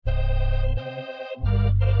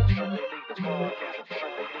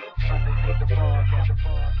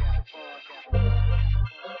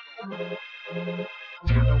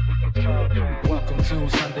Welcome to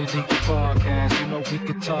Sunday League Podcast. You know we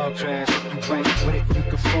can talk trash. If you ain't with it, you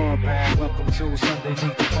can fall back. Welcome to Sunday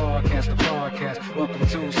League Podcast, the podcast. Welcome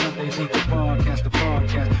to Sunday League Podcast, the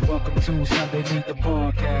podcast. Welcome to Sunday League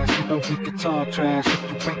Podcast. You know we can talk trash.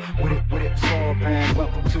 If you ain't with it, fall back.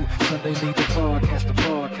 Welcome to Sunday League Podcast, the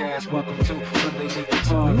podcast. Welcome to Sunday League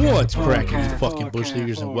Podcast. What's cracking, you fucking Bush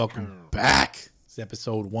Leaguers, and welcome back. It's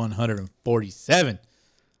episode 147.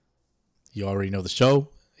 You already know the show.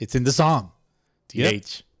 It's in the song. TH. Yep.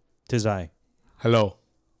 Tis I. Hello.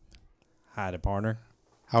 Hi, the partner.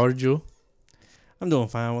 How are you? I'm doing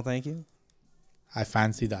fine, well, thank you. I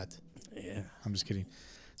fancy that. Yeah. I'm just kidding.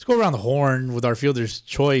 Let's go around the horn with our fielder's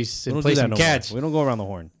choice and play some catch. We don't go around the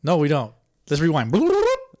horn. No, we don't. Let's rewind.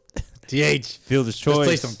 TH. Fielder's choice. Let's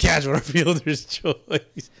play some catch with our fielder's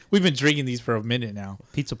choice. We've been drinking these for a minute now.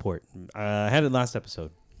 Pizza Port. I had it last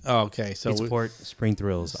episode. Oh, okay. So Pizza Port Spring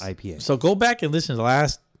Thrills IPA. So go back and listen to the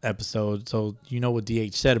last episode so you know what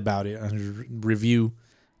DH said about it on his review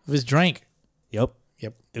of his drink. Yep.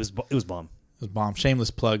 It was bomb. It was bomb. Shameless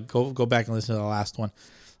plug. Go back and listen to the last one.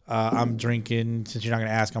 I'm drinking, since you're not going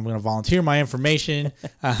to ask, I'm going to volunteer my information.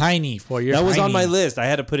 A Heine for your That was Heine. on my list. I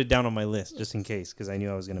had to put it down on my list just in case because I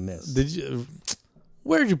knew I was going to miss. Did you?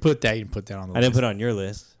 Where did you put that? You didn't put that on the list. I didn't put it on your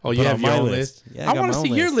list. Oh, you have your own list? Yeah, I want to see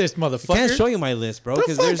your list, motherfucker. I can't show you my list, bro.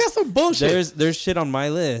 Because that's some bullshit. There's shit on my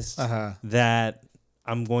list Uh-huh. that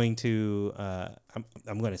I'm going to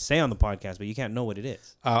I'm going to say on the podcast, but you can't know what it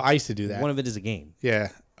is. I used to do that. One of it is a game. Yeah.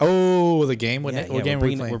 Oh, the game? What game are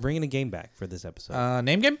we we're playing? bringing a game back for this episode.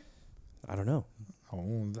 Name game? I don't know.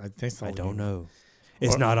 Oh, I think so. I don't know.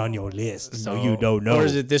 It's not on your list, so you don't know. Or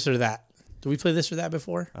is it this or that? Did we play this or that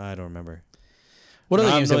before? I don't remember. What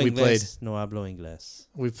other games have we played? No hablo inglés.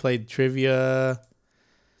 We played trivia.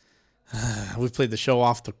 We played the show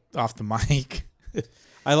off the mic.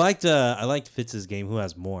 I liked Fitz's game. Who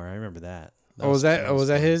has more? I remember that. Was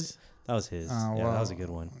that his? That was his. Well, that was a good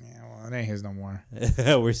one. Yeah, well, it ain't his no more.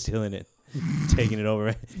 We're stealing it, taking it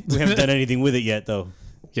over. We haven't done anything with it yet, though.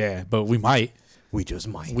 Yeah, but we might. We just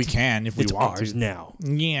might. We can if it's we want ours to. now.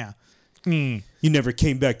 Yeah. You never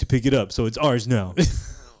came back to pick it up, so it's ours now.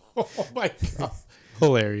 Oh my god.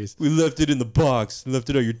 Hilarious. We left it in the box. Left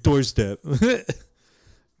it on your doorstep.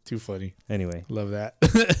 Too funny. Anyway. Love that.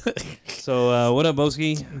 So, what up,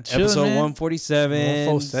 Boski? Episode 147.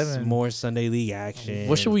 147. More Sunday League action.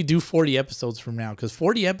 What should we do 40 episodes from now? Because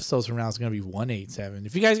 40 episodes from now is going to be 187.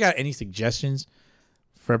 If you guys got any suggestions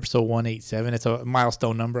for episode 187, it's a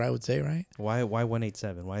milestone number, I would say, right? Why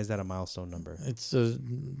 187? Why is that a milestone number? It's a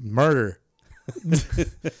murder.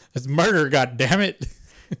 It's murder, god damn it.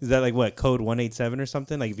 Is that like what, code 187 or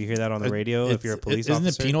something? Like if you hear that on the radio, if you're a police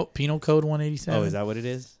officer? Isn't it penal code 187? Oh, is that what it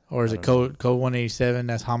is? Or is it code 187?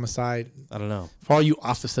 That's homicide. I don't know. For all you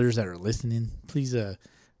officers that are listening, please. I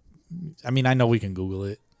mean, I know we can Google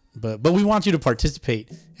it, but we want you to participate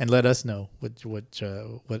and let us know what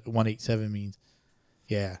 187 means.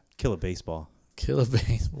 Yeah, kill a baseball. Kill a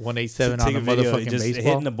base 187 so on a motherfucking just baseball.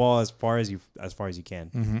 Hitting the ball as far as you can.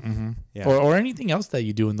 Mm-hmm, mm-hmm. Yeah. Or anything else that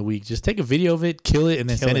you do in the week. Just take a video of it, kill it, and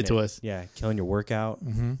then send it to us. Yeah, killing your workout.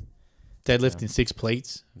 Mm-hmm. Deadlifting 6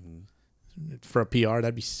 plates for a PR.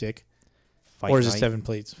 That'd be sick. Fight or is it night. 7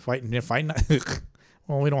 plates? Fight night.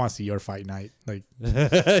 Well, we don't want to see your fight night. Like,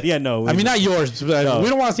 yeah, no. I mean, not yours. But No. We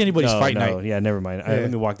don't want to see anybody's fight night. Yeah, never mind. Yeah. Let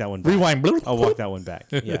me walk that one back. Rewind. I'll walk that one back.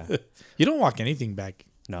 Yeah. You don't walk anything back.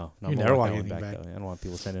 No, You I'm gonna never walk walk that one anything back. though. I don't want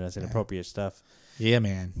people sending us inappropriate stuff. Yeah,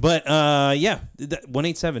 man. But yeah,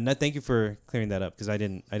 187. Thank you for clearing that up because I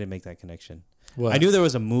didn't make that connection. What? I knew there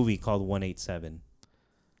was a movie called 187.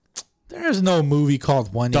 There's no movie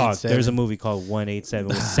called 187. Dog, there's a movie called 187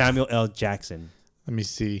 with Samuel L. Jackson. Let me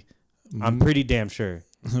see. I'm pretty damn sure.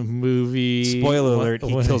 Movie. Spoiler alert: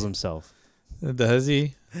 he kills himself. Does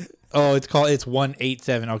he? Oh, it's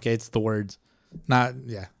 187. Okay, it's the words. Not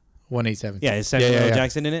 187. Yeah, is Samuel L.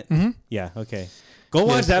 Jackson in it? Mm-hmm. Yeah. Okay. Go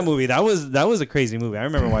watch that movie. That was a crazy movie. I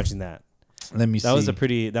remember watching that. Let me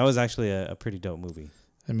see. That was actually a pretty dope movie.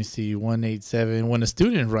 Let me see. 187. When a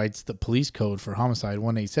student writes the police code for homicide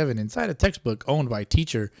 187 inside a textbook owned by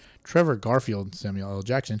teacher Trevor Garfield, Samuel L.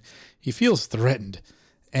 Jackson, he feels threatened.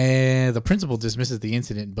 And the principal dismisses the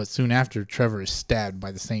incident, but soon after, Trevor is stabbed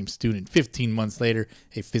by the same student. 15 months later,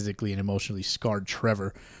 a physically and emotionally scarred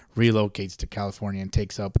Trevor relocates to California and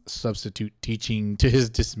takes up substitute teaching. To his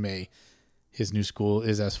dismay, his new school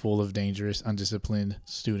is as full of dangerous, undisciplined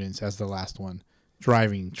students as the last one,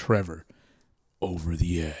 driving Trevor over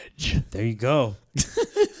the edge. There you go.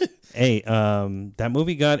 Hey, that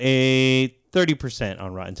movie got a 30%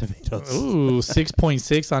 on Rotten Tomatoes. Ooh,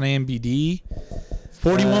 6.6 on AMBD.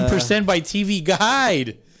 41% by TV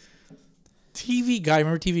Guide. TV Guide.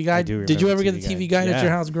 Remember TV Guide? do Did you remember ever get the TV TV Guide at Yeah.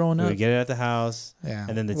 your house growing We up? would get it at the house. Yeah.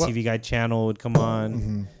 And then the Well- TV Guide channel would come on.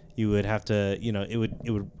 Mm-hmm. You would have to, it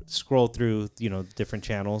would scroll through, different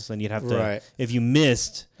channels, and you'd have to, Right. if you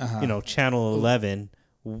missed, Uh-huh. channel 11,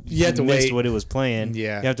 You had to missed wait. what it was playing.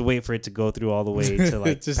 Yeah. You have to wait for it to go through all the way to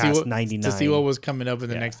like to see past what 99. to see what was coming up in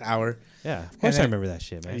the Yeah. next hour. Yeah, of course I then- remember that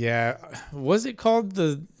shit, man. Yeah. Was it called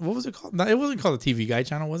what was it called? No, it wasn't called the TV Guide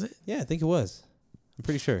channel, was it? Yeah, I think it was. I'm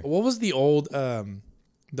pretty sure. What was the old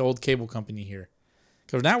cable company here?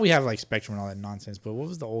 Because now we have like Spectrum and all that nonsense. But what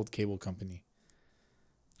was the old cable company?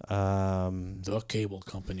 The cable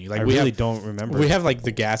company. Like I we really have, don't remember. we have like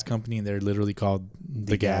the gas company, and they're literally called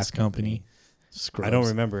the gas company. Scrubs. I don't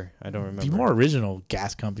remember. Be more original,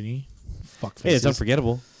 gas company. Fuck Hey, it's faces.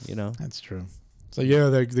 unforgettable. That's true. So yeah,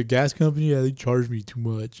 the gas company, yeah, they charged me too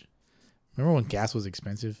much. Remember when gas was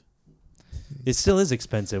expensive? It still is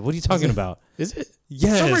expensive. What are you talking about? Is it?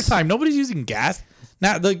 Yes. Summertime. Nobody's using gas.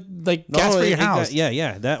 Now, like gas for your house.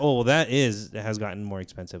 yeah. That has gotten more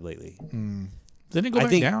expensive lately. Didn't it go I back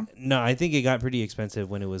think down? no, I think it got pretty expensive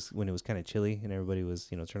when it was kind of chilly and everybody was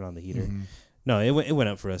turned on the heater. Mm-hmm. No, it went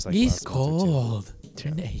up for us like It's last month or two. cold.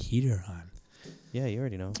 Turn the heater on. Yeah, you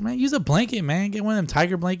already know. Man, use a blanket, man. Get one of them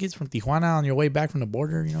tiger blankets from Tijuana on your way back from the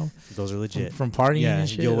border. Those are legit. From partying Yeah, and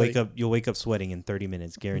shit. you'll like- wake up sweating in 30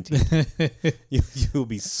 minutes, guaranteed. You'll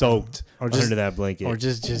be soaked Or just- under that blanket. Or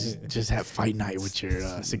just have fight night with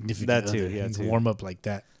your significant That other too, yeah, and too. warm up like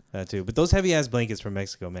that. That too. But those heavy ass blankets from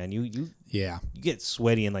Mexico, man, you Yeah, get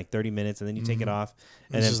sweaty in like 30 minutes and then you take it off.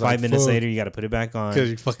 And It's then just 5 like, minutes fuck. later you got to put it back on. because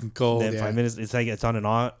you're fucking cold. Then yeah. 5 minutes, it's like it's on and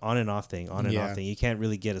off thing, on and Yeah. off thing. You can't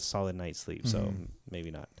really get a solid night's sleep, so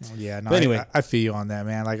maybe not. Yeah, no. But anyway. I feel you on that,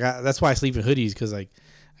 man. Like that's why I sleep in hoodies because like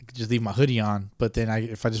I could just leave my hoodie on, but then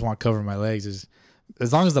if I just want to cover my legs,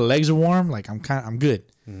 as long as the legs are warm, like I'm good.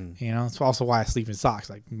 It's also why I sleep in socks.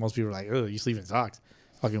 Like most people are like, oh, you sleep in socks?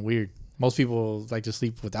 Fucking weird. Most people like to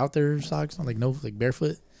sleep without their socks on, like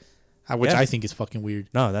barefoot, which Yeah. I think is fucking weird.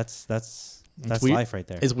 No, that's weird. life right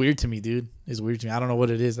there. It's weird to me, dude. It's weird to me. I don't know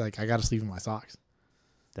what it is. Like I gotta sleep in my socks.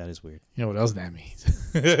 That is weird. You know what else that means?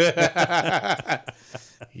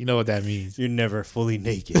 You know what that means? You're never fully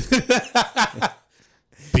naked.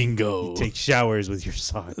 Bingo. Take showers with your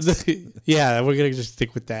socks. Yeah, we're gonna just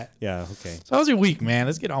stick with that. Yeah, okay. So how's your week, man?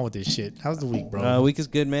 Let's get on with this shit. How's the week, bro? Week is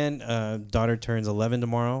good, man. Daughter turns 11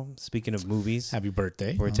 tomorrow. Speaking of movies, Happy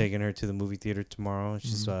birthday. we're taking her to the movie theater tomorrow.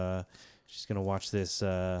 She's gonna watch this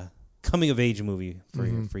coming of age movie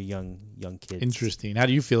for young kids. Interesting. How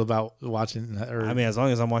do you feel about watching? I mean, as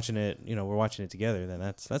long as I'm watching it, we're watching it together, then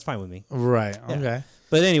that's fine with me. right. Yeah. Okay.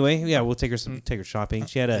 But anyway, yeah, we'll take her shopping.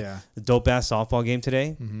 She had a dope ass softball game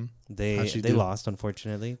today. Mm-hmm. They How'd she do? lost,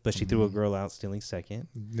 unfortunately, but she threw a girl out stealing second.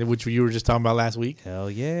 Which you were just talking about last week.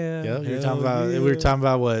 Hell yeah! Yeah, you were Hell talking about. yeah. We were talking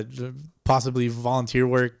about what possibly volunteer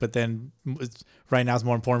work, but then right now it's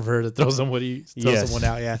more important for her to throw someone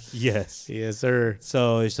out. Yeah. Yes. Yes, sir.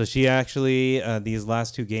 So she actually these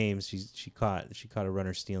last two games she caught a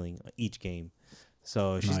runner stealing each game.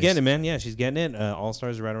 So she's Nice. getting it, man. Yeah, she's getting it. All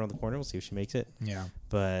Stars are right around the corner. We'll see if she makes it. Yeah.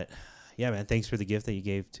 But yeah, man, thanks for the gift that you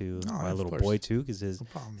gave to my of little course. boy too, because No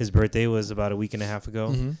problem. his birthday was about a week and a half ago.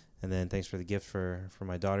 Mhm. And then thanks for the gift for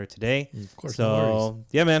my daughter today. Of course. No worries. So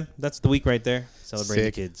yeah, man, that's the week right there. Celebrating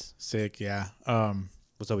Sick. the kids. Sick. Yeah.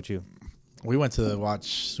 What's up with you? We went to watch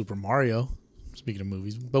Super Mario. Speaking of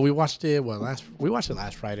movies, but we watched it. We watched it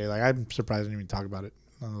last Friday. Like I'm surprised I didn't even talk about it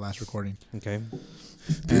on the last recording. Okay.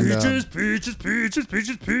 And,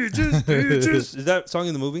 peaches, peaches. Is that song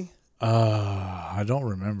in the movie? I don't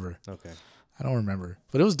remember. Okay. I don't remember,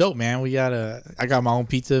 but it was dope, man. I got my own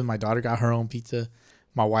pizza. My daughter got her own pizza.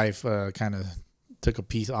 My wife kind of took a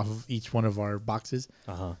piece off of each one of our boxes.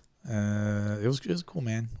 Uh-huh. It was cool,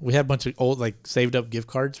 man. We had a bunch of old saved up gift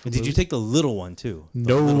cards. From Did you take the little one too? The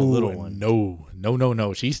No, little one.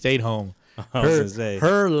 No. She stayed home. I was gonna say.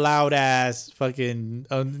 Her loud ass fucking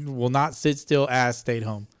will not sit still ass stayed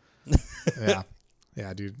home.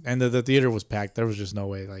 Yeah, dude. And the theater was packed. There was just no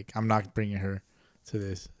way. Like I'm not bringing her to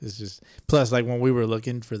this. It's just plus like when we were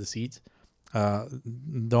looking for the seats,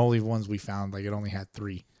 the only ones we found it only had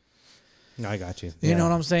 3. I got you. You know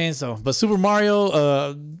what I'm saying? So, but Super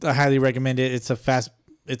Mario, I highly recommend it. It's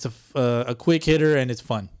a quick hitter and it's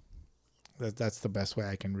fun. That's the best way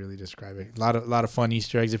I can really describe it. A lot of fun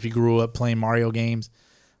Easter eggs if you grew up playing Mario games,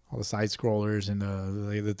 all the side scrollers and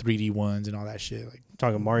the 3D ones and all that shit. Like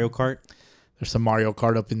Talking Mario Kart, there's some Mario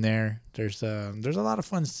Kart up in there. There's a lot of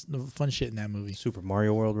fun shit in that movie. Super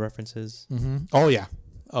Mario World references. Mm-hmm. Oh yeah,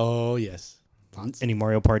 oh yes. Lots. Any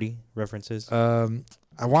Mario Party references?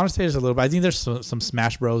 I want to say there's a little bit. I think there's some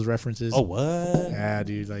Smash Bros references. Oh what? Yeah,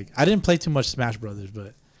 dude. Like I didn't play too much Smash Brothers,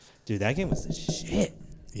 but Dude, that game was the shit.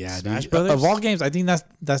 Yeah, Smash dude. Brothers? Of all games, I think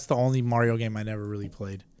that's the only Mario game I never really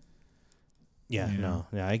played. Yeah, Yeah. no.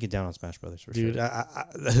 Yeah, I get down on Smash Brothers for Dude, sure.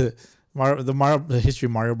 the history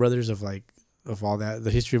of Mario Brothers of all that,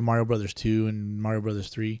 the history of Mario Brothers 2 and Mario Brothers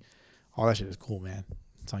 3, all that shit is cool, man.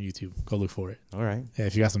 It's on YouTube. Go look for it. All right. Yeah,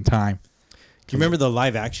 if you got some time. Do you remember the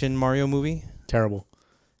live action Mario movie? Terrible.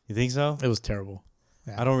 You think so? It was terrible.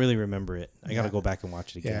 Yeah. I don't really remember it. I got to Yeah. go back and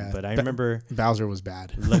watch it again. Yeah. But I remember Bowser was bad.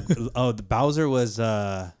 the Bowser was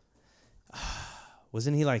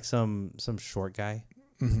wasn't he like some short guy?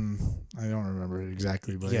 Hmm. I don't remember it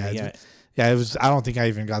exactly, but Yeah, yeah, yeah. yeah. It was. I don't think I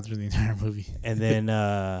even got through the entire movie. And then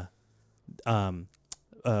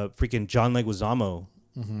freaking John Leguizamo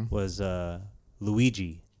Mm-hmm. was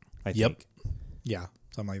Luigi, I Yep. think. Yeah,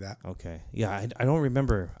 something like that. Okay. Yeah, I don't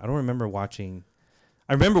remember. I don't remember watching.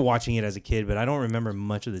 I remember watching it as a kid, but I don't remember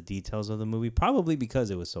much of the details of the movie. Probably because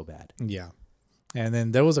it was so bad. Yeah. And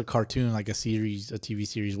then there was a cartoon, like a TV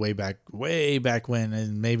series way back when,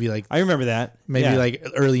 and maybe I remember that. Yeah. like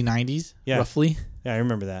early 90s, Yeah. roughly. Yeah, I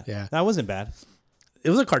remember that. Yeah. That wasn't bad. It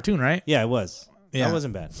was a cartoon, right? Yeah, it was. Yeah. That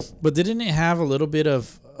wasn't bad. But didn't it have a little bit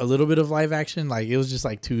of live action? Like it was just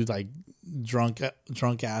like two like drunk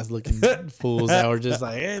ass looking fools that were just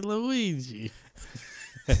like, "Hey, Luigi."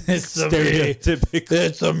 It's a me. Stereotypical.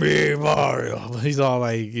 It's a me, Mario. But he's all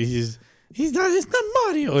like, it's not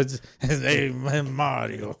Mario. It's his name is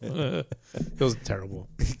Mario. It was terrible.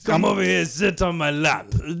 Come over here and sit on my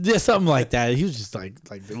lap. Yeah, something like that. He was just like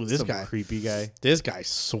dude, this Some guy, creepy guy. this guy's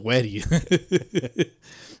sweaty.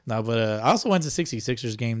 No, but I also went to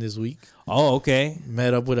 66ers game this week. Oh, okay.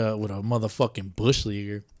 Met up with a motherfucking bush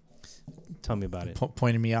leaguer. Tell me about it.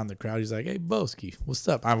 Pointed me out in the crowd. He's like, "Hey, Boski, what's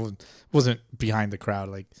up?" I wasn't behind the crowd.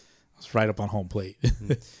 Like, I was right up on home plate.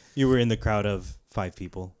 You were in the crowd of 5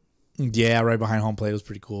 people. Yeah, right behind home plate. It was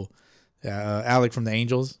pretty cool. Alec from the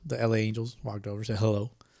Angels, the LA Angels, walked over, said hello.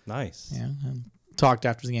 Nice. Yeah, and talked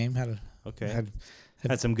after the game. Okay.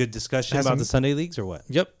 Had some good discussion had about some- the Sunday leagues or what?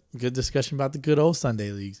 Good discussion about the good old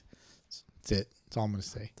Sunday leagues. That's it. That's all I'm gonna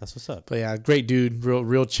say. That's what's up. But yeah, great dude,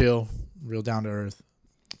 real chill, real down to earth.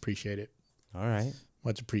 Appreciate it. All right.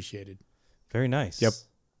 Much appreciated. Very nice. Yep.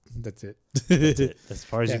 That's it. That's it. As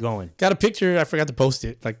far as Yeah. you're going. Got a picture. I forgot to post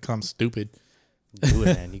it. Like, I'm stupid. Do it,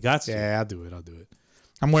 man. You got to. Yeah, I'll do it.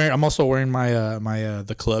 I'm also wearing my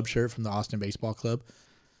the club shirt from the Austin Baseball Club.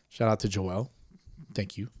 Shout out to Joel.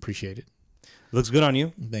 Thank you. Appreciate it. Looks good on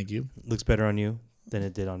you. Thank you. Looks better on you than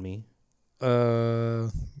it did on me.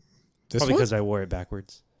 This Probably one? because I wore it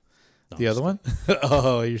backwards. No, The I'm other one?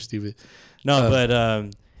 Oh, you're stupid. No,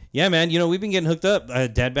 but yeah, man. You know, we've been getting hooked up.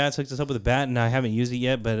 Dad Bats hooked us up with a bat, and I haven't used it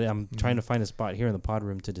yet. But I'm trying to find a spot here in the pod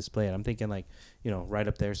room to display it. I'm thinking like, right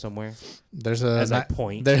up there somewhere. There's As I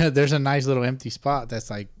point. There's a nice little empty spot that's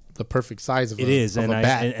like the perfect size of It is, of and a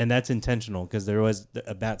bat. and that's intentional because there was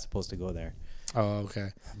a bat supposed to go there. Oh, okay.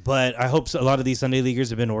 But I hope a lot of these Sunday leaguers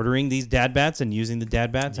have been ordering these Dad Bats and using the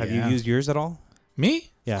Dad Bats. Have you Yeah. used yours at all?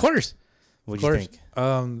 Me? Yeah. Of course. What Of do you course.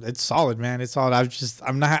 think? It's solid, man. It's solid.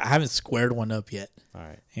 I haven't squared one up yet. All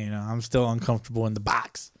right. I'm still uncomfortable in the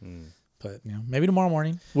box. Mm. But maybe tomorrow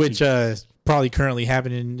morning, which is probably currently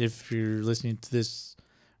happening if you're listening to this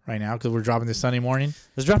right now, because we're dropping this Sunday morning.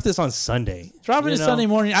 Let's drop this on Sunday. Dropping You this know, Sunday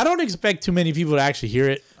morning. I don't expect too many people to actually hear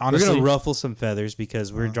it. We're Honestly, gonna ruffle some feathers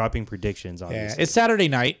because we're dropping predictions. yeah, Obviously, it's Saturday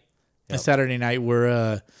night. Yep. It's Saturday night.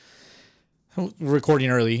 We're recording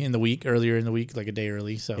earlier in the week, like a day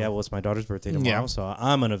early. So yeah. Well, it's my daughter's birthday tomorrow, Yeah. so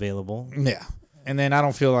I'm unavailable. yeah. And then I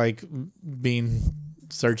don't feel like being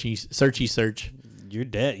search. You're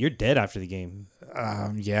dead. You're dead after the game.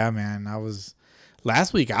 Yeah, man.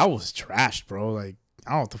 Last week I was trashed, bro. Like,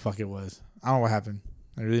 I don't know what the fuck it was. I don't know what happened.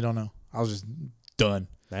 I really don't know. I was just done.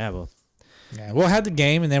 Yeah, well, Yeah. Well, I had the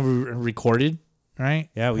game and then we recorded, right?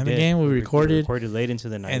 yeah, we Had did. the game. We We recorded. recorded late into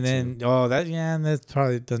the night, And then, too. and that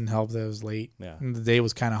probably doesn't help that it was late. Yeah. And the day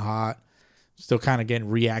was kind of hot. Still kind of getting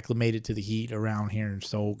reacclimated to the heat around here in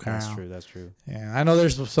SoCal. That's true. That's true. Yeah. I know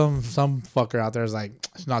there's some fucker out there that's like,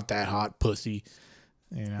 it's not that hot, pussy.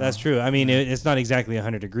 That's true. I mean, it's not exactly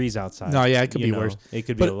 100 degrees outside. No, yeah, it could you be know. worse. It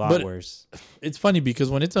could be a lot But- worse. It's funny because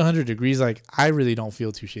when it's 100 degrees, like, I really don't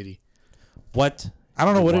feel too shitty. What? I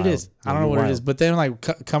don't know what Wild. it is. I don't know You're what it wild. is. But then,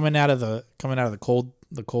 like, coming out of the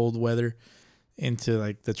cold weather into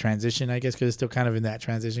like the transition, I guess, because it's still kind of in that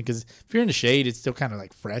transition. Because if you're in the shade, it's still kind of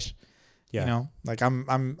like fresh. Yeah. Like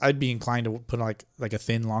I'd be inclined to put like a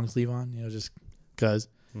thin long sleeve on. Just because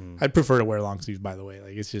Mm, I'd prefer to wear long sleeves. By the way,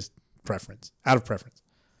 like it's just preference, out of preference.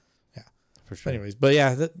 for But sure. anyways, but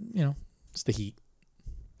yeah, it's the heat.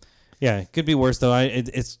 Yeah, it could be worse though.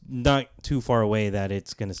 It's not too far away that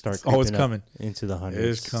it's gonna start. Oh, it's creeping up coming into the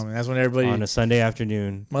hundreds. It's coming. That's when everybody on a Sunday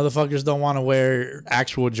afternoon. motherfuckers don't want to wear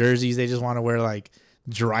actual jerseys. They just want to wear like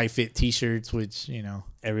dry fit T-shirts, which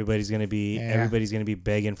Everybody's gonna be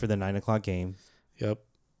begging for the 9 o'clock game. Yep.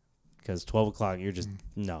 Because 12 o'clock, you're just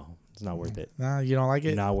no, it's not worth it. Nah, you don't like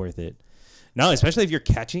it? Not worth it. No, especially if you're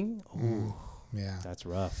catching. Ooh, Yeah. that's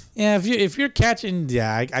rough. Yeah, if you're catching,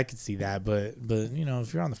 yeah, I could see that, but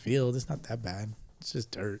if you're on the field, it's not that bad. It's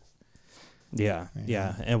just dirt. Yeah.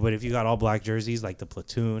 But if you got all black jerseys like the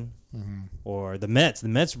Platoon or the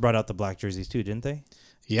Mets brought out the black jerseys too, didn't they?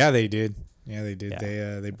 Yeah, they did. Yeah, they did.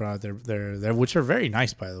 Yeah. They brought out their which are very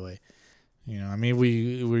nice, by the way. I mean,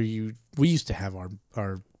 we used to have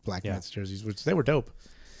our black Mets jerseys, which they were dope.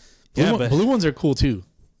 Blue ones are cool too.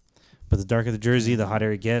 But the darker the jersey, the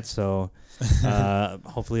hotter it gets. So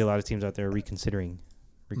hopefully, a lot of teams out there are reconsidering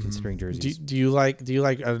jerseys. Do you like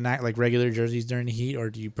regular jerseys during the heat, or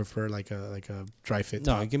do you prefer like a dry fit?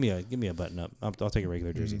 No, top? give me a button up. I'll take a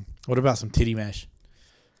regular jersey. What about some titty mesh?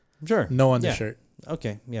 Sure. No undershirt.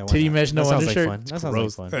 Okay. Yeah. Titty mesh, no undershirt. Like that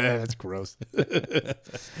sounds like fun. That's gross.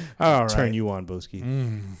 All right. Turn you on,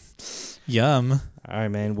 Boski. Yum. All right,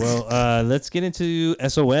 man. Well, let's get into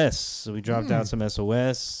SOS. So we dropped out some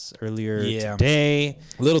SOS earlier today.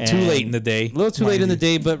 A little too late in the day. A little too late in the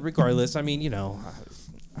day, but regardless, I mean,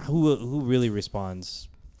 who really responds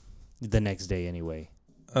the next day anyway?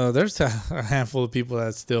 There's a handful of people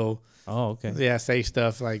that still say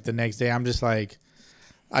stuff like the next day. I'm just like,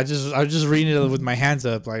 I just reading it with my hands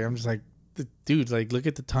up. Like I'm just like, dude, like look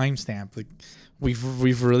at the timestamp. Like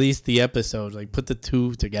we've released the episode. Like put the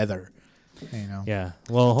two together. Yeah.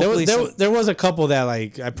 Well, hopefully there was a couple that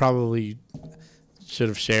like I probably should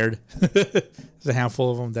have shared. There's a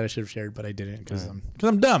handful of them that I should have shared, but I didn't because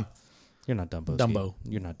I'm dumb. You're not dumb, Boski. Dumbo.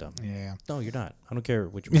 You're not dumb. Yeah. No, you're not. I don't care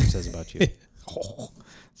what your mom says about you.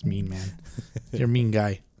 It's mean, man. You're a mean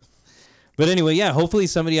guy. But anyway, yeah, hopefully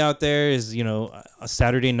somebody out there is, a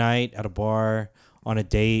Saturday night at a bar on a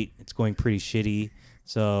date. It's going pretty shitty.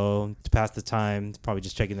 So to pass the time, probably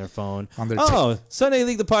just checking their phone. On their Sunday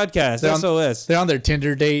League the podcast, SOS. They're on their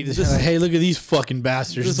Tinder date. Like, hey, look at these fucking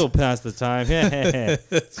bastards. This will pass the time.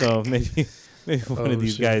 So maybe one of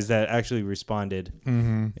these guys that actually responded.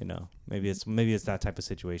 Maybe it's that type of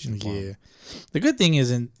situation. For him. The good thing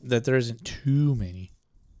isn't that there isn't too many.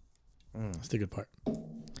 That's the good part.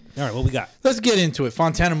 All right, what we got? Let's get into it.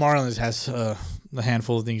 Fontana Marlins has a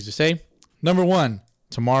handful of things to say. Number one,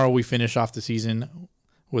 tomorrow we finish off the season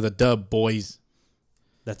with a dub, boys.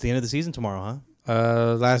 That's the end of the season tomorrow,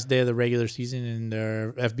 huh? Last day of the regular season in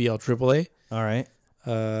their FBL AAA. All right.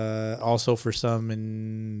 Also for some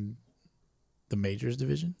in the majors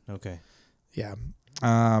division. Okay. Yeah.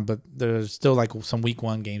 But there's still like some week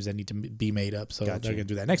one games that need to be made up. So they're going to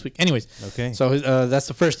do that next week. Anyways. Okay. So that's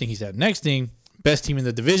the first thing he said. Next thing, best team in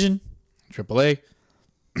the division, AAA.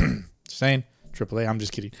 Just saying. AAA, I'm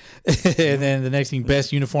just kidding. And then the next thing,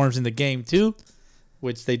 best uniforms in the game too,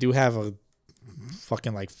 which they do have a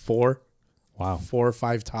fucking like 4 or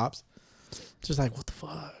 5 tops. Just like, what the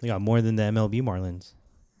fuck? They got more than the MLB Marlins.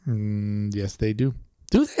 Yes, they do.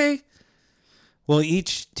 Do they? Well,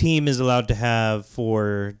 each team is allowed to have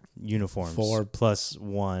 4 uniforms. 4 plus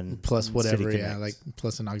 1 plus whatever, City yeah, Connect. like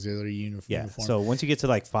plus an auxiliary uniform. Yeah. So once you get to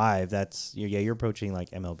like 5, that's you're approaching like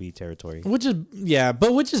MLB territory. Which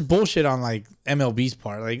is bullshit on like MLB's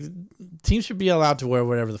part. Like teams should be allowed to wear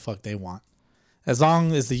whatever the fuck they want, as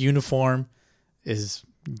long as the uniform is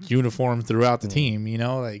uniform throughout the team.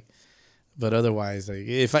 Like. But otherwise, like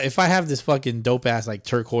if I have this fucking dope ass like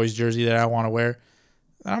turquoise jersey that I want to wear,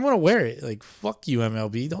 I'm gonna wear it. Like fuck you,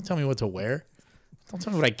 MLB. Don't tell me what to wear. Don't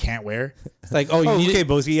tell me what I can't wear. It's like, okay,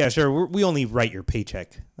 Boski. Yeah, sure. We only write your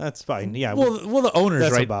paycheck. That's fine. Yeah. Well, the owners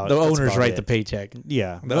write the paycheck.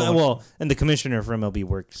 Yeah. And the commissioner for MLB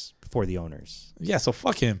works for the owners. Yeah. So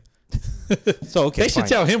fuck him. So okay, they should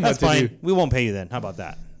tell him that's what to fine. do. We won't pay you then. How about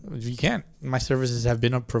that? You can't. My services have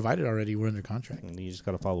been provided already. We're under contract. You just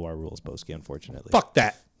got to follow our rules, Boski, unfortunately. Fuck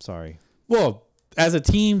that. Sorry. Well, as a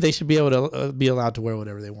team, they should be able to be allowed to wear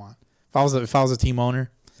whatever they want. If I was a team owner,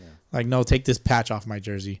 like, no, take this patch off my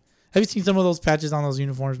jersey. Have you seen some of those patches on those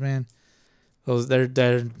uniforms, man?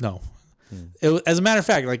 They're no. As a matter of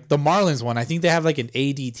fact, like the Marlins one, I think they have like an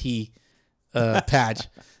ADT patch.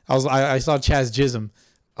 I saw Chaz Chisholm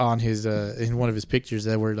on his in one of his pictures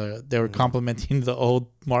that were complimenting the old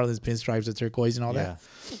Marlins pinstripes, the turquoise and all that.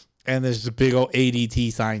 And there's a big old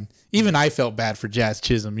ADT sign. Even I felt bad for Chaz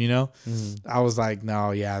Chisholm, I was like,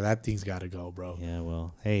 no, that thing's got to go, bro. Yeah,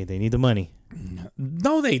 well, hey, they need the money.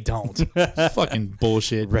 No, they don't. Fucking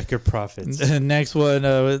bullshit. Record profits. Next one,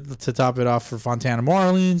 to top it off for Fontana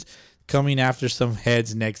Marlins, coming after some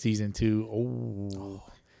heads next season too. Oh,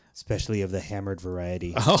 Especially of the hammered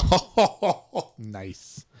variety.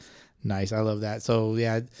 nice. I love that. So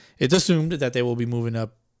yeah, it's assumed that they will be moving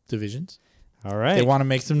up divisions. All right. They want to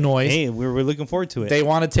make some noise. Hey, we're looking forward to it. They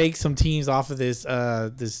want to take some teams off of this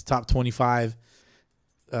this top 25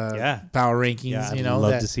 power rankings. Yeah, I'd you know,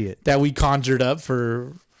 love to see it. that we conjured up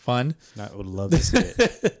for fun. I would love to see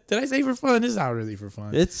it. Did I say for fun? It's not really for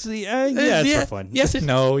fun. It's it's for fun. Yes and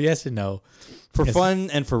no. Yes and no. For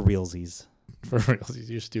fun and for realsies. For real,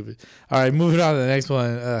 you're stupid. All right, moving on to the next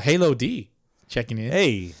one. Halo D checking in.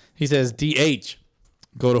 Hey, He says, DH,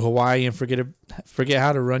 go to Hawaii and forget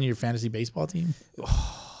how to run your fantasy baseball team.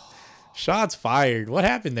 Shots fired. What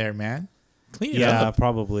happened there, man? Clean it up.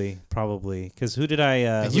 probably. Because who did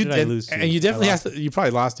I lose to? And you definitely you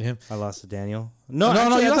probably lost to him. I lost to Daniel. No,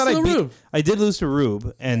 you lost to Rube. I did lose to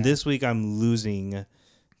Rube, and this week I'm losing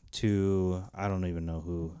to I don't even know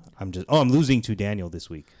who. I'm losing to Daniel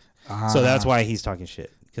this week. So that's why he's talking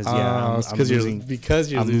shit. Because I'm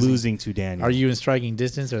losing to Daniel. Are you in striking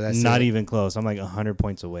distance, or that's not even close? I'm like 100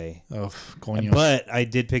 points away. Oh, coño. But I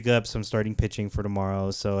did pick up some starting pitching for tomorrow.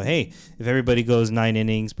 So hey, if everybody goes 9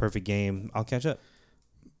 innings, perfect game, I'll catch up.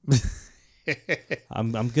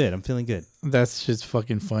 I'm good. I'm feeling good. That's just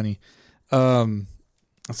fucking funny. So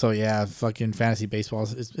yeah, fucking fantasy baseball.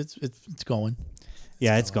 It's going.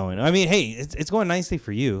 Yeah, it's going. I mean, hey, it's going nicely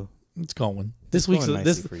for you. It's going. This week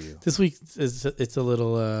it's a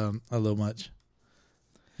little much.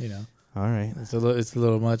 You know. All right. It's a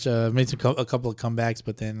little much. Made a couple of comebacks,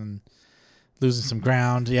 but then losing some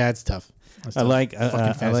ground. Yeah, it's tough. I like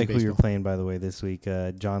who you're playing, by the way, this week.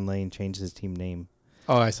 John Lane changed his team name.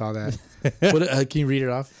 Oh, I saw that. Can you read it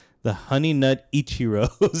off? The Honey Nut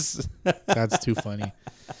Ichiros. That's too funny.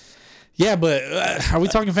 Yeah, but are we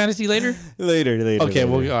talking fantasy later? Later. Okay,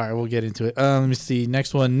 later. All right, we'll get into it. Let me see.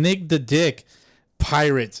 Next one, Nick the Dick,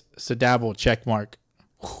 Pirates, Sadabo, check mark.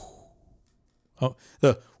 Oh,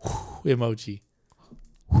 the emoji.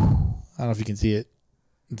 I don't know if you can see it.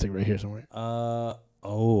 It's like right here somewhere.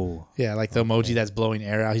 Yeah, like the emoji that's blowing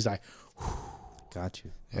air out. He's like, got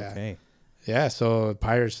you. Yeah. Okay. Yeah, so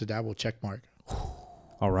Pirates, Sadabo, check mark.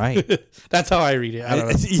 All right. That's how I read it. I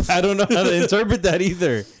don't know how to interpret that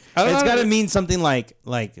either. It's got to mean something like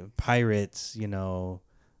pirates,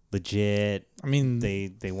 legit. I mean,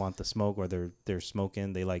 they want the smoke, or they're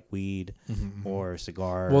smoking. They like weed or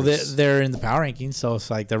cigars. Well, they're in the power rankings, so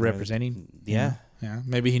it's like they're representing. Yeah. Yeah.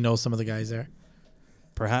 Maybe he knows some of the guys there.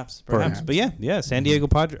 Perhaps. But yeah. San Diego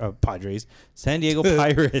Padres, San Diego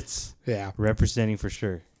Pirates. Yeah. Representing for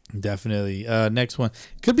sure. Definitely. Next one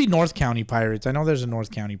could be North County Pirates. I know there's a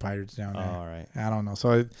North County Pirates down there. All right. I don't know.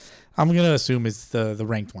 So I'm gonna assume it's the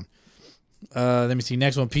ranked one. Let me see.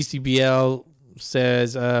 Next one, PCBL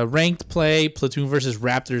says ranked play Platoon versus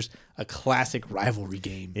Raptors, a classic rivalry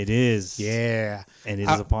game. It is. Yeah, and it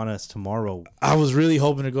is upon us tomorrow. I was really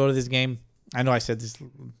hoping to go to this game. I know I said this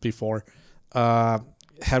before.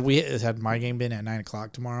 Had my game been at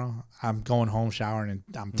 9:00 tomorrow, I'm going home, showering, and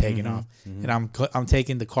I'm taking off, and I'm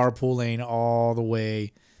taking the carpool lane all the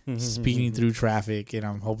way, speeding through traffic, and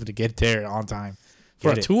I'm hoping to get there on time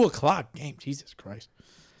for a 2:00 game. Jesus Christ,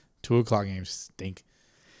 2:00 games stink.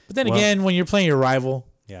 But then again, when you're playing your rival,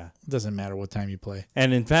 it doesn't matter what time you play.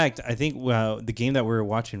 And in fact, I think the game that we're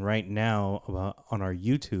watching right now on our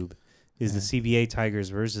YouTube is the CBA Tigers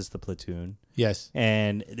versus the Platoon. Yes.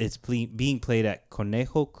 And it's being played at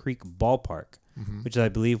Conejo Creek Ballpark, which I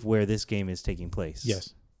believe where this game is taking place.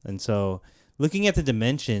 Yes. And so looking at the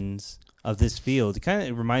dimensions of this field, it kind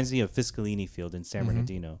of reminds me of Fiscalini Field in San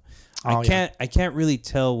Bernardino. I can't really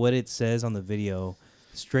tell what it says on the video,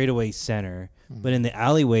 straightaway center, but in the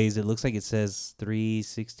alleyways, it looks like it says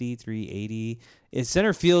 360, 380.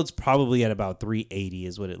 Center field's probably at about 380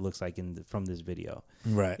 is what it looks like from this video.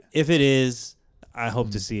 Right. If it is, I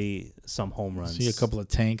hope to see some home runs. See a couple of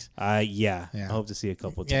tanks. I hope to see a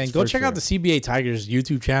couple of tanks. Yeah, and go check out the CBA Tigers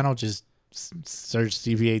YouTube channel. Just search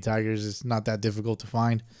CBA Tigers. It's not that difficult to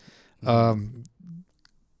find.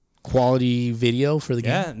 Quality video for the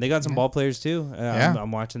game. Yeah, they got some ball players too.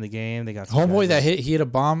 I'm watching the game. They got some homeboy that he hit a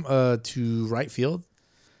bomb to right field.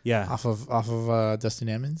 Yeah, off of Dustin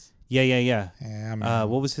Emmons. Yeah. Yeah.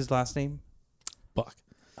 What was his last name? Buck.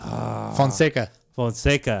 Fonseca.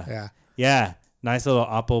 Yeah. Nice little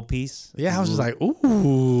oppo piece. Yeah, I was just like,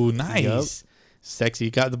 ooh, nice. Yep. Sexy.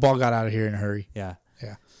 The ball got out of here in a hurry. Yeah.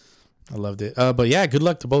 I loved it. But yeah, good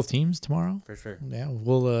luck to both teams tomorrow. For sure. Yeah,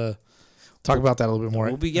 we'll talk about that a little bit more.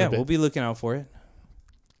 We'll be looking out for it.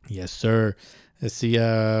 Yes, sir. Let's see.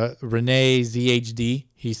 Renee ZHD.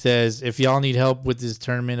 He says, if y'all need help with this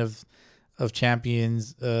tournament of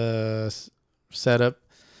champions setup,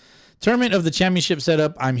 Tournament of the championship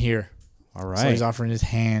setup. I'm here. All right. So he's offering his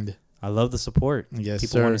hand. I love the support. Yes,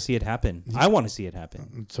 People sir. want to see it happen. I want to see it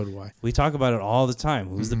happen. So do I. We talk about it all the time.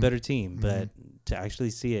 Who's the better team? But to actually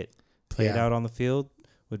see it played Yeah. out on the field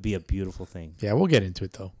would be a beautiful thing. Yeah, we'll get into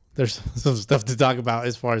it though. There's some stuff to talk about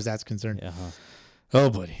as far as that's concerned. Uh-huh. Oh,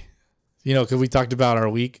 buddy. You know, because we talked about our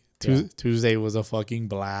week. Yeah. Tuesday was a fucking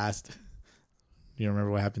blast. You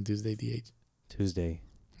remember what happened Tuesday, DH? Tuesday.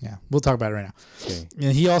 Yeah, we'll talk about it right now. Okay.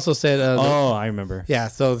 And he also said, I remember. yeah,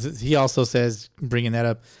 so he also says, bringing that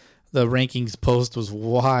up, the rankings post was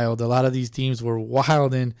wild. A lot of these teams were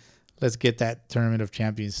wild, and let's get that Tournament of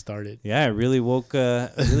Champions started. Yeah, it really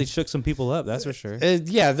really shook some people up. That's for sure.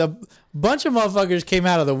 Yeah, the bunch of motherfuckers came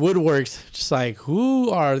out of the woodworks, just like, who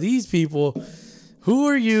are these people? Who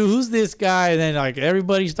are you? Who's this guy? And then like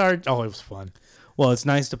everybody started. Oh, it was fun. Well, it's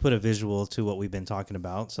nice to put a visual to what we've been talking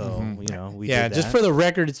about. So, we Yeah, did just that. for the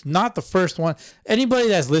record, it's not the first one. Anybody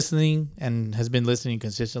that's listening and has been listening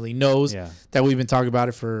consistently knows that we've been talking about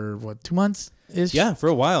it for, 2 months? Yeah, for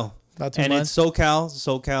a while. About 2 and months. it's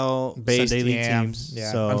SoCal Based, Sunday League yeah, teams.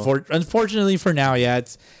 Yeah. So, Unfortunately for now,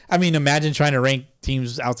 imagine trying to rank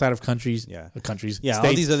teams outside of countries. Countries. yeah, all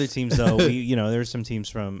states. these other teams, though, there's some teams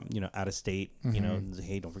from, out of state,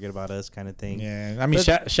 hey, don't forget about us kind of thing. Yeah, I mean,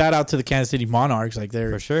 shout out to the Kansas City Monarchs. Like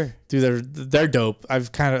For sure. Dude, they're dope.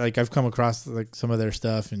 I've come across like some of their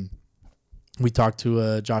stuff, and we talk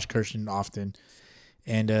to Josh Kirshen often,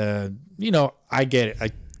 and I get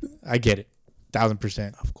it. I get it,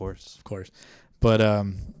 1,000%. Of course. But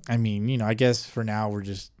I mean, I guess for now we're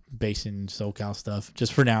just basing SoCal stuff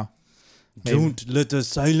just for now. Maybe. Don't let us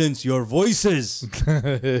silence your voices.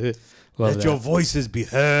 Let your voices be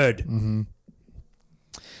heard.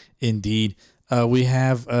 Indeed. We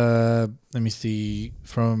have, let me see,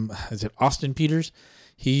 is it Austin Peters?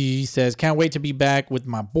 He says, can't wait to be back with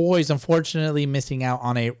my boys. Unfortunately, missing out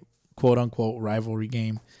on a quote unquote rivalry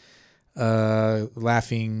game.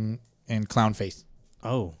 Laughing and clown face.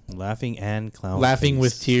 Oh, laughing and clown Laughing face.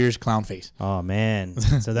 with tears, clown face. Oh, man.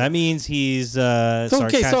 So that means he's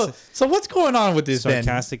Okay, so what's going on with this, Ben?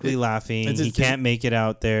 sarcastically laughing. He can't make it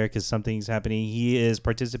out there because something's happening. He is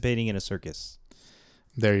participating in a circus.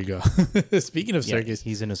 There you go. Speaking of circus.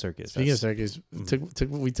 He's in a circus. Speaking of circus,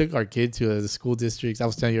 we took our kid to the school districts. I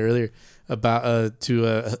was telling you earlier about to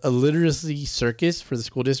a literacy circus for the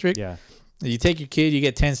school district. Yeah. You take your kid, you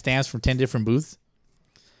get 10 stamps from 10 different booths.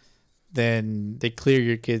 Then they clear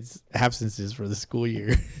your kid's absences for the school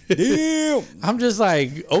year. Damn. I'm just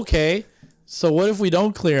like, okay, so what if we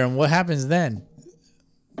don't clear them? What happens then?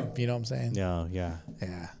 You know what I'm saying? Yeah.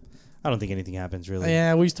 Yeah. I don't think anything happens really.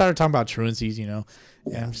 Yeah, we started talking about truancies, and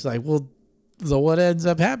I'm just like, well, so what ends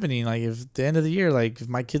up happening? Like, if at the end of the year, like, if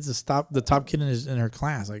my kid's the top kid in her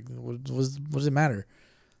class, like, what does it matter?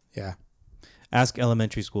 Yeah. Ask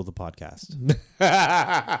Elementary School the podcast.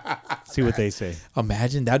 See what they say.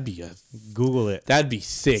 Imagine that'd be Google it. That'd be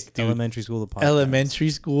sick, dude. Elementary School the podcast.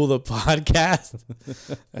 Elementary School the podcast.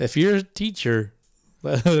 If you're a teacher,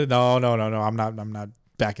 no, I'm not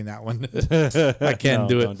backing that one. I can't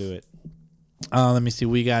do it. Don't do it. Let me see.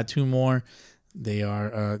 We got 2 more. They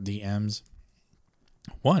are DMs.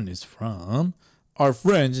 One is from our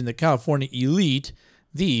friends in the California Elite,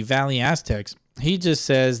 the Valley Aztecs. He just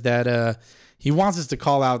says that he wants us to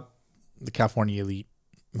call out the California Elite.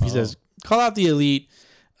 He says, call out the Elite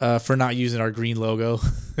for not using our green logo.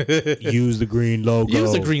 Use the green logo.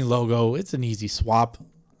 Use the green logo. It's an easy swap.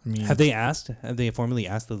 I mean, Have they formally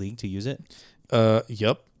asked the league to use it?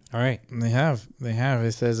 Yep. All right. They have.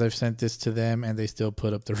 It says I've sent this to them, and they still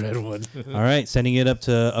put up the red one. All right. Sending it up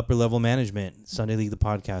to upper level management. Sunday League, the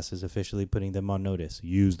podcast, is officially putting them on notice.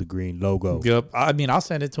 Use the green logo. Yep. I mean, I'll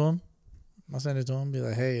send it to them. Be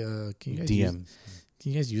like, hey, can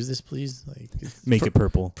you guys use this, please? Like, Make it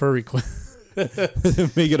purple. Per request.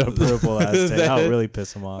 Make it a purple Aztec. That'll really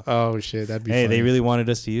piss them off. Oh shit, that'd be. Hey, funny. they really wanted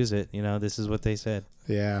us to use it. This is what they said.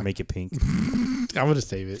 Yeah. Make it pink. I'm gonna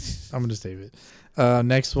save it.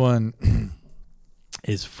 Next one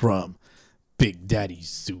is from Big Daddy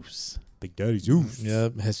Zeus. Big Daddy Zeus.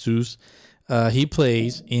 Yep, Jesus. He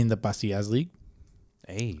plays in the Pasillas League.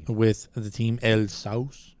 Hey. With the team El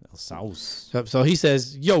Saus. El Saus. So he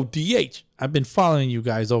says, yo, DH, I've been following you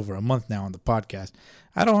guys over a month now on the podcast.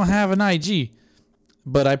 I don't have an IG,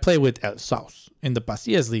 but I play with El Saus in the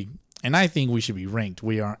Pasillas League, and I think we should be ranked.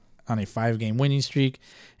 We are on a 5-game winning streak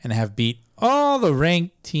and have beat all the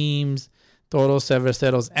ranked teams, Toros,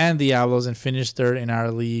 Cerveceros, and Diablos, and finished third in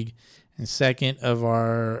our league and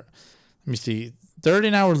third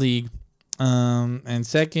in our league, and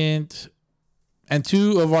second, and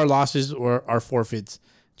 2 of our losses were our forfeits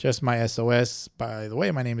Just my SOS. By the way,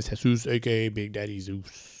 my name is Jesus, aka Big Daddy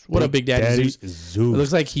Zeus. What up, Big Daddy Zeus? It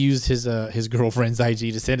looks like he used his girlfriend's IG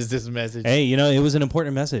to send us this message. Hey, it was an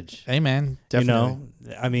important message. Hey, man, definitely.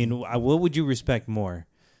 I mean, what would you respect more?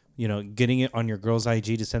 Getting it on your girl's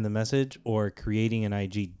IG to send the message, or creating an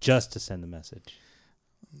IG just to send the message?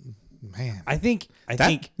 Man, I think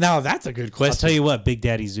now that's a good question. I'll tell you what, Big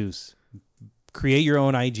Daddy Zeus, create your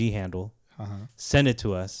own IG handle, send it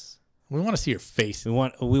to us. We want to see your face. I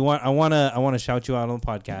want to shout you out on the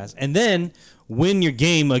podcast, and then win your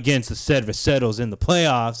game against the Cerveceros in the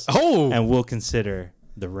playoffs. Oh, and we'll consider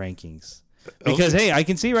the rankings. Because hey, I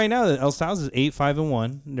can see right now that El Sal's is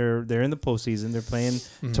 8-5-1. They're in the postseason. They're playing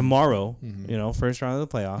tomorrow. First round of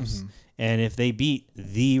the playoffs. And if they beat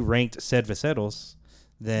the ranked Cerveceros,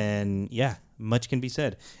 then yeah, much can be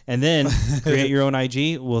said. And then create your own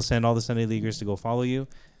IG. We'll send all the Sunday Leaguers to go follow you,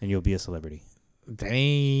 and you'll be a celebrity.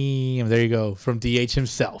 Damn, there you go, from DH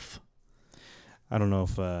himself. I don't know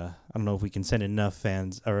if we can send enough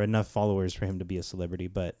fans or enough followers for him to be a celebrity,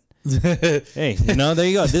 but hey, there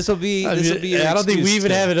you go. This will be. I don't think we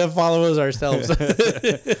even have enough followers ourselves.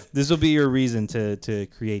 This will be your reason to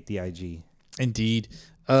create the IG. Indeed.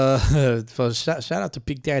 So shout out to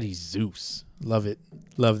Big Daddy Zeus. Love it.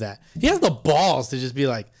 Love that. He has the balls to just be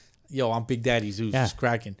like, "Yo, I'm Big Daddy Zeus." Yeah. It's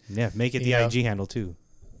cracking. Yeah, make it the IG handle too.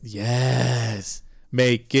 Yes.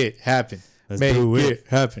 Make it happen. Make it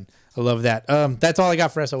happen. I love that. That's all I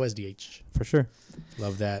got for SOSDH. For sure.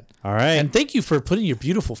 Love that. All right. And thank you for putting your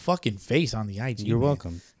beautiful fucking face on the IG. You're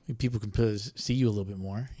welcome. People can see you a little bit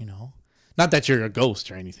more, Not that you're a ghost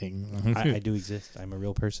or anything. I do exist. I'm a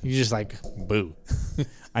real person. You're just like, boo.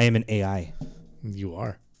 I am an AI. You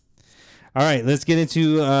are. All right. Let's get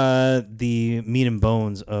into the meat and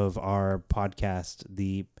bones of our podcast,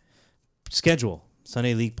 the schedule.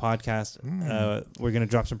 Sunday League podcast. We're going to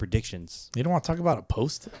drop some predictions. You don't want to talk about a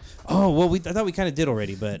post? Oh, well, I thought we kind of did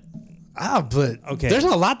already, but... but okay. There's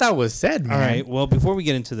a lot that was said, man. All right. Well, before we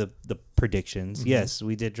get into the predictions, yes,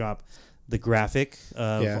 we did drop the graphic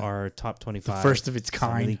of our top 25. The first of its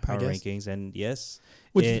kind. League power rankings. And yes.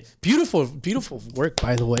 Beautiful work,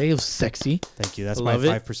 by the way. It was sexy. Thank you. That's my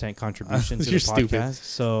 5% contribution to the podcast. Stupid.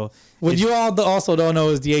 So what you all also don't know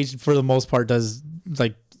is DH, for the most part, does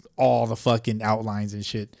like all the fucking outlines and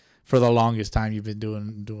shit. For the longest time, you've been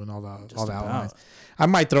doing all the outlines. I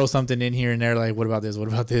might throw something in here and there, like, what about this? What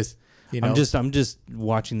about this? I'm just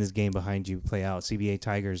watching this game behind you play out. CBA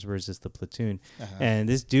Tigers versus the Platoon, and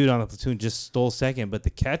this dude on the Platoon just stole second, but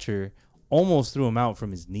the catcher almost threw him out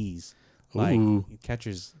from his knees. Like,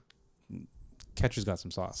 catcher's got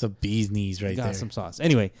some sauce. It's a bee's knees right there. Got some sauce.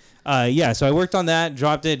 Anyway, so I worked on that,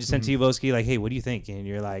 dropped it, just sent to you, Boski, like, hey, what do you think? And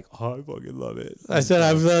you're like, oh, I fucking love it. I said,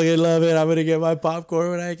 I fucking love it. I'm going to get my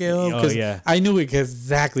popcorn when I get home. Because I knew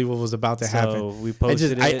exactly what was about to happen. We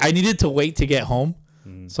posted it. I needed to wait to get home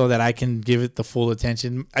so that I can give it the full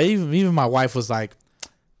attention. Even my wife was like,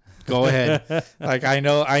 go ahead. Like, I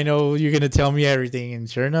know you're going to tell me everything. And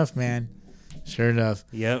sure enough, man. Sure enough.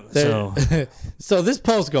 Yep. So this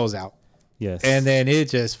post goes out. Yes. And then it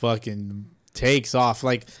just fucking takes off.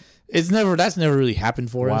 Like, that's never really happened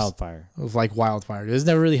for us. Wildfire. Like wildfire. It's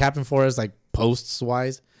never really happened for us, like, posts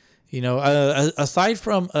wise. Aside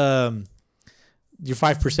from your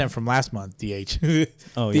 5% from last month, DH.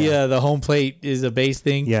 Oh, yeah. The home plate is a base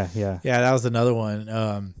thing. Yeah. Yeah, that was another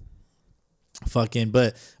one.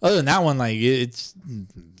 But other than that one, like, it's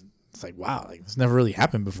like, wow, like, it's never really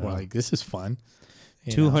happened before. No. Like, this is fun.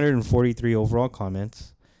 243 overall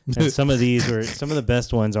comments. And some of these were some of the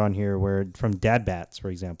best ones on here were from Dad Bats, for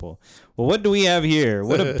example. Well, what do we have here?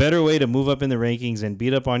 What a better way to move up in the rankings and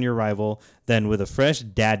beat up on your rival than with a fresh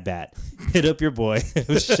Dad Bat. Hit up your boy.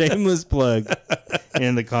 Shameless plug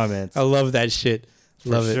in the comments. I love that shit.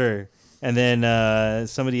 Love it. Sure. And then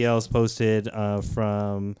somebody else posted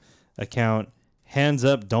from account Hands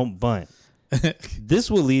Up, Don't Bunt.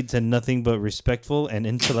 This will lead to nothing but respectful and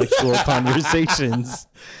intellectual conversations.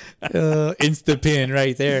 Insta pin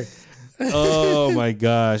right there. Oh my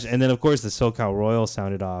gosh. And then of course the SoCal Royals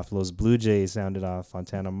sounded off. Los Blue Jays sounded off.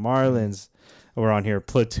 Fontana Marlins. We're on here.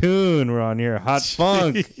 Platoon. We're on here. Hot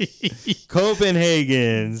Funk.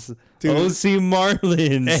 Copenhagen's. Dude. OC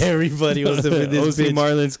Marlins. Everybody was in this OC bitch.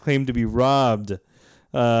 Marlins claim to be robbed.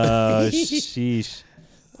 Sheesh.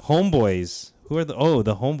 Homeboys. Who are the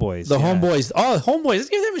Homeboys? The Homeboys. Oh, Homeboys. Let's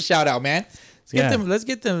give them a shout out, man. Let's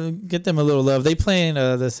get them a little love. They play in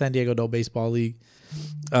the San Diego Adult Baseball League.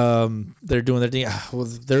 They're doing their thing. Well,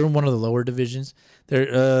 they're in one of the lower divisions.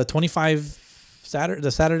 They're 25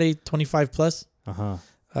 Saturday 25 plus. I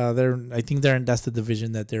think that's the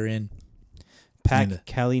division that they're in. Pac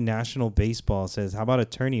Cali National Baseball says, "How about a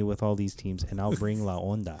tourney with all these teams, and I'll bring La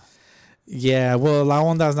Onda." Yeah, well, La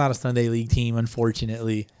Onda's not a Sunday League team,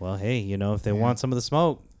 unfortunately. Well, hey, if they want some of the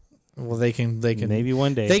smoke, well, they can maybe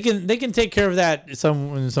one day they can take care of that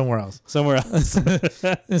somewhere else,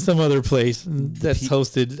 in some other place that's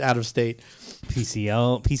hosted out of state.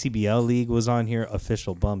 PCBL League was on here.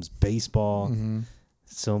 Official Bums Baseball,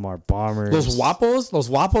 Silmar Bombers. Those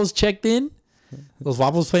Wapos checked in. Those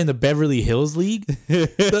Wapos playing the Beverly Hills League.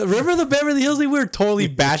 Remember the Beverly Hills League? We were totally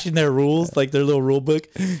bashing their rules, like their little rule book.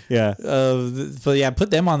 Yeah. But yeah,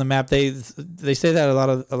 put them on the map. They say that a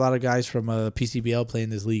lot of guys from PCBL play in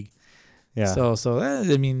this league. Yeah. So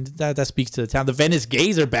I mean that speaks to the town. The Venice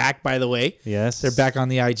Gays are back, by the way. Yes. They're back on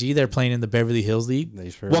the IG. They're playing in the Beverly Hills League.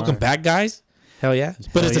 They sure Welcome are. back, guys. Hell yeah.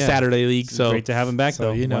 But it's a Saturday league, so great to have them back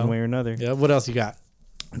though, one way or another. Yeah. What else you got?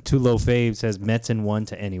 Too Low Fave says Mets in 1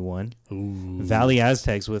 to anyone. Ooh. Valley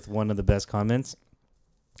Aztecs with one of the best comments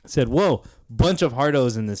said, "Whoa, bunch of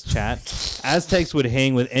hardos in this chat. Aztecs would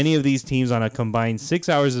hang with any of these teams on a combined 6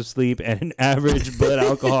 hours of sleep and an average blood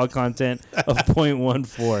alcohol content of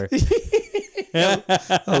 0.14."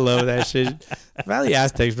 I love that shit. Valley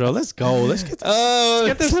Aztecs, bro. Let's go. Let's get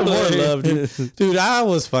this some more love, dude. I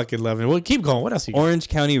was fucking loving it. Well, keep going. What else you got? Orange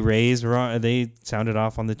County Rays, they sounded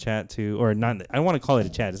off on the chat too, or not. I want to call it a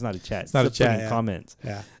chat. It's not a chat. It's not a chat. Yeah. Comments.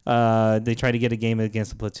 Yeah. They tried to get a game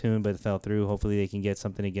against the Platoon, but it fell through. Hopefully, they can get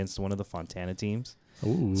something against one of the Fontana teams.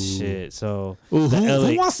 Ooh. Shit. So who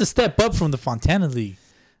wants to step up from the Fontana League?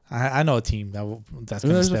 I know a team that's going to step up.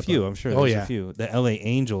 There's a few. I'm sure. There's a few. The LA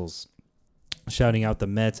Angels. Shouting out the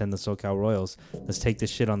Mets and the SoCal Royals. Let's take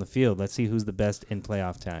this shit on the field. Let's see who's the best in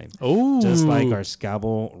playoff time. Oh, just like our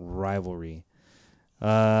Scabble rivalry.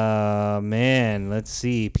 Man, let's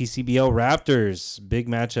see. PCBL Raptors, big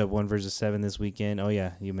matchup, 1 versus 7 this weekend. Oh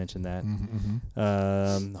yeah, you mentioned that.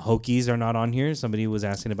 Hokies are not on here. Somebody was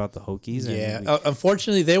asking about the Hokies. Yeah,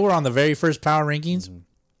 unfortunately, they were on the very first power rankings,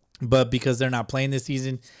 but because they're not playing this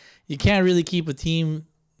season, you can't really keep a team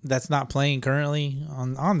that's not playing currently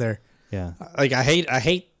on there. Yeah, like I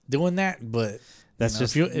hate doing that, but that's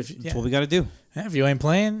just that's what we got to do. Yeah, if you ain't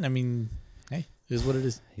playing, I mean, hey, it is what it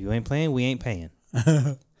is. If you ain't playing, we ain't paying.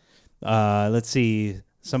 Let's see.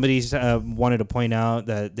 Somebody wanted to point out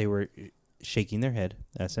that they were shaking their head.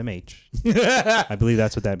 SMH. I believe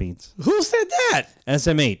that's what that means. Who said that?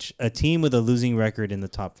 SMH, a team with a losing record in the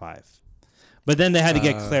top 5. But then they had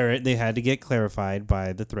to get clarified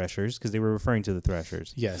by the Threshers because they were referring to the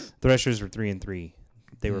Threshers. Yes, Threshers were 3-3.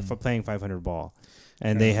 They were playing 500 ball,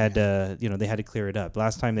 and they had they had to clear it up.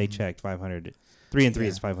 Last time they checked, 500, 3-3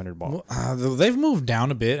 is 500 ball. They've moved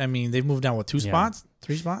down a bit. I mean, they've moved down 2 spots,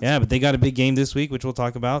 3 spots. Yeah, but they got a big game this week, which we'll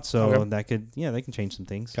talk about. So that could they can change some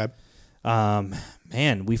things. Okay.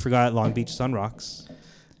 Man, we forgot Long Beach Sunrocks.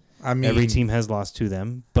 I mean, every team has lost to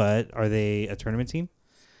them, but are they a tournament team?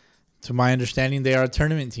 To my understanding, they are a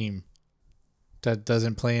tournament team that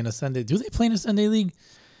doesn't play in a Sunday. Do they play in a Sunday league?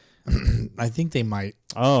 I think they might.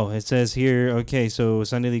 Oh, it says here, okay, so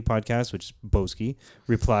Sunday League Podcast, which Boski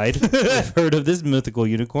replied, I've heard of this mythical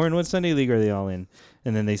unicorn. What Sunday League are they all in?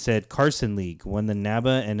 And then they said Carson League, won the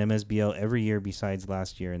NABA and MSBL every year besides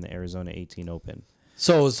last year in the Arizona 18 Open.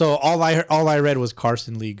 So all I read was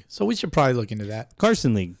Carson League. So we should probably look into that.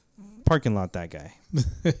 Carson League, parking lot that guy.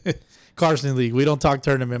 Carson League. We don't talk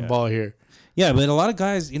tournament ball here. Yeah, but a lot of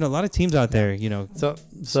guys, a lot of teams out there, So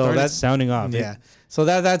that's sounding off. Yeah. So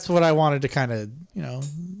that's what I wanted to kind of,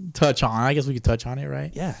 touch on. I guess we could touch on it,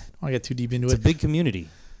 right? Yeah. I don't want to get too deep into it. It's a big community.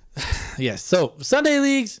 Yes. So Sunday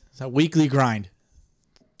leagues, it's a weekly grind.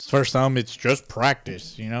 For some, it's just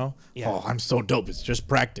practice, Yeah. Oh, I'm so dope. It's just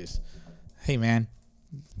practice. Hey, man,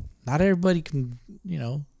 not everybody can,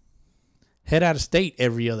 head out of state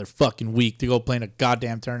every other fucking week to go play in a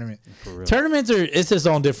goddamn tournament. For real. Tournaments it's its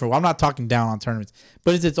own different. I'm not talking down on tournaments,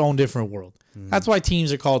 but it's its own different world. That's why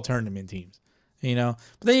teams are called tournament teams. But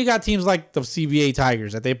then you got teams like the CBA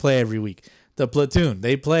Tigers that they play every week. The Platoon,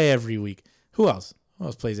 they play every week. Who else? Who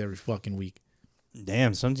else plays every fucking week?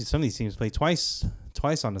 Damn, some of these teams play twice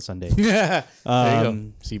on a Sunday. Yeah. There you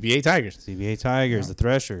go. CBA Tigers. CBA Tigers, the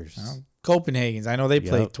Threshers. Copenhagen's. I know they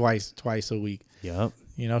play twice a week. Yep.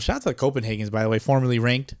 Shout out to the Copenhagen's, by the way, formerly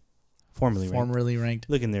ranked. Formerly ranked.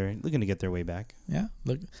 Looking to get their way back. Yeah.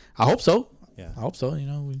 Look, I hope so. Yeah. I hope so.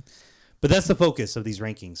 But that's the focus of these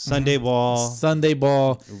rankings. Sunday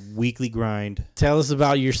ball, weekly grind. Tell us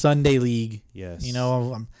about your Sunday league. Yes.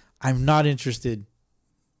 I'm not interested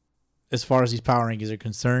as far as these power rankings are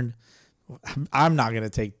concerned. I'm not going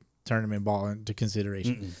to take tournament ball into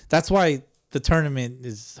consideration. That's why the tournament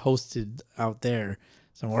is hosted out there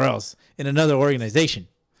somewhere else in another organization.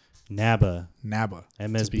 NABA. MSBL.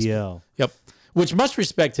 MSBL. Yep. which much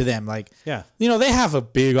respect to them. Like, Yeah. you know, they have a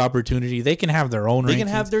big opportunity. They can have their own They rankings. can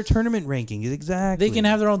have their tournament rankings. Exactly. They can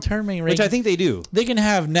have their own tournament rankings. Which I think they do. They can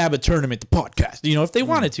have NABA tournament, the podcast, you know, if they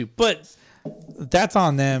wanted to. But that's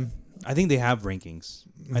on them. I think they have rankings.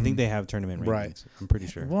 I think they have tournament rankings. Right. I'm pretty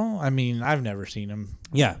sure. Well, I mean, I've never seen them.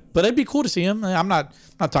 Yeah. But it'd be cool to see them. I'm not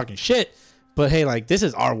talking shit. But hey, like, this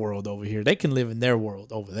is our world over here. They can live in their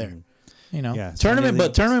world over there. You know, Yeah,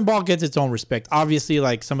 tournament ball gets its own respect. Obviously,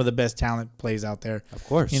 like some of the best talent plays out there. Of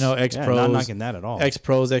course. You know, Yeah, ex-pros, not knocking that at all.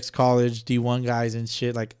 ex-pros, ex-college, D1 guys and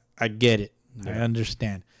shit. Like, I get it. I Yeah.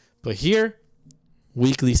 understand. But here,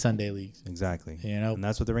 weekly Sunday leagues. Exactly. You know? And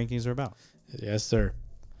that's what the rankings are about. Yes, sir.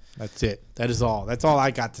 That's it. That is all. That's all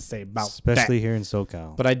I got to say about Especially that. here in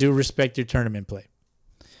SoCal. But I do respect your tournament play.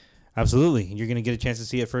 Absolutely. You're going to get a chance to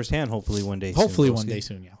see it firsthand, hopefully one day Hopefully soon. one Broski. day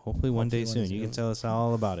soon, yeah. Hopefully one day Hopefully one soon. day You soon. can tell us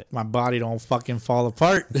all about it. My body don't fucking fall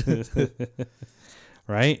apart.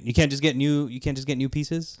 Right? You can't just get new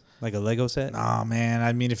pieces? Like a Lego set? Nah, man.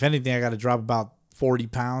 I mean, if anything, I got to drop about 40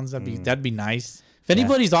 pounds. That'd be nice. If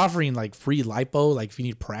anybody's offering like free lipo, like if you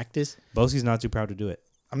need practice, Bosie's not too proud to do it.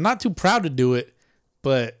 I'm not too proud to do it,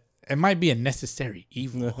 but it might be a necessary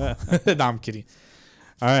evil. No, I'm kidding.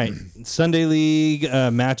 All right. Sunday League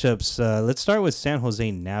matchups. Let's start with San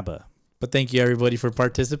Jose Naba. But thank you everybody for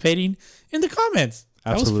participating in the comments.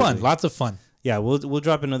 That was Absolutely. fun. Lots of fun. Yeah, we'll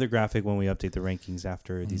drop another graphic when we update the rankings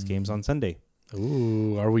after these games on Sunday.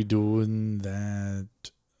 Ooh, are we doing that?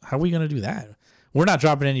 How are we gonna do that? We're not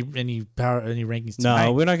dropping any rankings tonight.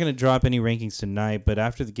 No, we're not going to drop any rankings tonight, but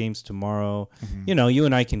after the games tomorrow, you know, you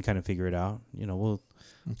and I can kind of figure it out. You know,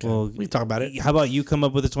 we talk about it. How about you come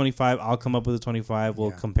up with a 25? I'll come up with a 25. We'll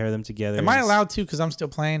Yeah. compare them together. Am I allowed to? Because I'm still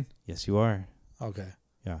playing. Yes, you are. Okay.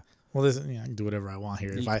 Yeah. Well, I can do whatever I want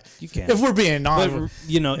here. You can. If we're being But, honest,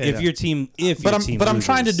 you know, if Yeah. your team, but I'm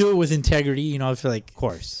trying to loses, do it with integrity. You know, I feel like of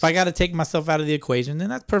course. if I got to take myself out of the equation, then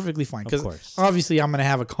that's perfectly fine. Of Because course. obviously, I'm gonna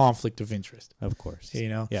have a conflict of interest. Of course. You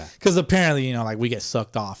know. Yeah. Because apparently, you know, like we get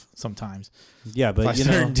sucked off sometimes Yeah, by but you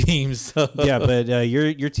know, certain teams. So. yeah, but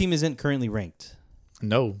your team isn't currently ranked.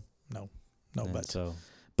 No. And But so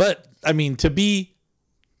But I mean, to be,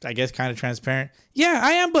 I guess, kind of transparent. Yeah,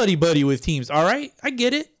 I am buddy with teams. All right, I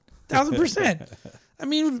get it, 1,000%. I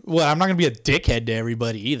mean, well, I'm not gonna be a dickhead to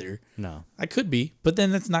everybody either. no. I could be, but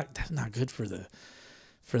then that's not good for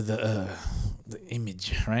the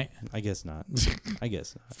image, right? I guess not. I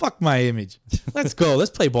guess not. Fuck my image. Let's go. Let's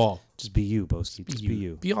play ball. Just be you, Boski. Just be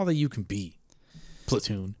you. Be all that you can be.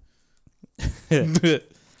 Platoon.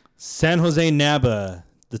 San Jose Naba,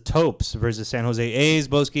 the Topes versus San Jose A's.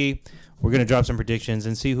 Boski, we're gonna drop some predictions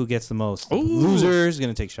and see who gets the most. The Ooh. loser is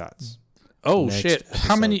gonna take shots. Oh Next shit!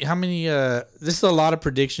 How many? This is a lot of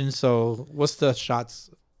predictions. So what's the shots?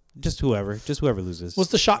 Just whoever loses.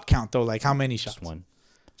 What's the shot count though? Like how many shots? Just one?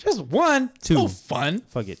 Just one. Two. Oh, fun.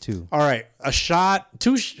 Fuck it, two. All right, a shot,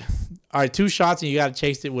 two. All right, 2 shots, and you got to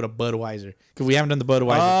chase it with a Budweiser because we haven't done the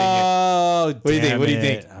Budweiser thing yet. Oh, do you think? What do you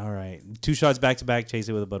think? All right, 2 shots back to back. Chase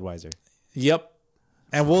it with a Budweiser. Yep,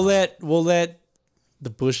 and we'll let the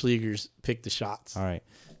Bush Leaguers pick the shots. All right,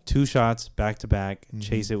 2 shots back to back.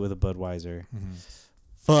 Chase it with a Budweiser.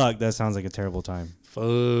 Fuck, that sounds like a terrible time. Fuck.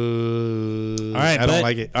 All right, I but- don't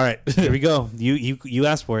like it. All right, Here we go. You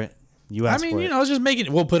asked for it. You I asked mean, for you it. know, just make it.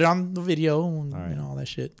 We'll put it on the video and All right. you know, all that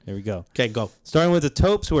shit. Here we go. Okay, go. Starting with the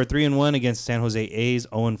Topes, who are 3-1 against San Jose A's,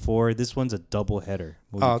 0-4. This one's a double header.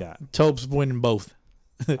 What we got? Topes winning both.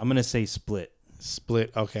 I'm gonna say split.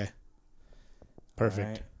 Split. Okay.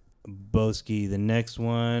 Perfect. All right. Boski, the next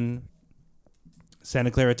one.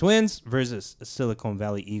 Santa Clara Twins versus Silicon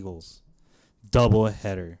Valley Eagles. Double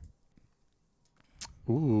header.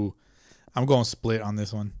 Ooh, I'm going split on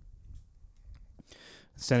this one.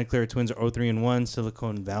 Santa Clara Twins are 0-3-1.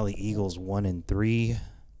 Silicon Valley Eagles 1-3.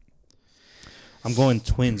 I'm going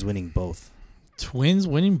Twins winning both. Twins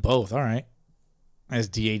winning both. All right. As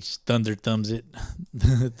DH Thunder thumbs it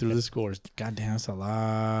through the scores. Goddamn, that's a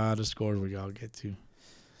lot of scores we all get to.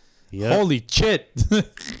 Yep. Holy shit.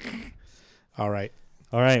 All right.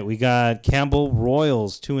 All right, we got Campbell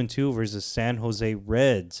Royals 2-2 versus San Jose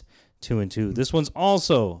Reds 2-2. This one's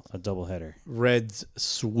also a doubleheader. Reds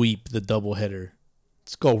sweep the doubleheader.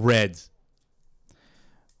 Let's go Reds.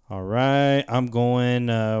 All right, I'm going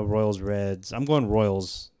Royals Reds. I'm going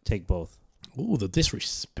Royals. Take both. Ooh, the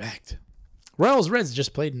disrespect. Royals Reds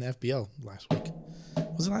just played in the FBL last week.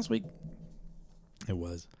 Was it last week? It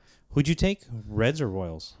was. Who'd you take? Reds or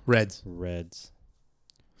Royals? Reds. Reds.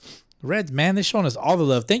 Reds, man, they're showing us all the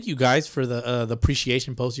love. Thank you guys for the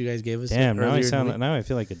appreciation post you guys gave us. Damn, now earlier in the week. now I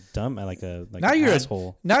feel like a dumb, like Now an you're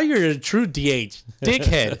asshole. now you're a true DH,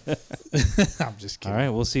 dickhead. I'm just kidding. All right,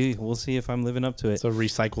 we'll see. We'll see if I'm living up to it. It's a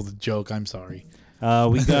recycled joke. I'm sorry.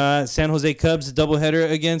 We got San Jose Cubs doubleheader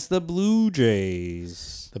against the Blue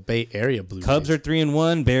Jays. The Bay Area Blue Cubs Jays. are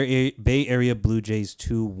 3-1. Bay Area Blue Jays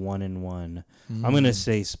 2-1-1. I'm gonna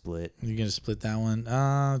say split. You're gonna split that one.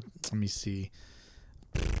 Let me see.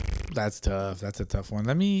 That's tough. That's a tough one.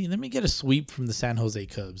 Let me get a sweep from the San Jose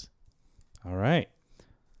Cubs. All right.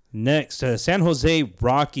 Next, San Jose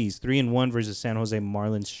Rockies 3-1 versus San Jose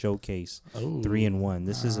Marlins Showcase 3-1.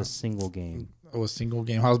 This is a single game. Oh, a single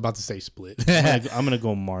game. I was about to say split. I'm gonna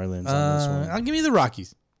go Marlins on this one. I'll give you the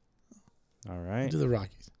Rockies. All right. Do the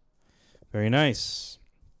Rockies. Very nice.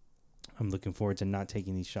 I'm looking forward to not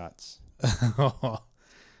taking these shots.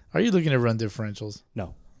 Are you looking at run differentials?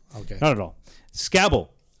 No. Okay. Not at all.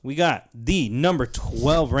 Scabble. We got the number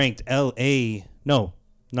 12 ranked LA. No,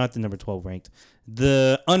 not the numnumber 12 ranked.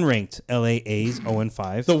 The unranked LA A's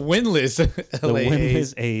 0-5. The winless LA The winless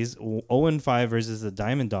A's. A's 0-5 versus the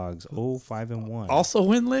Diamond Dogs 0-5-1. Also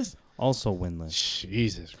winless? Also winless.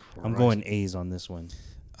 Jesus Christ. I'm going A's on this one.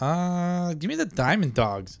 Give me the Diamond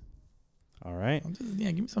Dogs. All right.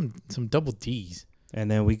 Yeah, give me some double D's. And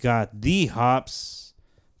then we got the Hops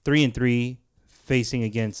 3-3 facing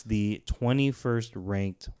against the 21st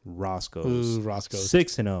ranked Roscoe's. Ooh, Roscoe's.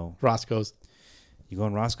 6-0. Roscoe's. You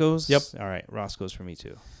going Roscoe's? Yep. All right, Roscoe's for me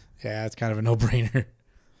too. Yeah, it's kind of a no-brainer.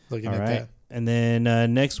 Looking All at right. that. And then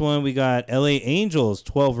next one, we got LA Angels,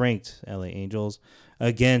 12 ranked LA Angels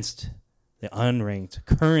against the unranked,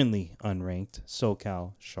 currently unranked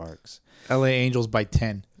SoCal Sharks. LA Angels by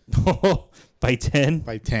 10. By 10?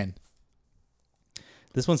 By 10.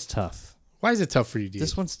 This one's tough. Why is it tough for you, dude?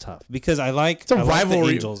 This one's tough because I like It's a I like the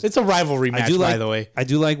rivalry. Angels. It's a rivalry match, by the way. I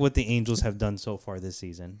do like what the Angels have done so far this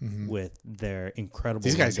season with their incredible.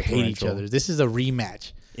 These guys run hate each differential. other. This is a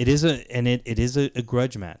rematch. It is a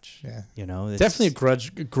grudge match. Yeah. You know, it's, Definitely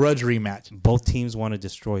a grudge rematch. both teams want to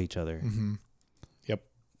destroy each other. Yep.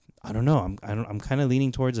 I don't know. I'm kind of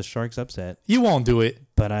leaning towards a Sharks upset, You won't do it.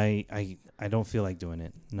 but I don't feel like doing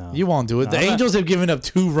it. No, You won't do it. No, The I'm not- Angels have given up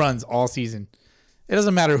 2 runs all season. It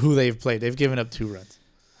doesn't matter who they've played. They've given up 2 runs,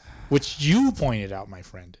 which you pointed out, my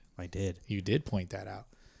friend. I did, You did point that out.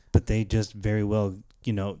 but they just very well,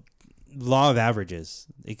 law of averages.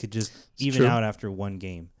 They could just even true. out after one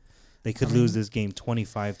game. They could lose this game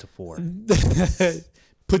 25-4.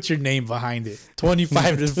 Put your name behind it.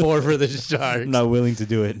 25-4 for the Sharks. I'm not willing to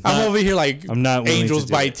do it. I'm over here like I'm not willing Angels to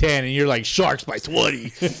do by it. 10, and you're like Sharks by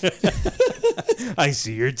 20. I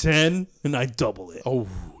see your 10 and I double it. Oh,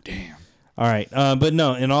 damn. All right, but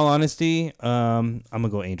no. In all honesty, I'm gonna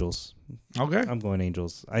go Angels. Okay. I'm going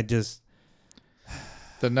Angels.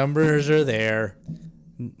 The numbers are there.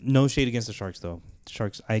 No shade against the Sharks though.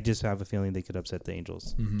 Sharks. I just have a feeling they could upset the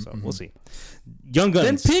Angels. So we'll see. Young Then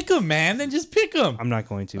Guns. pick them, man. Then just pick them. I'm not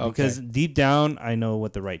going to Okay. because deep down I know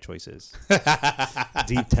what the right choice is.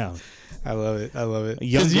 Deep down. I love it. I love it.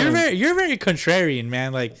 Young Because Guns. you're very contrarian,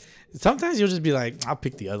 man. Like sometimes you'll just be like, I'll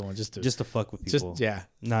pick the other one just to Fuck with people. yeah.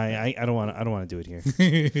 No, I don't want to do it here.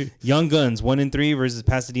 Young Guns 1-3 versus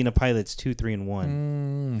Pasadena Pilots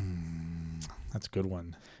 2-3-1. That's a good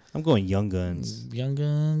one. I'm going Young Guns. Young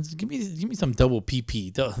Guns. Give me some double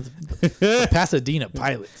PP. The Pasadena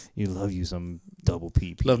Pilots. You love you some double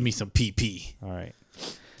PP. Love me some PP. All right.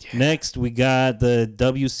 Next, we got the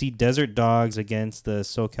WC Desert Dogs against the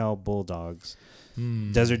SoCal Bulldogs.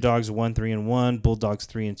 Desert Dogs 1-3-1, Bulldogs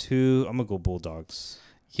 3-2. I'm gonna go Bulldogs.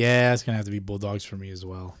 Yeah, it's gonna have to be Bulldogs for me as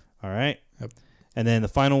well. All right. Yep. And then the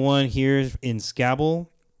final one here in Scabble,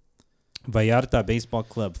 Vallarta Baseball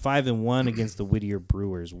Club 5-1 against the Whittier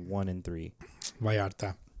Brewers 1-3.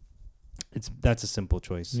 Vallarta. That's a simple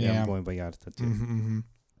choice. Yeah, Yeah. I'm going Vallarta too.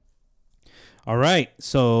 All right,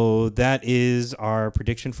 so that is our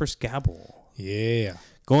prediction for Scabble. Yeah.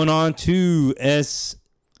 Going on to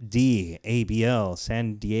SDABL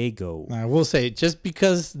San Diego. I will say, just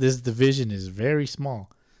because this division is very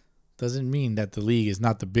small, doesn't mean that the league is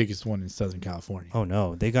not the biggest one in Southern California. Oh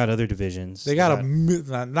no, they got other divisions. They got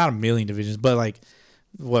not a million divisions, but like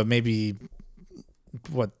maybe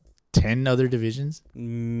 10 other divisions.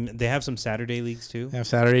 They have some Saturday leagues too. They have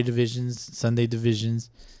Saturday divisions, Sunday divisions,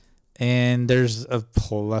 and there's a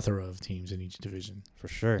plethora of teams in each division. For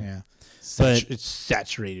sure. Yeah. But- It's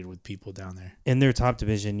saturated with people down there. In their top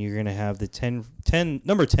division, you're going to have the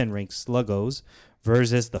number 10 ranked Sluggos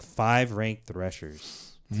versus the 5 ranked Threshers.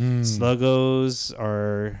 Sluggos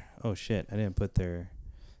are, oh shit, I didn't put their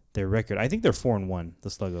record. I think they're 4-1, the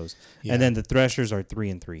Sluggos. Yeah. And then the Threshers are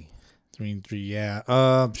 3-3. 3-3.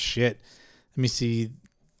 Yeah. Shit. Let me see.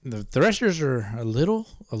 The Threshers are a little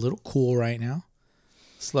cool right now.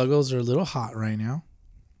 Sluggos are a little hot right now.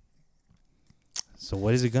 So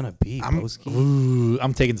what is it gonna be, Boski?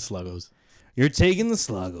 I'm taking the Sluggos. You're taking the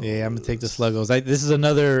Sluggos. Yeah, I'm gonna take the Sluggos. This is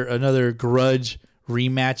another grudge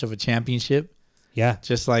rematch of a championship. Yeah.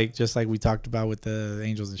 Just like we talked about with the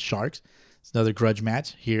Angels and Sharks. It's another grudge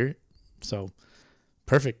match here. So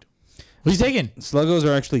perfect. What are you taking? Sluggos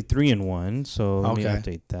are actually 3-1, so let me Okay.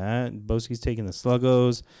 update that. Boski's taking the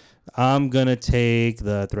Sluggos. I'm gonna take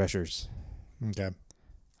the Threshers. Okay.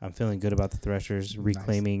 I'm feeling good about the Threshers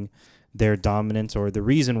reclaiming their dominance or the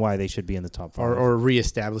reason why they should be in the top 5. Or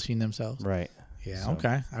reestablishing themselves. Right. Yeah, So-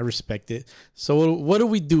 okay. I respect it. So what do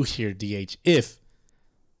we do here, DH, if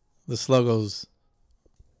the Sluggos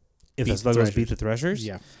If beat the the Sluggos Threshers? beat the Threshers?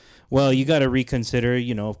 Yeah. Well, you got to reconsider,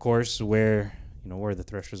 of course, where the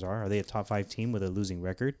Threshers are. Are they a top 5 team with a losing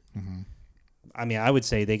record? Mm-hmm. I mean, I would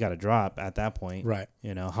say they got to drop at that point. Right.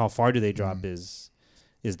 How far do they drop is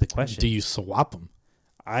the question. Do you swap them?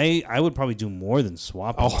 I would probably do more than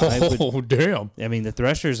swap them. Damn. I mean, the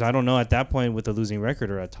Threshers, I don't know, at that point with a losing record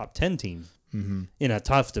are a top 10 team. Mm-hmm. In a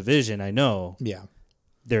tough division, I know. Yeah.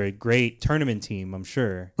 They're a great tournament team, I'm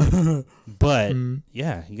sure. But,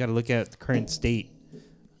 yeah, you got to look at the current state,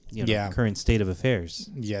 current state of affairs.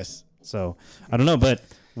 Yes. So, I don't know, but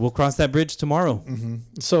we'll cross that bridge tomorrow.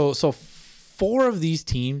 Mm-hmm. So 4 of these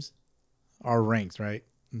teams are ranked, right?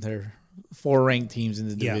 They're 4 ranked teams in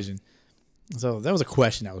the division. So that was a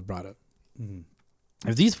question that was brought up. Mm-hmm.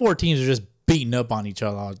 If these 4 teams are just beating up on each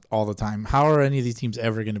other all the time, how are any of these teams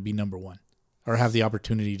ever going to be number 1 or have the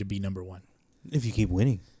opportunity to be number 1? If you keep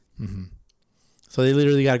winning. Mm-hmm. So they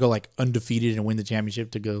literally got to go like undefeated and win the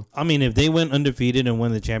championship to go. I mean, if they went undefeated and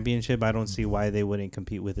won the championship, I don't see why they wouldn't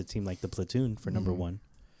compete with a team like the Platoon for number 1.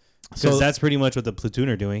 Because that's pretty much what the Platoon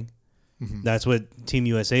are doing. Mm-hmm. That's what Team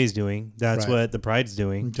USA is doing. That's Right. what the Pride's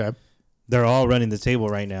doing. Okay. They're all running the table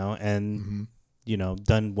right now and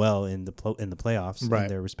done well in the playoffs Right. in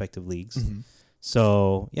their respective leagues. Mm-hmm.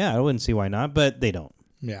 So, yeah, I wouldn't see why not, but they don't.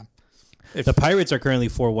 Yeah. The Pirates are currently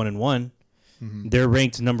 4-1-1. Mm-hmm. They're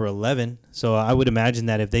ranked number 11. So I would imagine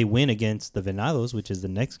that if they win against the Venados, which is the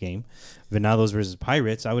next game, Venados versus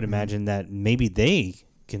Pirates, I would imagine that maybe they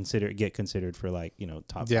get considered for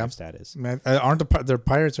top 5 status. Man, aren't their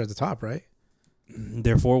Pirates are at the top, right?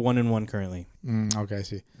 They're 4-1-1 currently. Okay, I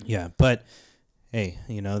see. Yeah, but hey,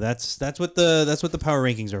 that's what the power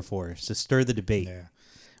rankings are for, is to stir the debate. Yeah.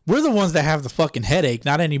 We're the ones that have the fucking headache,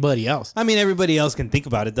 not anybody else. I mean, everybody else can think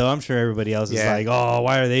about it, though. I'm sure everybody else is like, oh,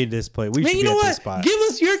 why are they this play? We should Man, you be know at what? this spot. Give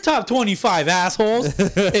us your top 25, assholes.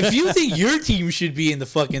 If you think your team should be in the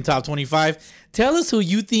fucking top 25, tell us who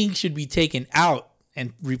you think should be taken out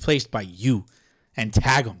and replaced by you, and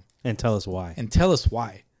tag them. And tell us why. And tell us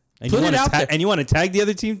why. And Put it out there. And you want to tag the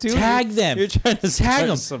other team, too? Tag them. You're trying to Tag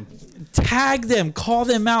them. some... Tag them, call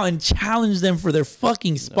them out, and challenge them for their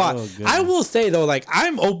fucking spot. Oh, goodness. I will say, though,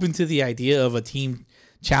 I'm open to the idea of a team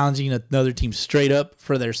challenging another team straight up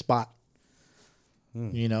for their spot.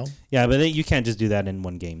 Yeah, but you can't just do that in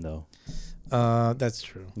one game, though. That's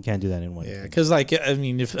true. You can't do that in one Yeah, game. because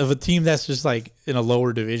if a team that's just in a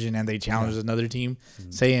lower division and they challenge another team,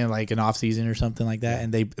 say in an off season or something like that,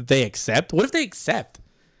 and they accept. What if they accept?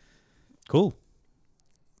 Cool.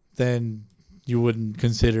 Then you wouldn't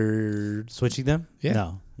consider Switching them?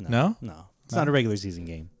 Yeah. No. It's not a regular season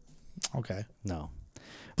game. Okay. No.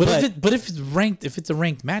 But if it's ranked, if it's a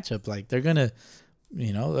ranked matchup, they're gonna,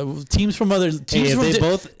 teams from other teams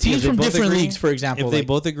from different leagues, for example. If they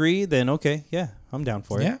both agree, then okay, yeah, I'm down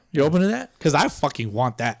for it. Yeah, you're open to that? Because I fucking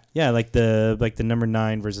want that. Yeah, like the number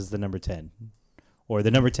 9 versus the number 10, or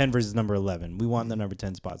the number 10 versus number 11. We want the number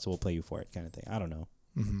 10 spot, so we'll play you for it, kind of thing. I don't know.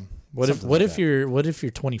 Mm-hmm. What if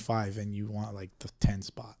you're 25 and you want the 10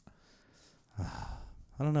 spot?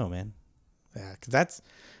 I don't know, man. Yeah, because that's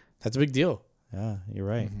a big deal. Yeah, you're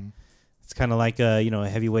right. Mm-hmm. It's kind of like a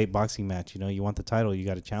heavyweight boxing match. You want the title, you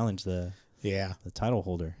got to challenge the title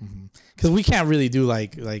holder. Because we can't really do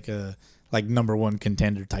like number 1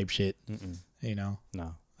 contender type shit. No.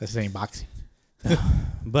 This ain't boxing.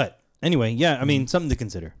 But anyway, yeah, I mean, something to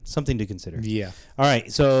consider. Yeah. All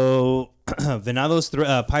right, so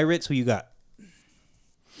Venados Pirates, who you got?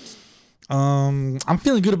 I'm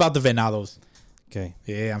feeling good about the Venados. Okay.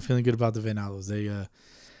 Yeah, I'm feeling good about the Venados. They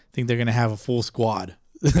think they're gonna have a full squad.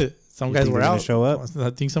 Some guys think were they're gonna out. show up? I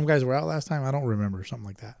think some guys were out last time. I don't remember, something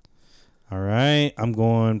like that. All right, I'm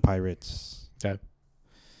going Pirates. Okay.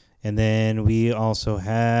 And then we also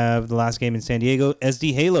have the last game in San Diego,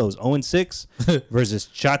 SD Halos 0-6 versus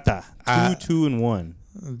Chata 2-1.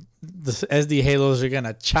 The SD Halos are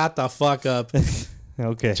gonna chat the fuck up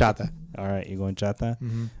Okay. Chata. All right, you're going Chata?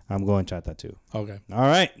 Mm-hmm. I'm going Chata too. Okay. All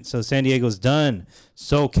right, so San Diego's done.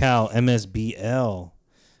 SoCal MSBL.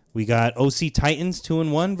 We got OC Titans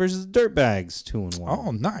 2-1 versus Dirtbags 2-1.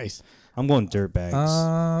 Oh, nice. I'm going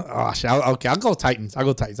Dirtbags. I'll go Titans. I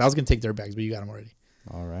was gonna take Dirtbags, but you got them already.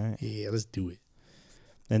 All right. Yeah, let's do it.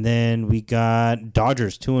 And then we got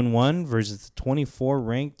Dodgers 2-1 versus the 24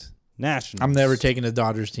 ranked Nationals. I'm never taking the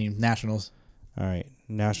Dodgers team. Nationals. All right,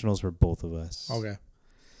 Nationals for both of us. Okay.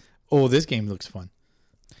 Oh, this game looks fun.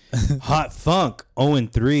 Hot Funk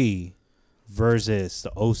 0-3 versus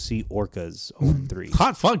the OC Orcas 0-3.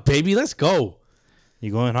 Hot funk, baby. Let's go.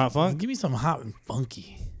 You going Hot Funk? Give me some hot and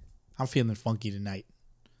funky. I'm feeling funky tonight.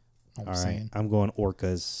 Know what All I'm right, saying? I'm going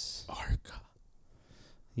Orcas. Arca.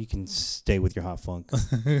 You can stay with your Hot Funk.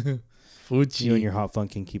 Fuji. You and your Hot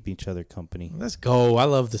Funk can keep each other company. Let's go. I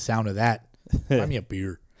love the sound of that. Buy me a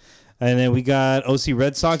beer. And then we got OC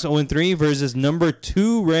Red Sox 0-3 versus number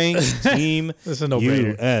 2 ranked Team This is a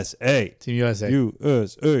no-brainer. USA. Team USA.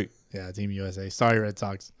 USA. Yeah, Team USA. Sorry, Red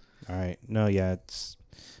Sox. All right. No, yeah. It's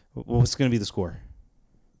what's going to be the score?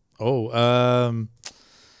 15-2.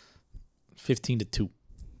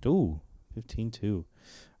 Ooh, 15-2. All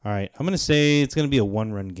right. I'm going to say it's going to be a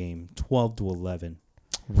one-run game, 12-11.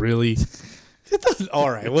 Really? All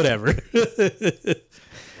right, whatever.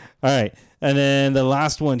 All right. And then the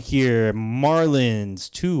last one here, Marlins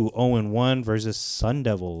 2-0-1 versus Sun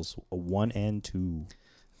Devils 1-2.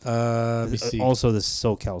 Let me see. Also the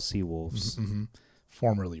SoCal Seawolves. Mm-hmm.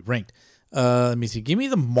 Formerly ranked. Let me see. Give me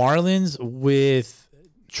the Marlins with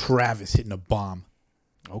Travis hitting a bomb.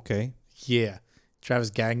 Okay. Yeah. Travis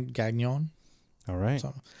Gagnon. All right.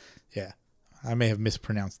 So, yeah. I may have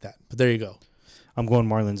mispronounced that, but there you go. I'm going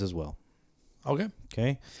Marlins as well. Okay.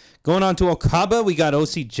 Okay. Going on to Okaba, we got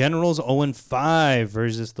OC Generals 0-5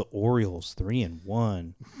 versus the Orioles 3-1.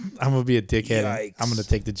 I'm going to be a dickhead. Yikes. I'm going to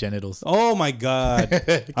take the genitals. Oh my God.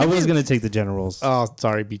 I was going to take the Generals. Oh,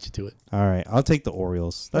 sorry. Beat you to it. All right. I'll take the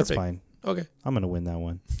Orioles. That's Perfect. fine. Okay. I'm going to win that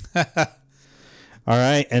one. All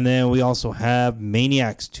right. And then we also have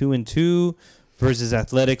Maniacs 2-2 versus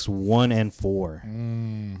Athletics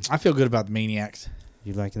 1-4. I feel good about the Maniacs.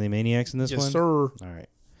 You liking the Maniacs in this one? Yes, sir. All right.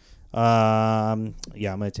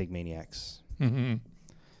 Yeah, I'm going to take Maniacs. Mm-hmm.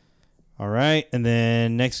 All right. And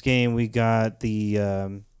then next game, we got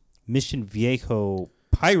the Mission Viejo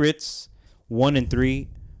Pirates 1-3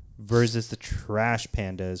 versus the Trash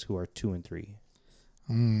Pandas, who are 2-3.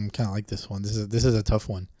 Kind of like this one. This is a tough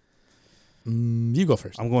one. You go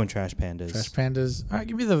first. I'm going Trash Pandas. Trash Pandas. All right,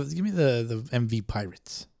 give me the MV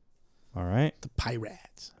Pirates. All right. The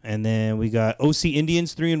Pirates. And then we got OC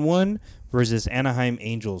Indians 3-1 versus Anaheim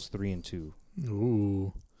Angels 3-2.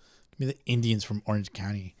 Ooh. Give me the Indians from Orange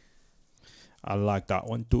County. I like that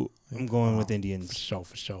one too. I'm going with Indians.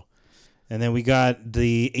 For sure. And then we got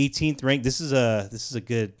the 18th ranked. This is a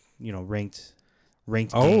good, ranked game.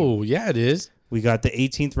 Oh, yeah, it is. We got the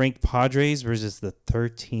 18th ranked Padres versus the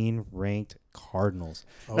 13th ranked Cardinals.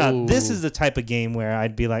 Now, this is the type of game where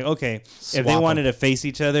I'd be like, okay, if they Swap wanted 'em. to face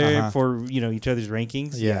each other for, each other's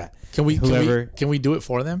rankings. Yeah. Can we do it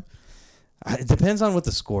for them? It depends on what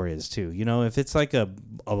the score is too. If it's like a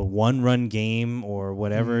one-run game or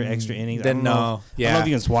whatever extra innings, then I don't know no. I don't know if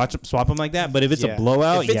you can swap them like that. But if it's a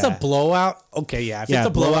blowout, if it's a blowout, okay, yeah. If it's a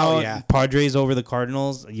blowout, yeah. Padres over the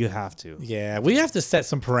Cardinals, you have to. Yeah, we have to set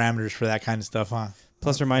some parameters for that kind of stuff, huh?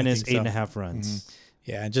 Plus or minus think so. 8.5 runs.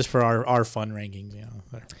 Yeah, just for our fun rankings,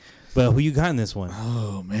 But who you got in this one?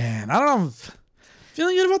 Oh man, I don't know.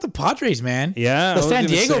 Feeling good about the Padres, man. Yeah, the San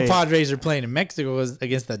Diego Padres are playing in Mexico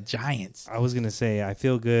against the Giants. I was gonna say I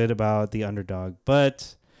feel good about the underdog,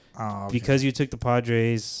 but because you took the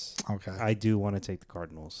Padres, I do want to take the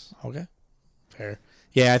Cardinals. Okay, fair.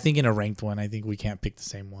 Yeah, I think in a ranked one, I think we can't pick the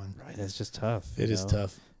same one. Right, that's just tough. It is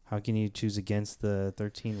tough. How can you choose against the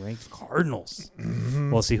 13 ranked Cardinals?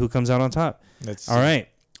 Mm-hmm. We'll see who comes out on top. All right,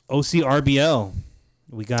 OCRBL.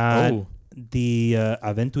 We got the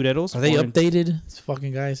Aventureros. Are they updated? These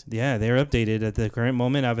fucking guys. Yeah, they're updated at the current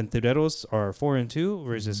moment. Aventureros are 4-2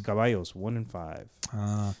 versus Caballos 1-5.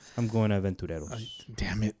 I'm going Aventureros.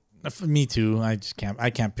 Damn it! Me too. I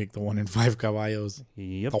can't pick the 1-5 Caballos.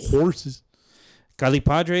 Yep. The horses. Cali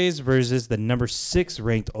Padres versus the number 6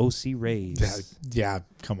 ranked OC Rays. Yeah,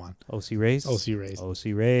 come on. OC Rays. OC Rays.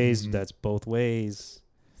 OC Rays. Mm-hmm. That's both ways.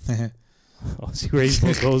 OC Rays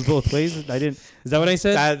goes both ways. I didn't. Is that what I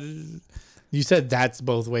said? You said that's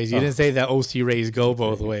both ways. You didn't say that OC Rays go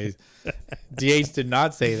both ways. DH did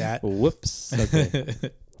not say that. Whoops. Okay.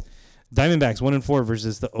 Diamondbacks 1-4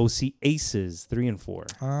 versus the OC Aces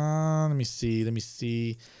 3-4. Let me see. Let me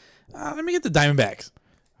get the Diamondbacks.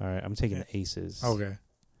 All right, I'm taking the Aces. Okay.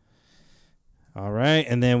 All right,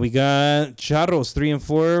 and then we got Charros 3 and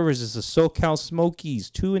 4 versus the SoCal Smokies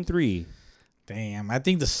 2 and 3. Damn, I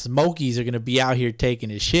think the Smokies are gonna be out here taking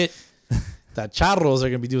his shit. The Charros are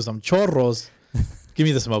gonna be doing some chorros. Give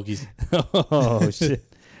me the Smokies. Oh shit!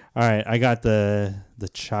 All right, I got the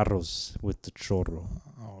Charros with the chorro.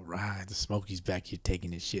 All right, the Smokies back here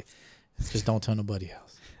taking his shit. Just don't tell nobody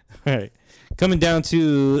else. All right, coming down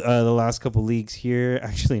to the last couple leagues here.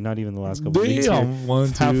 Actually, not even the last couple leagues here.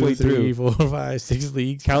 1, 2, Halfway 3, through. 4, 5, 6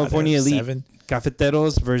 leagues. California God, Elite 7.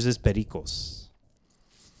 Cafeteros versus Pericos.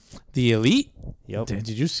 The Elite. Yep. Did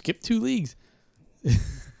you skip 2 leagues?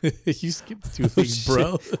 You skipped 2 leagues,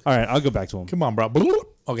 bro. All right, I'll go back to them. Come on, bro.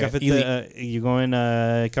 Okay, Elite. You going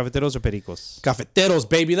Cafeteros or Pericos? Cafeteros,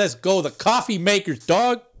 baby. Let's go. The coffee makers,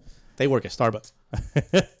 dog. They work at Starbucks.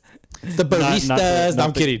 The baristas. No,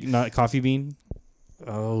 I'm kidding. Not Coffee Bean?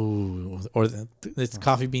 Oh, or it's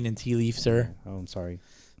Coffee Bean and Tea Leaf, sir. Oh, I'm sorry.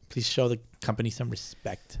 Please show the company some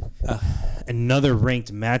respect. Another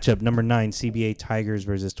ranked matchup. Number 9, CBA Tigers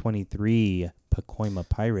versus 23, Pacoima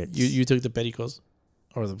Pirates. You took the Pericos?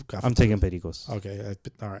 Or the Cafeteros? I'm taking Pericos. Okay.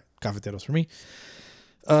 All right. Cafeteros for me.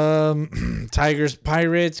 Tigers,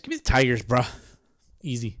 Pirates. Give me the Tigers, bro.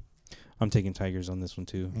 Easy. I'm taking Tigers on this one,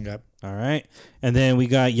 too. Okay. All right. And then we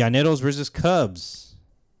got Llaneros versus Cubs.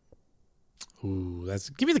 Ooh,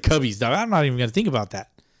 give me the Cubbies, dog. I'm not even going to think about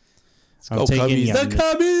that. I'm taking Cubbies. The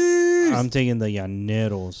Cubbies! I'm taking the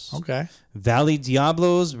Llaneros. Okay. Valley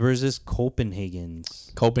Diablos versus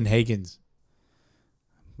Copenhagen's. Copenhagen's.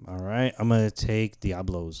 All right. I'm going to take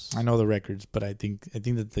Diablos. I know the records, but I think that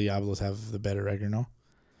the Diablos have the better record, no?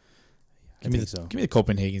 Give me the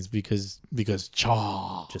Copenhagen's because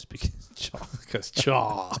Chaw. Just because Chaw. Because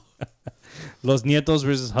Chaw. Los Nietos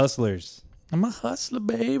versus Hustlers. I'm a hustler,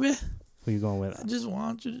 baby. Who you going with? I just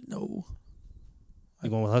want you to know. You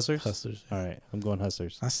going with Hustlers? Hustlers. All right. I'm going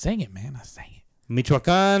Hustlers. I sang it, man. I sang it.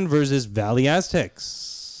 Michoacan versus Valley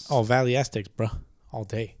Aztecs. Oh, Valley Aztecs, bro. All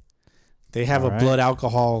day. They have blood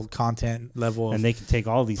alcohol content level of and they can take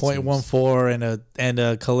all these 0.14 and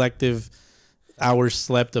a collective hours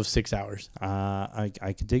slept of 6 hours. I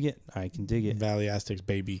can dig it. I can dig it. Valley Aztecs,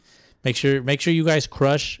 baby. Make sure you guys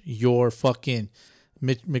crush your fucking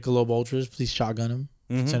Michelob Ultras. Please shotgun them.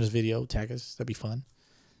 Mm-hmm. Send us video. Tag us. That'd be fun.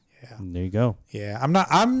 Yeah. There you go. Yeah.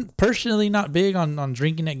 I'm personally not big on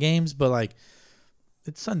drinking at games, but like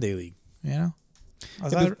it's Sunday League. You know,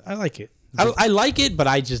 I like it. I like it, but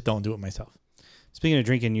I just don't do it myself. Speaking of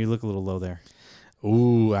drinking, you look a little low there.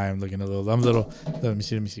 Ooh, I am looking a little. I'm a little. Let me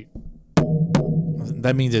see.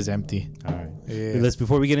 That means it's empty. All right. Yeah.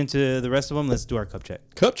 Before we get into the rest of them, let's do our cup check.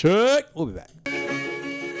 Cup check. We'll be back.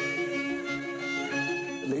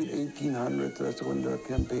 Late 1800s, that's when the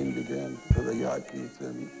campaign began for the Yaquis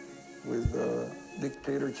and with the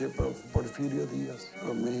dictatorship of Porfirio Diaz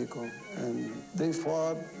of Mexico. And they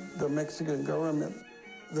fought the Mexican government.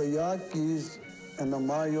 The Yaquis and the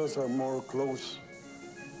Mayos are more close.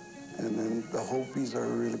 And then the Hopis are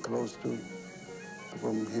really close too,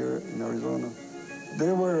 from here in Arizona.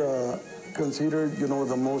 They were considered,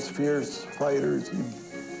 the most fierce fighters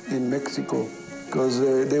in Mexico because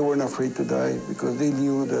they weren't afraid to die because they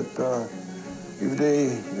knew that if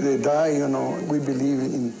they die, we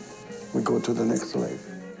believe we go to the next life.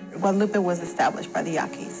 Guadalupe was established by the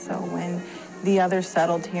Yaquis, so when the others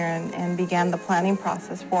settled here and began the planning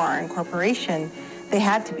process for our incorporation, they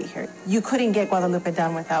had to be here. You couldn't get Guadalupe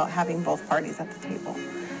done without having both parties at the table,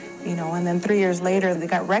 and then 3 years later, they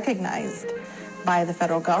got recognized by the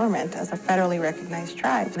federal government as a federally recognized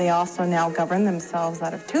tribe. They also now govern themselves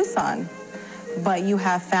out of Tucson, but you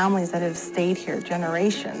have families that have stayed here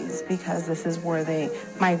generations because this is where they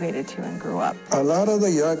migrated to and grew up. A lot of the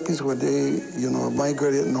Yaquis, when they,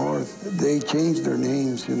 migrated north, they changed their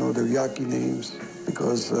names, their Yaqui names,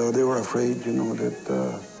 because they were afraid,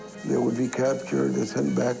 that they would be captured and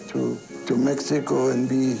sent back to Mexico and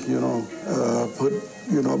be, put,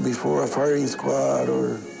 before a firing squad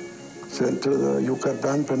or sent to the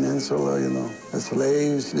Yucatan Peninsula, as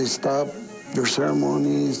slaves. They stopped their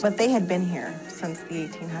ceremonies. But they had been here since the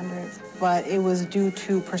 1800s. But it was due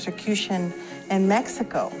to persecution in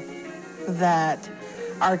Mexico that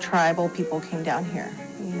our tribal people came down here,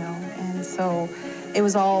 and so it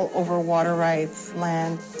was all over water rights,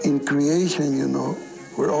 land. In creation,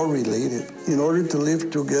 we're all related. In order to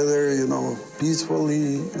live together,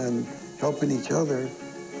 peacefully and helping each other,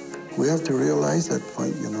 we have to realize that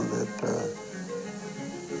point,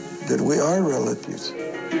 that we are relatives.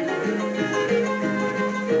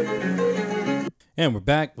 And we're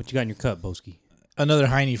back. What you got in your cup, Boski? Another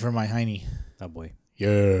Heine for my Heine. Oh, boy.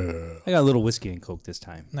 Yeah. I got a little whiskey and Coke this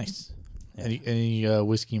time. Nice. Yeah. Any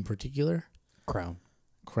whiskey in particular? Crown.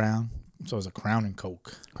 Crown. So it's a Crown and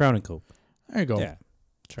Coke. Crown and Coke. There you go. Yeah.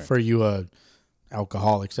 Sure. For you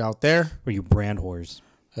alcoholics out there. Or you brand whores.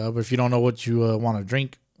 But if you don't know what you want to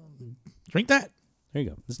drink that. There you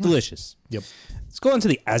go. It's delicious. Yep. Let's go into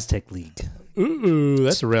the Aztec League. Ooh,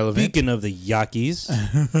 that's irrelevant. Speaking of the Yaquis,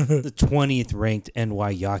 the 20th ranked NY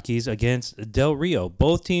Yaquis against Del Rio.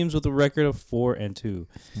 Both teams with a record of 4-2.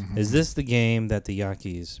 Is this the game that the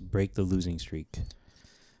Yaquis break the losing streak?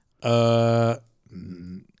 No,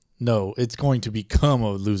 it's going to become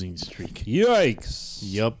a losing streak. Yikes.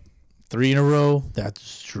 Yep. 3 in a row, that's a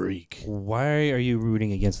streak. Why are you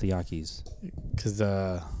rooting against the Yaquis? Because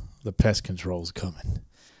the pest control is coming.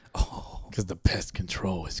 Oh. Because the pest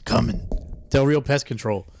control is coming. Del Rio Pest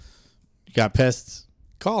Control. You got pests?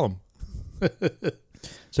 Call them.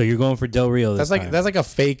 So you're going for Del Rio this time. That's like a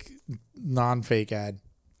fake, non-fake ad.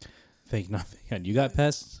 Fake, not fake. You got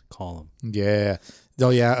pests? Call them. Yeah.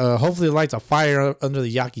 Hopefully it lights a fire under the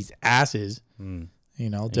Yaquis' asses. You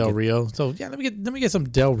know, Del Rio. So yeah, let me get some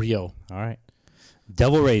Del Rio. All right.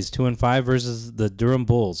 Devil Rays 2-5 versus the Durham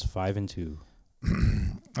Bulls 5-2.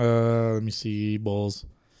 Let me see. Bulls.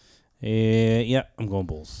 Yeah, I'm going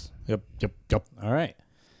Bulls. Yep. All right.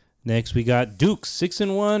 Next we got Dukes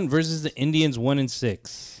 6-1 versus the Indians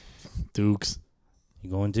 1-6. Dukes. You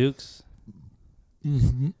going Dukes?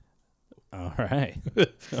 Mm-hmm. All right.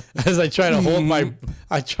 As I try to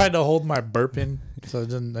hold my burp in, so it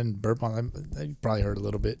didn't burp on. You probably heard a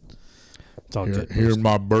little bit. It's all good. Here's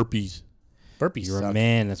my burpees. Burpees You're suck. a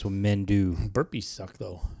man. That's what men do. Burpees suck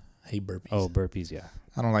though. I hate burpees. Oh, burpees, yeah.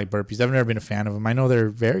 I don't like burpees. I've never been a fan of them. I know they're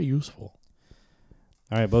very useful.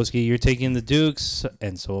 All right, Boski, you're taking the Dukes,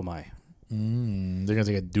 and so am I. They're gonna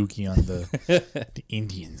take a dookie on the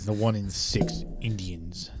Indians, the 1-6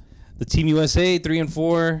 Indians. The Team USA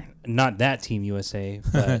 3-4, not that Team USA,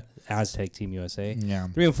 but Aztec Team USA. Yeah,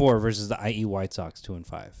 3-4 versus the IE White Sox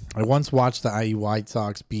 2-5. I once watched the IE White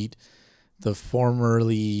Sox beat the former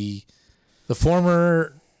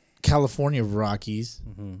California Rockies.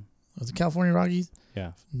 Was it California Rockies?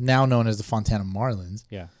 Yeah. Now known as the Fontana Marlins.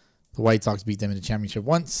 Yeah. The White Sox beat them in the championship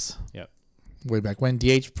once. Yep. Way back when.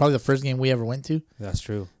 DH, probably the first game we ever went to. That's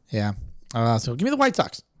true. Yeah. So give me the White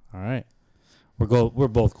Sox. All right. We're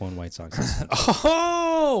both going White Sox.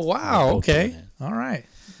 Oh, wow. Okay. All right.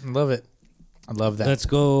 Love it. I love that. Let's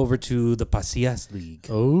go over to the Pasillas League.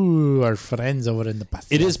 Oh, our friends over in the Pasillas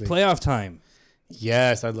It is League. playoff time.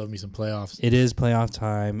 Yes, I'd love me some playoffs. It is playoff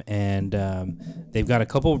time, and they've got a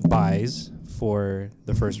couple of buys for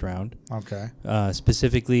the first round. Okay.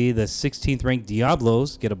 Specifically, the 16th ranked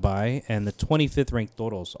Diablos get a bye, and the 25th ranked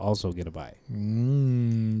Toros also get a bye.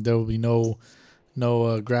 There will be no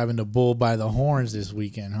grabbing the bull by the horns this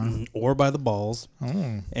weekend, huh? Or by the balls.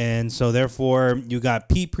 And so, therefore, you got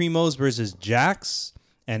P. Primos versus Jax,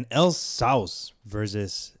 and El Saus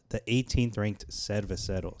versus the 18th ranked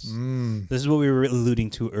Cerveceros. This is what we were alluding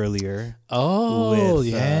to earlier. Oh, with,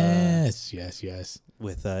 yes.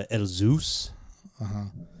 With El Zeus.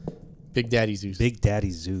 Big Daddy Zeus. Big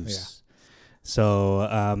Daddy Zeus. Yeah.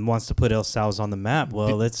 So wants to put El Saus on the map.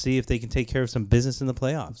 Well, let's see if they can take care of some business in the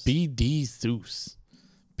playoffs. BD Zeus.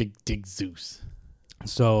 Big Dig Zeus.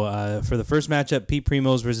 So for the first matchup, P.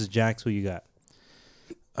 Primos versus Jax, who you got?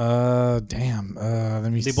 Damn.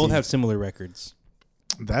 Let me see. They both have similar records.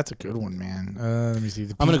 That's a good one, man. Let me see.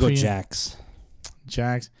 I'm gonna go Jax.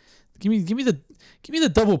 Jax. Give me the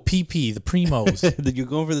double PP, the Primos. You're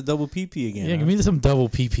going for the double PP again. Yeah, huh? give me some double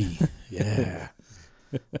PP. Yeah.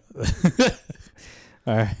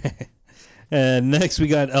 All right. And next we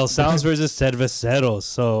got El Saus versus Cerveceros.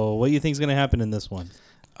 So what do you think is going to happen in this one?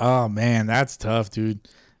 Oh man, that's tough, dude.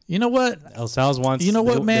 You know what? El Saus wants. You know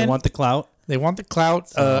what, man? They want the clout. They want the clout.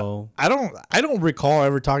 So, I don't recall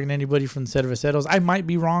ever talking to anybody from Cerveceros. I might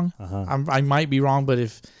be wrong. I might be wrong, but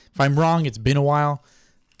if I'm wrong, it's been a while.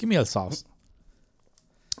 Give me El Saus.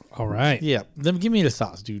 all right. Yeah, then give me the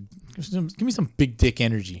sauce, dude. Give me some big dick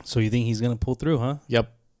energy. So you think he's going to pull through, huh?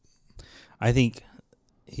 Yep. I think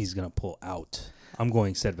he's going to pull out. I'm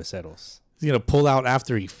going Cerveceros. He's gonna pull out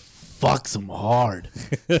after he fucks him hard.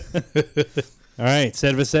 All right,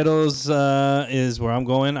 Cerveceros is where I'm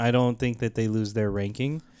going. I don't think that they lose their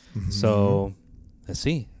ranking. So let's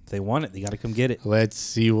see. If they want it, they got to come get it. Let's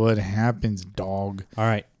see what happens, dog. All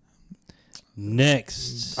right.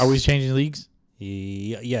 Next. Are we changing leagues?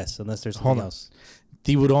 Yes, unless there's Hold something on. else.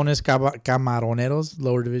 Tiburones Camaroneros,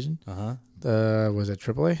 lower division. Was it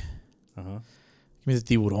AAA? Give me the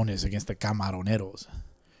Tiburones against the Camaroneros.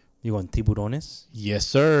 You want Tiburones? Yes,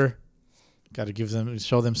 sir. Got to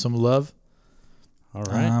show them some love. All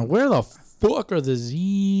right. Where the fuck are the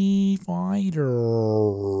Z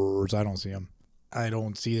Fighters? I don't see them. I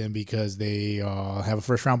don't see them because they have a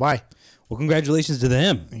first round bye. Well, congratulations to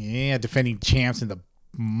them. Yeah, defending champs in the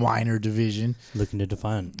minor division. Looking to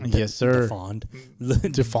defund. Yes, sir. Defund.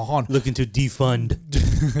 Defund. Looking to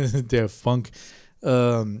defund. Their funk. Be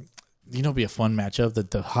a fun matchup.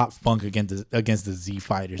 The hot funk against the Z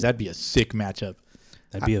fighters. That'd be a sick matchup.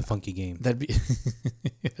 That'd be a funky game. That'd be.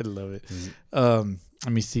 I love it.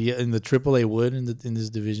 Let me see in the AAA wood in this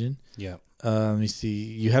division. Yeah. Let me see.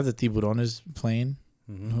 You have the Tiburones playing.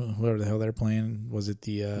 Mm-hmm. Whoever the hell they're playing. Was it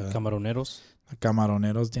the Camaroneros?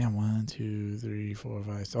 Camaroneros? Damn, 1, 2, 3, 4,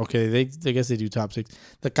 5. Okay, I guess they do top 6.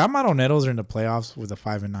 The Camaroneros are in the playoffs with a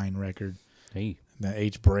 5-9 record. Hey. The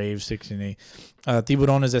H Braves 6-8.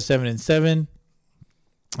 Tiburones at 7-7.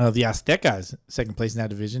 The Aztecas, second place in that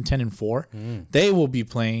division, 10-4. They will be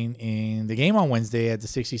playing in the game on Wednesday at the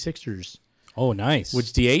 66ers. Oh, nice.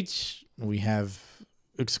 Which DH, we have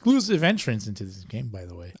exclusive entrance into this game, by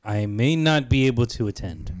the way. I may not be able to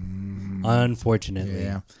attend, unfortunately.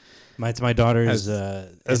 Yeah. It's my daughter's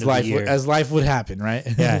as life would happen, right?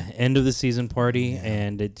 Yeah, end of the season party,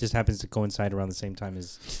 and it just happens to coincide around the same time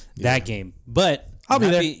as that game. But I'll be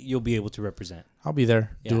there. You'll be able to represent. I'll be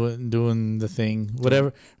there doing the thing,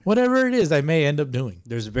 whatever it is I may end up doing.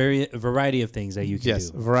 There's a variety of things that you can do. Yes,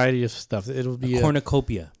 a variety of stuff. It'll be a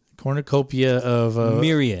cornucopia of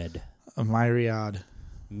myriad, a myriad,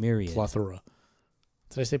 plethora.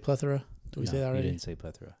 Did I say plethora? Did we say that already? You didn't say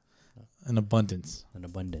plethora. No. An abundance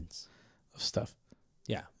of stuff.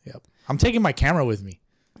 Yeah. Yep. I'm taking my camera with me.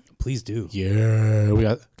 Please do. Yeah, we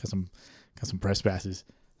got some press passes.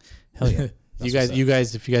 Hell yeah. You guys,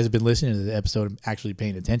 if you guys have been listening to the episode and actually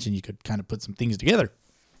paying attention, you could kind of put some things together.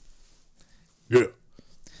 Yeah.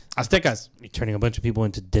 Aztecas. You're turning a bunch of people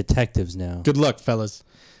into detectives now. Good luck, fellas.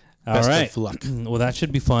 Best All right. of luck. Well, that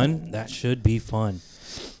should be fun.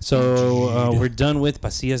 So we're done with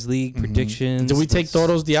Pasillas League predictions. Did we take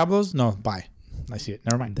Toros Diablos? No, bye. I see it.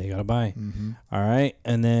 Never mind. They got to buy. All right.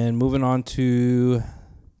 And then moving on to...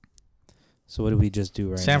 So what did we just do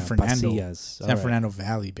right now? San Fernando. Pasillas. San Fernando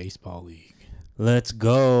Valley Baseball League. Let's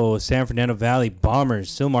go. San Fernando Valley Bombers.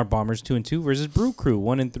 Silmar Bombers 2-2 versus Brew Crew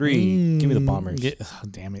 1-3. Give me the Bombers.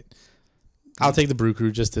 Damn it. I'll take the Brew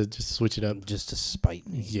Crew just to switch it up. Just to spite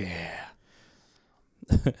me. Yeah.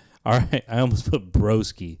 All right. I almost put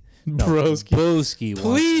Broski. No, Broski.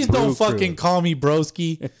 Please don't fucking call me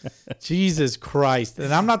Broski. Jesus Christ.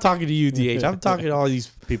 And I'm not talking to you, DH. I'm talking to all these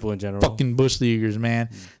people in general. Fucking bush leaguers, man.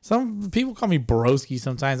 Some people call me Broski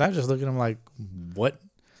sometimes. I just look at them like, what?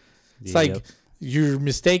 It's like, you're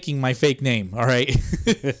mistaking my fake name, all right?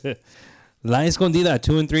 La Escondida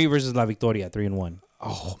 2-3 versus La Victoria 3-1.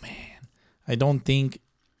 Oh, man. I don't think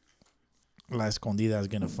La Escondida is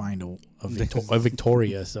going to find a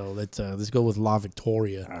Victoria, so let's go with La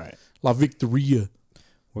Victoria. All right. La Victoria.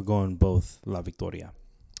 We're going both La Victoria.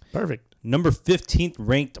 Perfect. Number 15th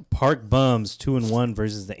ranked Park Bums 2-1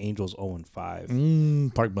 versus the Angels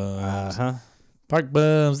 0-5. Park Bums. Park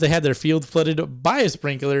Bums. They had their field flooded by a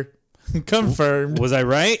sprinkler. Confirmed. Was I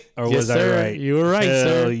right? Or yes, was sir. I right? You were right, Hell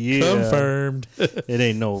sir. Yeah. Confirmed. It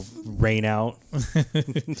ain't no rain out.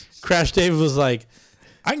 Crash David was like,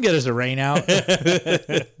 I can get us a rain out. All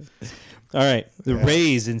right. The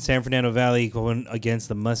Rays in San Fernando Valley going against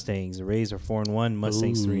the Mustangs. The Rays are 4-1.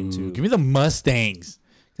 Mustangs 3-2. Give me the Mustangs.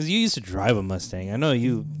 Because you used to drive a Mustang. I know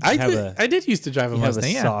you I did used to drive a Mustang.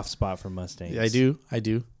 You have a soft spot for Mustangs. I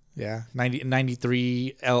do. Yeah.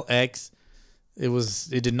 93 LX.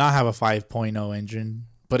 It did not have a 5.0 engine,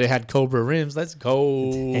 but it had Cobra rims. Let's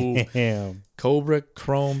go. Damn. Cobra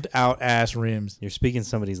chromed out ass rims. You're speaking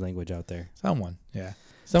somebody's language out there. Someone, yeah.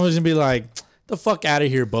 Someone's going to be like, the fuck out of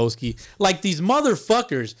here, Boski. Like these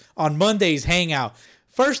motherfuckers on Monday's Hangout.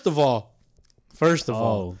 First of all.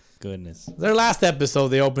 Oh, goodness. Their last episode,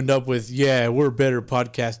 they opened up with, we're a better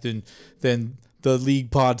podcast than the League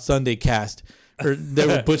Pod Sunday cast. Or they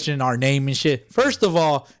were butchering our name and shit. First of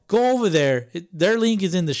all, go over there. Their link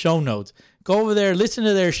is in the show notes. Go over there, listen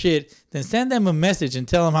to their shit, then send them a message and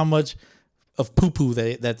tell them how much of poo-poo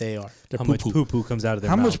that they are. How much poo-poo comes out of their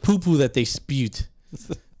mouth. How much poo-poo that they spewed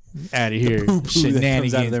out of here. Poo-poo that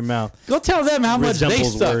comes out of their mouth. Go tell them how much they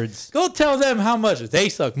suck. Words. Go tell them how much they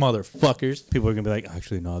suck, motherfuckers. People are going to be like,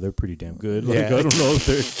 actually, no, they're pretty damn good. Like, I don't know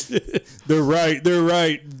if they're right. They're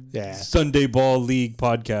right. Yeah. Sunday Ball League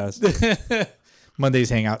podcast. Monday's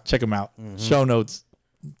Hangout. Check them out. Show notes.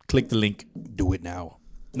 Click the link. Do it now.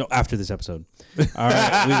 No, after this episode. All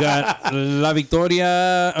right. We got La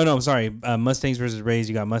Victoria. Oh, no, sorry. Mustangs versus Rays.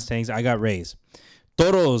 You got Mustangs. I got Rays.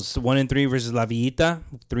 Toros 1-3 versus La Villita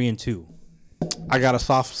 3-2. I got a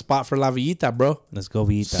soft spot for La Villita, bro. Let's go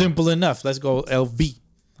Villita. Simple enough. Let's go LV.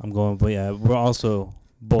 I'm going, but yeah, we're also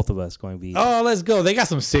Both of us going B. Oh, let's go. They got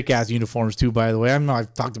some sick ass uniforms too, by the way. I know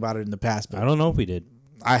I've talked about it in the past, but I don't know if we did.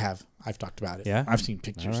 I have. I've talked about it. Yeah? I've seen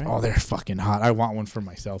pictures. All right. Oh, they're fucking hot. I want one for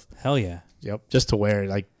myself. Hell yeah. Yep. Just to wear.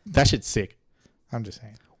 Like, that shit's sick. I'm just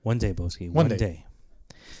saying. One day, Boski. One One day.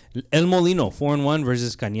 day. El Molino, 4-1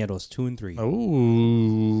 versus Cañeros, 2-3.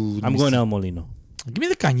 Ooh. I'm going El Molino. Give me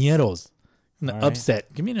the Cañeros. An All right.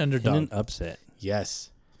 upset. Give me an In underdog. an upset. Yes.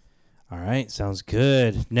 All right, sounds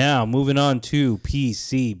good. Now, moving on to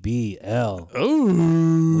PCBL.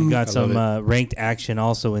 Ooh. We got I some love ranked action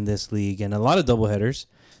also in this league and a lot of doubleheaders.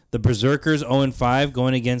 The Berserkers 0-5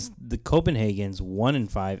 going against the Copenhagens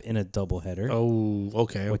 1-5 in a doubleheader. Oh,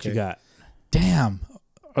 okay. What you got? Damn.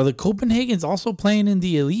 Are the Copenhagens also playing in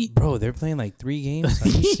the elite? Bro, they're playing like 3 games. Are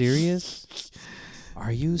you serious?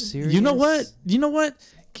 Are you serious? You know what?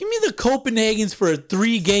 Give me the Copenhagens for a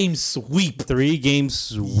 3-game sweep. 3-game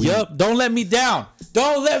sweep. Yep. Don't let me down.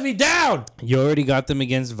 Don't let me down. You already got them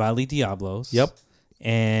against Valley Diablos. Yep.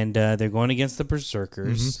 And they're going against the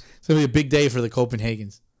Berserkers. It's gonna be a big day for the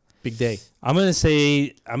Copenhagens. Big day. I'm gonna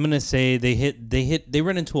say they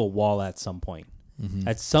run into a wall at some point.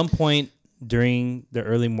 At some point during the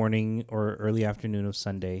early morning or early afternoon of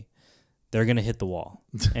Sunday, they're gonna hit the wall.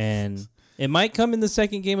 And it might come in the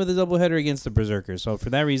second game of the doubleheader against the Berserkers. So for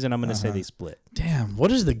that reason, I'm going to say they split. Damn.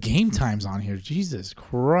 What is the game times on here? Jesus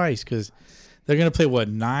Christ. Because they're going to play, what,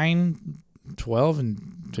 9, 12,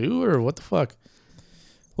 and 2? Or what the fuck?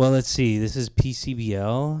 Well, let's see. This is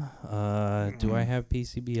PCBL. Do I have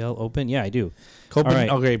PCBL open? Yeah, I do. All right.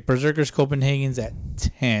 Okay, Berserkers Copenhagen's at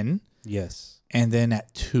 10. Yes. And then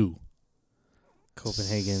at 2.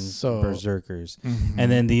 Copenhagen's So- Berserkers.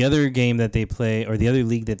 And then the other game that they play, or the other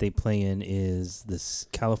league that they play in, is this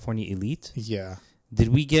California Elite. Yeah. Did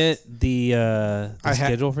we get the I ha-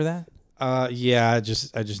 schedule for that? Yeah, I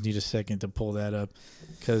just need a second to pull that up.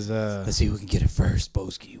 Because, Let's see who can get it first,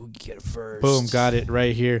 Boski. Who can get it first? boom, got it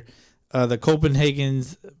right here. The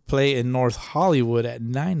Copenhagens play in North Hollywood at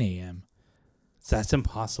 9 a.m. That's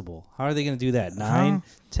impossible. How are they going to do that? 9,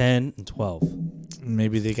 10, and 12.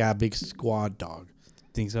 Maybe they got a big squad, dog.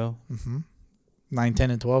 Think so? 9,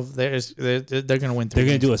 10, and 12. They're going to win 3 They're going to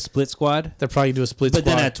games. do a split squad? They'll probably do a split But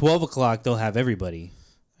squad. then at 12 o'clock, they'll have everybody.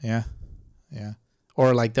 Yeah.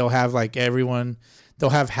 Or like they'll have like everyone. They'll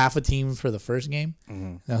have half a team for the first game.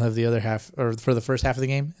 They'll have the other half, or for the first half of the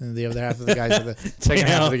game, and the other half of the guys for the second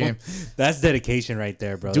half of the game. That's dedication right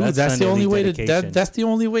there, bro. Dude, that's the Sunday only League way dedication. that's the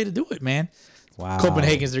only way to do it, man. Wow.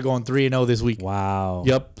 Copenhagen's are going 3-0 this week. Wow.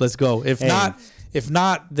 Yep, let's go. If Hey. not,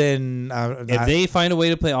 then If they find a way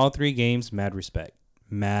to play all 3 games, mad respect.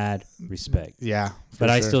 Mad respect. yeah. But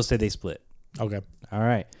I still say they split. okay. All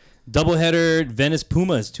right. Doubleheader Venice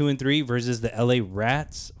Pumas 2-3 versus the LA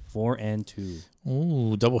Rats 4-2.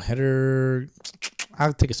 Ooh, doubleheader.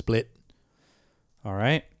 I'll take a split. All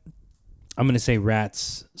right. I'm going to say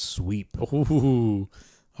Rats sweep. Ooh,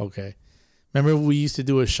 okay. Remember we used to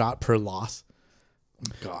do a shot per loss.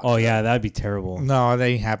 God. Oh, yeah. That'd be terrible. No, that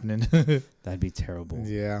ain't happening. That'd be terrible.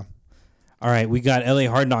 Yeah. All right. We got LA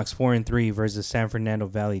Hard Knocks 4-3 versus San Fernando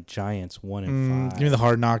Valley Giants 1-5. Give me the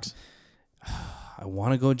Hard Knocks. I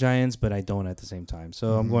want to go Giants, but I don't at the same time.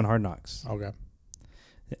 So I'm going Hard Knocks. Okay.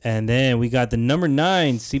 And then we got the number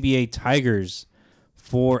 9 CBA Tigers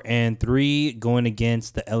 4-3 going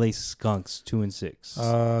against the LA Skunks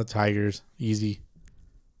 2-6. Tigers. Easy.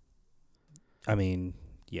 I mean,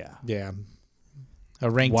 yeah. Yeah. A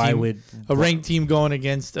ranked Why team. would A ranked team going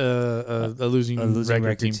against a losing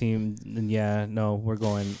record team. Yeah, no, we're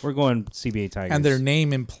going CBA Tigers. And their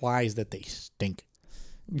name implies that they stink.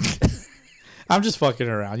 I'm just fucking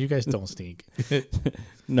around. You guys don't stink.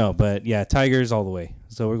 No, but yeah, Tigers all the way.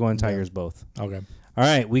 So we're going Tigers both. Okay. All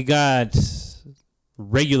right, we got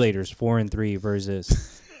Regulators 4-3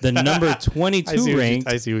 versus the number 22 ranked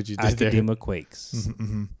I see what you did there. Academa Quakes.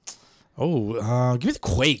 Oh, give me the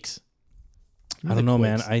Quakes. I don't know,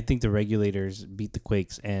 man. I think the Regulators beat the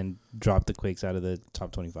Quakes and dropped the Quakes out of the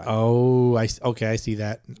top 25. Oh, I see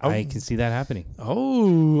that. Oh, I can see that happening.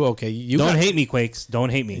 oh okay. You Don't got, hate me, Quakes. Don't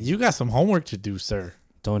hate me. You got some homework to do, sir.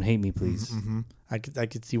 Don't hate me, please. I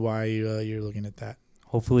could see why you're looking at that.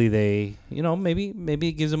 Hopefully they, maybe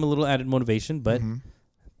it gives them a little added motivation, but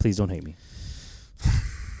please don't hate me.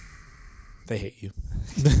 They hate you.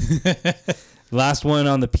 Last one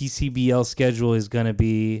on the PCBL schedule is going to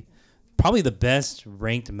be probably the best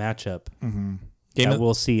ranked matchup that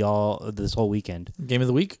we'll see all this whole weekend. Game of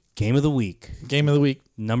the week. Game of the week. Game of the week.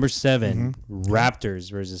 Number 7,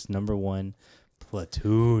 Raptors versus number 1,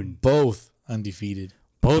 Platoon. Both undefeated.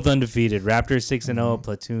 Both undefeated. Raptors 6-0,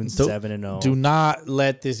 Platoon 7-0. Do not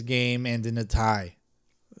let this game end in a tie.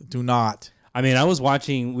 Do not. I mean,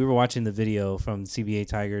 we were watching the video from CBA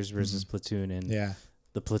Tigers versus Platoon, and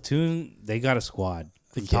the Platoon, they got a squad.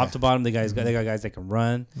 From top to bottom, they got guys that can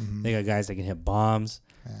run. They got guys that can hit bombs.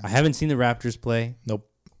 Yeah. I haven't seen the Raptors play. Nope.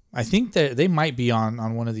 I think that they might be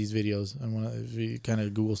on one of these videos. If you kind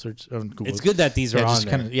of Google search. Google. It's good that these are on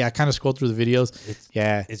there. Kind of scroll through the videos.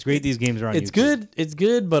 It's great these games are on It's YouTube. It's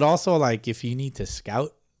good, but also, like, if you need to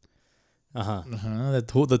scout,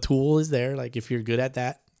 the tool is there. Like, if you're good at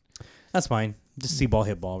that. That's fine. Just see ball,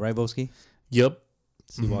 hit ball, right, Boski? Yep.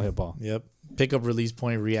 See ball, hit ball. Yep. Pick up, release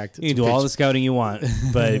point, react. You can do all the scouting you want,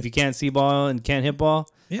 but if you can't see ball and can't hit ball,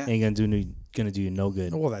 ain't gonna do you no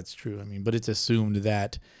good. Well, that's true. I mean, but it's assumed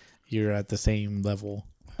that you're at the same level,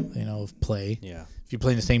 of play. Yeah. If you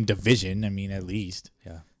play in the same division, I mean, at least.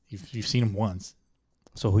 Yeah. You've seen them once.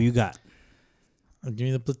 So who you got? Give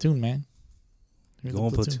me the Platoon, man.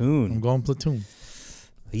 Going Platoon. I'm going Platoon.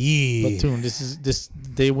 Yeah. Platoon.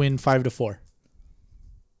 They win 5-4.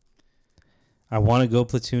 I want to go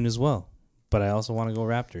Platoon as well, but I also want to go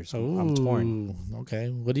Raptors. So I'm torn. Okay.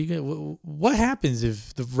 What happens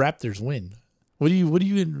if the Raptors win? What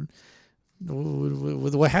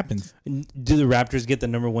happens? Do the Raptors get the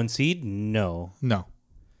number 1 seed? No.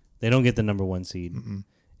 They don't get the number 1 seed. Mm-mm.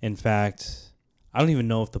 In fact, I don't even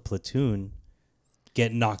know if the Platoon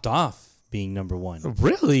get knocked off being number 1.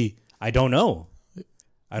 Really? I don't know.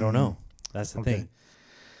 That's the thing.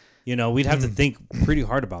 We'd have to think pretty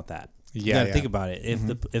hard about that. You gotta think about it.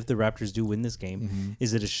 If the Raptors do win this game,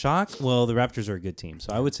 is it a shock? Well, the Raptors are a good team,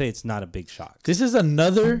 so I would say it's not a big shock. This is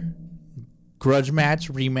another grudge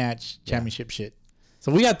match, rematch, championship shit.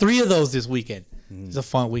 So we got 3 of those this weekend. It's a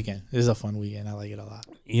fun weekend. I like it a lot.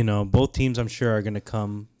 Both teams, I'm sure, are gonna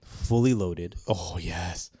come fully loaded. Oh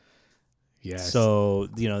yes. So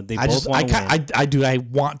they both want to win. I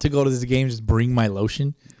want to go to this game. Just bring my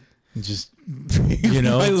lotion. Just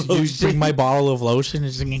bring my bottle of lotion.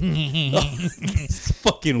 And just it's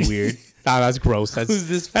fucking weird. That's gross. Who's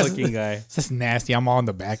this fucking guy? That's nasty. I'm on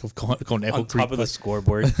the back of Conejo on Creek. top of the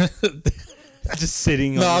scoreboard. Just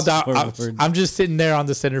sitting on the scoreboard. I'm just sitting there on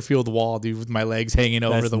the center field wall, dude, with my legs hanging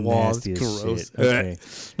over the wall. It's gross. Okay.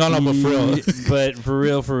 No, but for real. But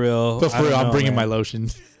for real. I'm bringing my lotion.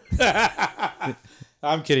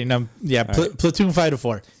 I'm kidding. Platoon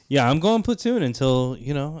 5-4. Yeah, I'm going Platoon until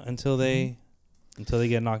they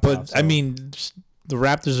get knocked off. But I mean, the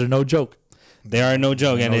Raptors are no joke. They are no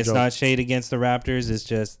joke, and it's not shade against the Raptors. It's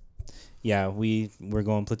just, we're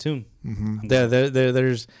going Platoon. Mm-hmm.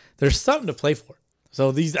 There's something to play for.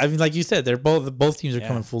 So these, I mean, like you said, they're both teams are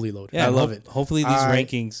coming fully loaded. Yeah, I love it. Hopefully these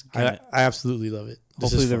rankings. I absolutely love it.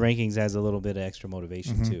 Hopefully the rankings adds a little bit of extra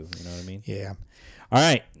motivation too. You know what I mean? Yeah. All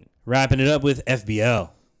right, wrapping it up with FBL.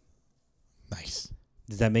 Nice.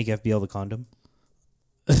 Does that make FBL the condom?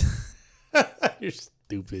 You're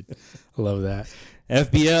stupid. I love that.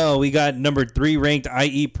 FBL, we got number 3 ranked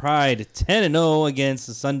IE Pride 10-0 against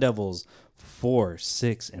the Sun Devils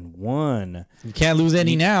 4-6-1. You can't lose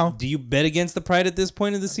any now. Do you bet against the Pride at this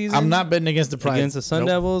point of the season? I'm not betting against the Pride. Against the Sun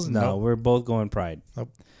Devils? No, we're both going Pride.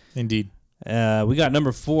 Nope. Indeed. We got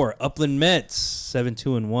number 4 Upland Mets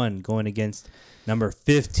 7-2-1 going against number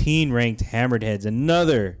 15 ranked Hammered Heads.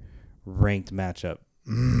 Another ranked matchup.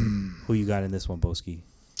 Who you got in this one, Boski?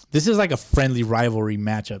 This is like a friendly rivalry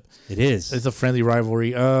matchup. It is. It's a friendly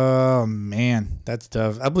rivalry. Oh, man. That's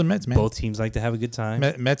tough. Upland Mets, man. Both teams like to have a good time.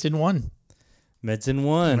 Mets in 1. Mets in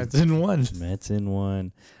 1. Mets in 1. Mets in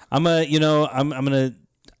 1. I'm gonna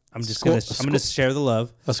share the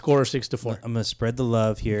love. A score of 6-4. I'm gonna spread the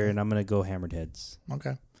love here, and I'm gonna go Hammered Heads.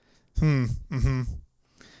 Okay. I'm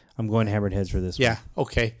going Hammered Heads for this one. Yeah.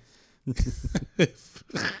 Okay.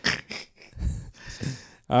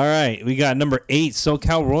 All right, we got number 8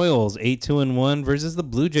 SoCal Royals 8-2-1 versus the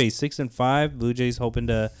Blue Jays 6-5. Blue Jays hoping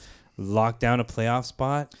to lock down a playoff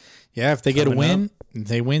spot. Yeah, if they get a win,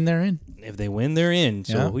 they win, they're in. If they win, they're in.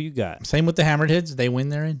 So who you got? Same with the Hammered Heads. They win,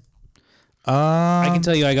 they're in. I can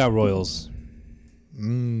tell you I got Royals.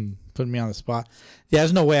 Putting me on the spot. Yeah,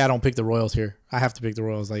 there's no way I don't pick the Royals here. I have to pick the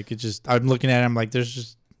Royals. Like, it's just, I'm looking at them like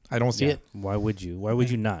I don't see it. Why would you? Why would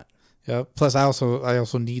you not? Yeah. Plus, I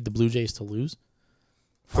also need the Blue Jays to lose.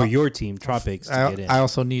 For your team, Tropics, to get in. I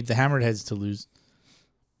also need the Hammered Heads to lose.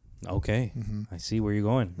 Okay. I see where you're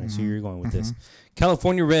going. I see where you're going with this.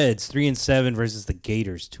 California Reds 3-7 versus the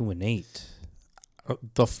Gators 2-8.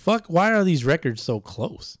 The fuck? Why are these records so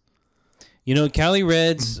close? Cali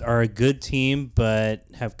Reds are a good team, but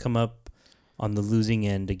have come up on the losing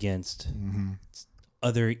end against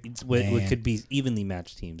other what could be evenly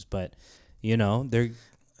matched teams. But they're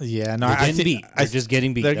getting beat. They're just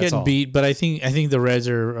getting beat. They're getting beat, but I think the Reds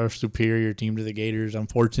are a superior team to the Gators.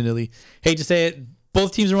 Unfortunately, hate to say it,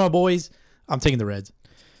 both teams are my boys. I'm taking the Reds.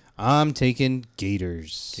 I'm taking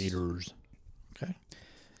Gators. Gators. Okay.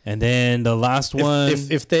 And then the last one.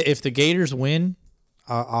 If the Gators win,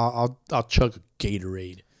 I'll chug a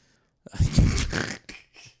Gatorade.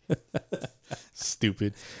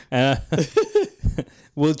 Stupid.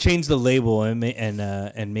 We'll change the label and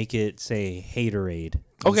make it say Haterade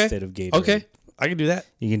instead of Gatorade. Okay, I can do that.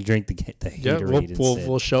 You can drink the Haterade instead.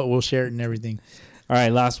 We'll share it and everything. All right,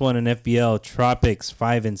 last one in FBL. Tropics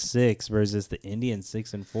 5-6 versus the Indians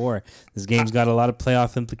 6-4. This game's got a lot of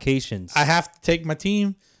playoff implications. I have to take my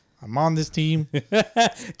team. I'm on this team.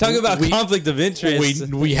 Talk about conflict of interest.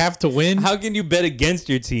 We have to win. How can you bet against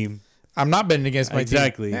your team? I'm not betting against my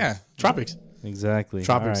Exactly. team. Yeah, Tropics. Exactly.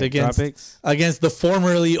 Tropics All right, against the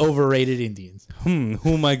formerly overrated Indians. Who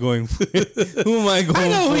am I going for? Who am I going for? I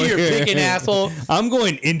know who you're here? picking, asshole. I'm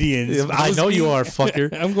going Indians. I know you are,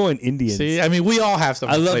 fucker. I'm going Indians. See, I mean, we all have some.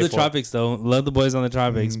 I love the Tropics, though. Love the boys on the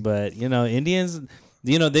Tropics, but Indians.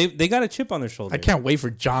 They got a chip on their shoulder. I can't wait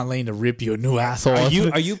for John Lane to rip you a new asshole.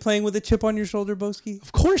 Are you playing with a chip on your shoulder, Boski?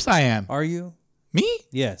 Of course I am. Are you? Me?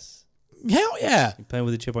 Yes. Hell yeah. You're playing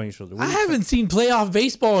with a chip on your shoulder. I haven't seen playoff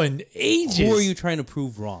baseball in ages. Who are you trying to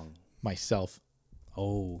prove wrong? Myself.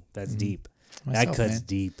 Oh, that's deep. Myself, that cuts man.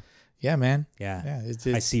 deep. Yeah, man. Yeah. It's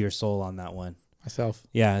I see your soul on that one. myself.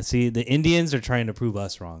 Yeah, see, the Indians are trying to prove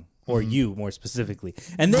us wrong. Or you, more specifically.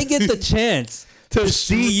 And they get the chance to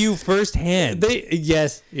see you firsthand.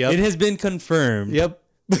 Yes. Yep. It has been confirmed Yep.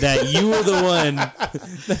 that you were the one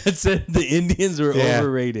that said the Indians were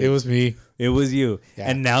overrated. It was me. It was you.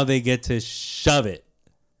 Yeah. And now they get to shove it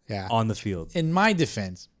on the field. In my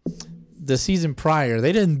defense, the season prior,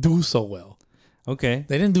 they didn't do so well. Okay.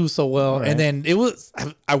 They didn't do so well. Right. And then it was,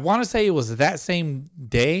 I want to say it was that same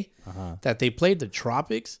day that they played the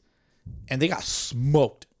Tropics and they got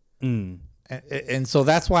smoked. And so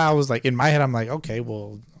that's why I was like, in my head, I'm like, okay,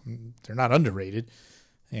 well, they're not underrated,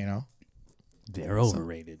 you know. They're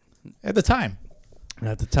overrated. At the time.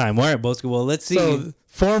 At the time. All right, Bosco. Well, let's see. So,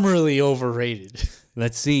 formerly overrated.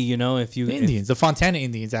 Let's see, you know, if you... The Indians, the Fontana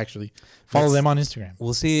Indians, actually. Follow them on Instagram.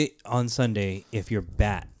 We'll see on Sunday if your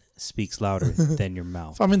bat speaks louder than your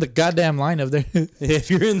mouth. If I'm in the goddamn lineup there.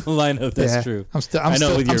 If you're in the lineup, that's true. I'm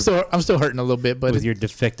still hurting a number, but with your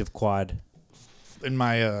defective quad. In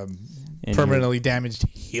my permanently damaged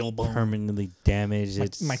heel bone. Permanently damaged.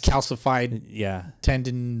 It's my calcified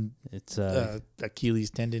tendon. It's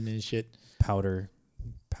Achilles tendon and shit.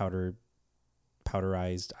 Powderized.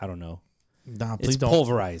 I don't know. Nah, please it's don't.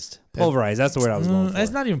 Pulverized. Pulverized. That's the word I was going for.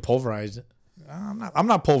 It's not even pulverized. I'm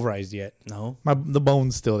not pulverized yet. No. The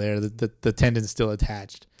bone's still there. The tendon's still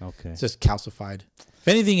attached. Okay. It's just calcified. If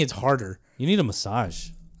anything, it's harder. You need a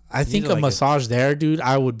massage. I think a massage there, dude,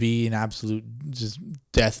 I would be in absolute just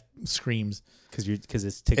death screams. Because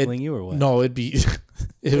it's tickling you or what? No, it'd be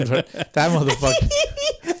it would hurt. That motherfucker.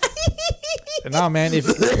 Nah, man,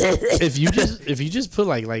 if you just put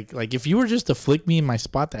like if you were just to flick me in my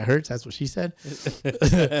spot that hurts, that's what she said.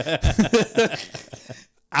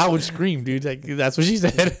 I would scream, dude. Like, that's what she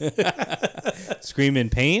said. Scream in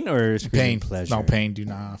pain or scream in pleasure? No, pain, dude.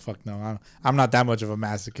 Nah, fuck no. I'm not that much of a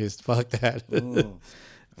masochist. Fuck that.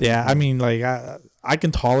 Yeah, I mean, like I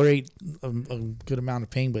can tolerate a good amount of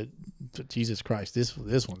pain, but Jesus Christ, this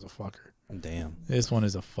one's a fucker. Damn. This one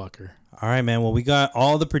is a fucker. All right, man. Well, we got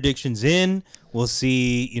all the predictions in. We'll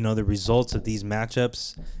see, the results of these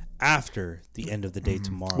matchups after the end of the day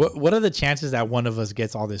tomorrow. What are the chances that one of us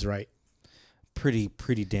gets all this right? Pretty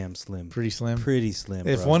damn slim. Pretty slim. Pretty slim.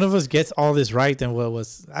 If one of us gets all this right, then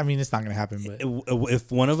it's not gonna happen. But if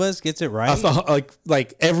one of us gets it right,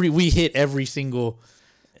 we hit every single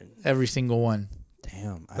one.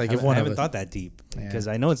 Damn. Like I if one haven't of us thought that deep because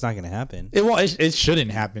I know it's not gonna happen. It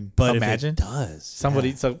shouldn't happen. But imagine if it does,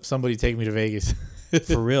 somebody take me to Vegas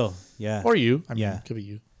for real. Yeah. Or you. I mean, it could be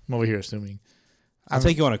you. I'm over here assuming. I'll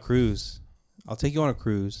take you on a cruise.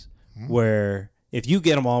 Where if you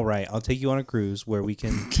get them all right, I'll take you on a cruise where we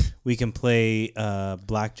can play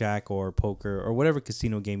blackjack or poker or whatever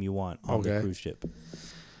casino game you want on the cruise ship.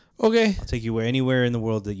 Okay. I'll take you anywhere in the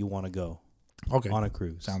world that you want to go. Okay. On a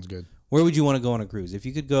cruise. Sounds good. Where would you want to go on a cruise? If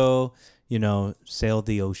you could go, sail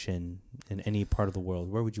the ocean in any part of the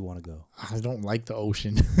world, where would you want to go? I don't like the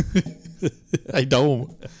ocean. I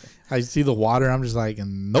don't. I see the water. I'm just like,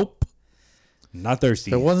 nope. Not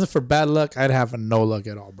thirsty. If it wasn't for bad luck, I'd have no luck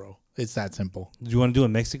at all, bro. It's that simple. Do you want to do a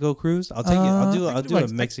Mexico cruise? I'll take you. I'll do a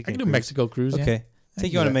Mexican. I can do a Mexico cruise. Okay. Yeah.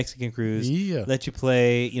 Take you on a Mexican cruise. Yeah. Let you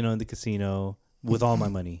play, in the casino with all my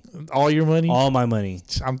money. All your money? All my money.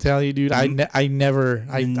 I'm telling you, dude. I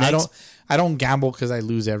I don't gamble because I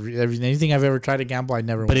lose anything I've ever tried to gamble. I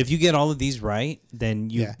never. But win. if you get all of these right, then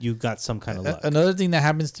you Yeah. you got some kind of luck. Another thing that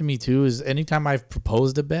happens to me too is anytime I've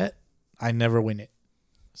proposed a bet, I never win it.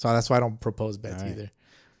 So that's why I don't propose bets right. either.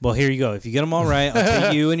 Well, here you go. If you get them all right, I'll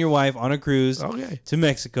take you and your wife on a cruise to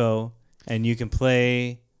Mexico, and you can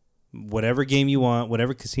play whatever game you want,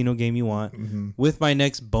 whatever casino game you want, with my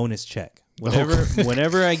next bonus check.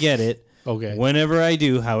 Whenever I get it, whenever I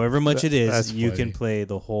do, however much it is, you can play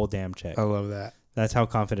the whole damn check. I love that. That's how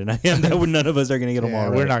confident I am that none of us are going to get them all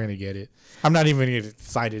right. We're not going to get it. I'm not even going to get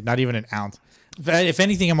excited. Not even an ounce. If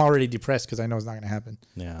anything, I'm already depressed because I know it's not going to happen.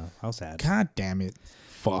 Yeah, how sad. God damn it.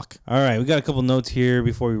 Fuck. All right, we got a couple notes here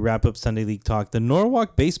before we wrap up Sunday League talk. The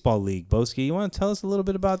Norwalk Baseball League. Boski, you want to tell us a little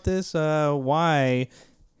bit about this? Why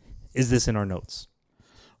is this in our notes?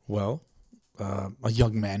 Well, a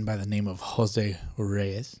young man by the name of Jose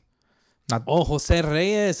Reyes. Jose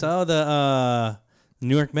Reyes. Oh, the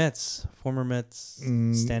New York Mets, former Mets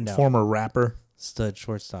standout, former rapper, stud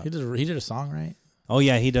shortstop. He did a song, right? Oh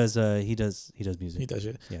yeah, he does. He does music. He does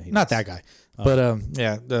it. Yeah, not that guy, but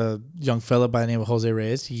the young fella by the name of Jose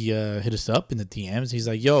Reyes. He hit us up in the DMs. He's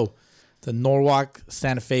like, "Yo, the Norwalk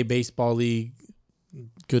Santa Fe Baseball League,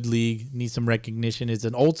 good league, needs some recognition. It's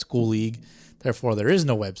an old school league, therefore there is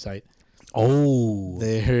no website. Oh,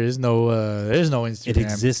 there is no Instagram. It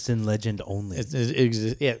exists in legend only. It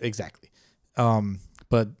exists. Yeah, exactly.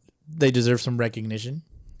 But they deserve some recognition.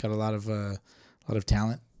 Got a lot of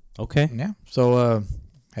talent. Okay. Yeah. So,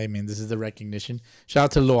 hey, man, this is the recognition. Shout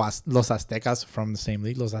out to Los Aztecas from the same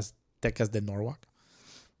league. Los Aztecas de Norwalk.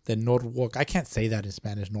 The Norwalk. I can't say that in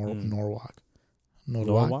Spanish. Norwalk.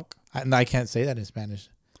 I can't say that in Spanish.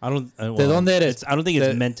 I don't. I don't think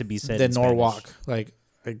it's meant to be said. The in Norwalk. Spanish. Like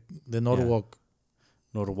the Norwalk.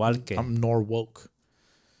 Yeah. Norwalk. I'm Norwalk.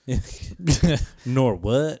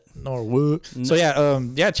 Norwalk. Norwalk. So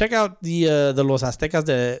yeah. Check out the Los Aztecas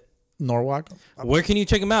de Norwalk. Where can you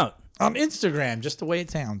check them out? On Instagram, just the way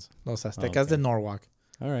it sounds. Los Aztecas de Norwalk.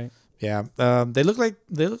 All right. Yeah. They look like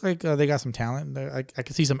they got some talent. I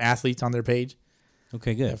can see some athletes on their page.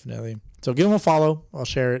 Okay, good. Definitely. So give them a follow. I'll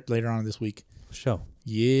share it later on this week. Sure.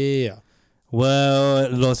 Yeah. Well,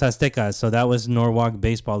 Los Aztecas. So that was Norwalk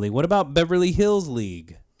Baseball League. What about Beverly Hills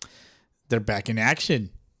League? They're back in action.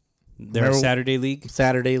 They're a Saturday league.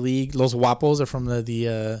 Saturday league. Los Guapos are from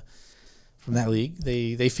the from that league.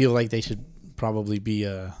 They feel like they should probably be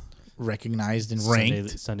recognized and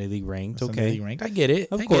ranked. Sunday league ranked. Sunday league ranked. I get it.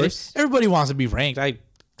 Of course. Everybody wants to be ranked. I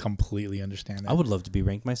completely understand that. I would love to be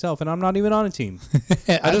ranked myself, and I'm not even on a team.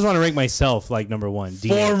 I just want to rank myself like number one. DH.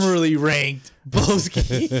 Formerly ranked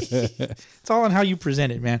Boski. It's all on how you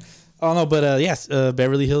present it, man. Oh no, but yes,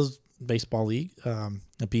 Beverly Hills Baseball League, a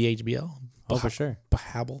BHBL. Oh, for sure.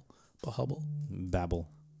 Babel.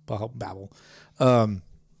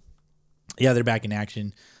 Yeah, they're back in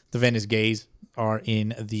action. The Venice Gays are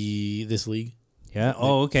in this league. Yeah.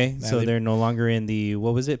 Oh, okay. So they're no longer in the,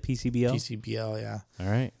 what was it? PCBL? PCBL, yeah.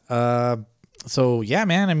 All right. So yeah,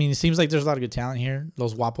 man. I mean, it seems like there's a lot of good talent here.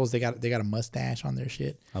 Los Guapos, they got a mustache on their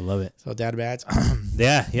shit. I love it. So dad bats.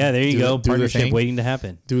 Yeah. There you go. Partnership waiting to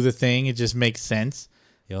happen. Do the thing. It just makes sense.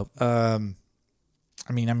 Yep.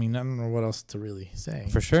 I mean, I don't know what else to really say.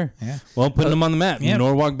 For sure. Yeah. Well, putting them on the map. Yeah.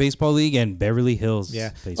 Norwalk Baseball League and Beverly Hills. Yeah.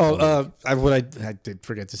 Baseball League. I did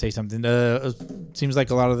forget to say something. Seems like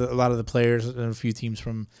a lot of the players and a few teams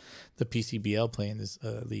from the PCBL play in this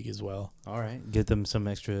league as well. All right. Give them some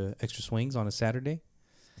extra swings on a Saturday.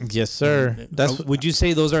 Yes, sir. Would you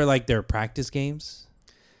say those are like their practice games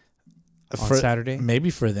on Saturday? Maybe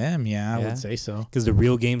for them, yeah, I would say so. Because the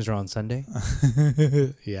real games are on Sunday.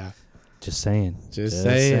 Yeah. Just saying,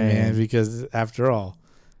 man. Because after all,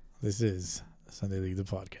 this is Sunday League, the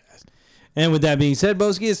podcast. And with that being said,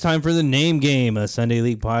 Boski, it's time for the name game, a Sunday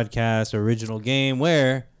League podcast original game.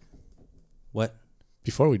 Where? What?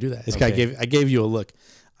 Before we do that, I gave you a look.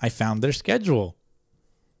 I found their schedule.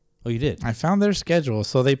 Oh, you did? I found their schedule.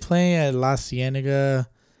 So they play at La Cienega.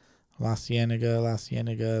 Looks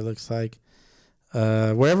like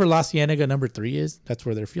wherever La Cienega number 3 is, that's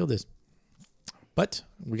where their field is. But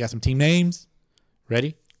we got some team names.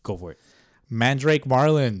 Ready? Go for it. Mandrake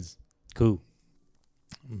Marlins. Cool.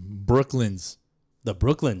 Brooklyns. The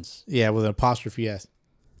Brooklyns. Yeah, with an apostrophe S.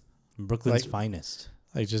 Brooklyn's finest.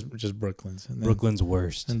 Like just Brooklyns. And then, Brooklyn's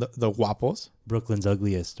worst. And the Guapos. Brooklyn's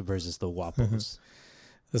ugliest versus the Guapos.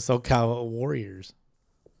 The SoCal Warriors.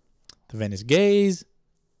 The Venice Gays.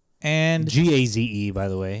 And GAZE, by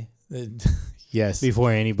the way. Yes.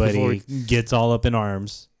 Before anybody gets all up in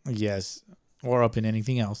arms. Yes. Or up in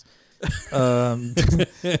anything else.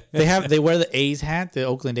 They wear the A's hat, the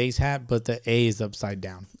Oakland A's hat, but the A is upside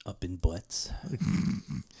down. Up in butts.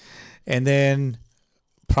 And then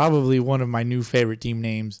probably one of my new favorite team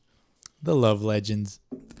names, the Love Legends.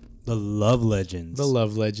 The Love Legends. The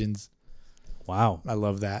Love Legends. Wow. I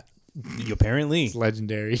love that. Apparently. It's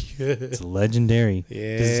legendary. It's legendary.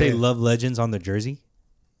 Yeah. Does it say Love Legends on the jersey?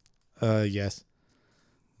 Yes.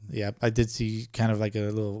 Yeah, I did see kind of like a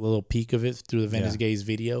little peek of it through the Venice Gays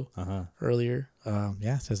video earlier.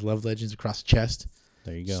 Yeah, it says Love Legends across the chest.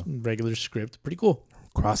 There you go. Regular script. Pretty cool.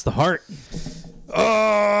 Cross the heart.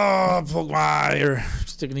 Oh, poke my eye or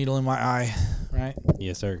stick a needle in my eye. Right?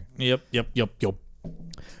 Yes, sir. Yep. All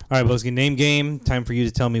right, Boski, name game. Time for you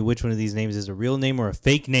to tell me which one of these names is a real name or a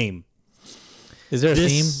fake name. Is there a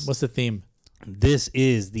theme? What's the theme? This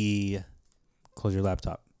is the close your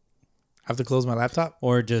laptop. I have to close my laptop?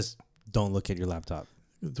 Or just don't look at your laptop.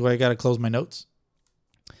 Do I got to close my notes?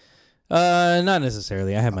 Not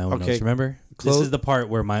necessarily. I have my own Okay. notes, remember? This is the part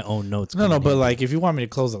where my own notes come No, in but handy. like if you want me to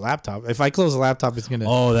close the laptop, if I close the laptop, it's going to...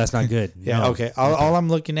 Oh, that's not good. Yeah, No. okay. All I'm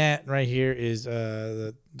looking at right here is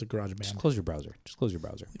the GarageBand. Just close your browser.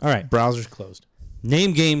 All right. Browser's closed.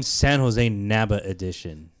 Name game San Jose Naba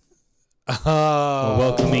edition. We're Oh.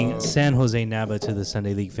 welcoming San Jose Naba to the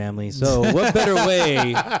Sunday League family. So what better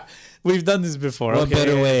way... We've done this before. What Okay.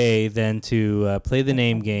 better way than to play the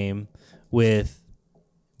name game with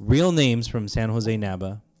real names from San Jose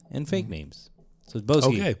Naba and fake names? So,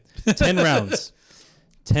 Boski, Okay. 10 rounds.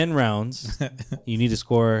 10 rounds. You need to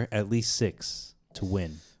score at least 6 to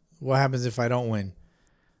win. What happens if I don't win?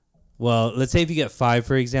 Well, let's say if you get 5,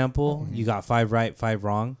 for example, you got 5 right, 5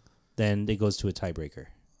 wrong, then it goes to a tiebreaker.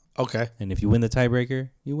 Okay. And if you win the tiebreaker,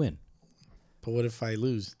 you win. But what if I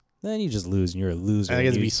lose? Then you just lose and you're a loser. I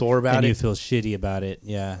get to be sore about and it. you feel shitty about it.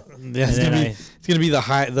 Yeah. Yeah, it's gonna be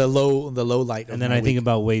the low light. And then I think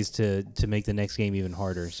about ways to make the next game even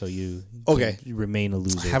harder, so you remain a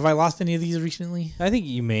loser. Have I lost any of these recently? I think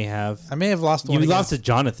you may have. I may have lost one. You lost to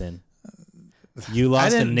Jonathan. You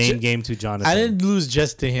lost a name game to Jonathan. I didn't lose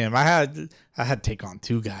just to him. I had to take on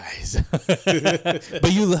 2 guys.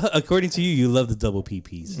 But according to you, you love the double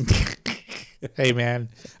PPs. Hey man,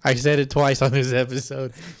 I said it twice on this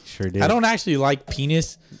episode. Sure did. I don't actually like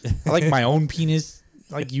penis. I like my own penis.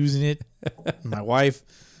 I like using it. My wife.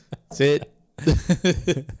 That's it.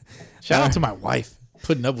 Shout out to my wife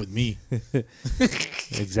putting up with me.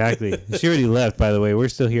 Exactly. She already left, by the way. We're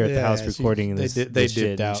still here at the house Yeah, recording they this. dipped this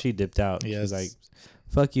shit, out. And she dipped out. Yes. She's like,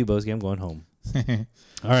 "Fuck you, Boski. I'm going home."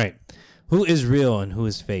 All right. Who is real and who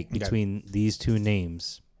is fake between these 2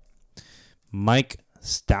 names? Mike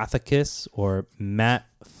Stathakis or Matt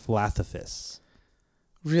Flathafis?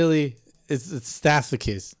 Really? It's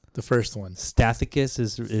Stathakis, the first one. Stathakis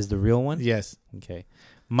is the real one? Yes. Okay.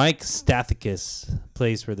 Mike Stathakis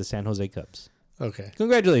plays for the San Jose Cubs. Okay.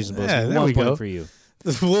 Congratulations, Boski. Yeah, there 1 we point go. for you.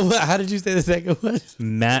 Well, how did you say the second one?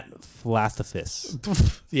 Matt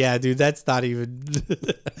Flathafis. Yeah, dude, that's not even.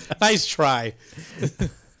 Nice try.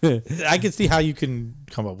 I can see how you can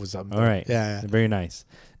come up with something. All right. Yeah. Very nice.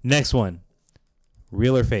 Next one.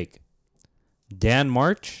 Real or fake? Dan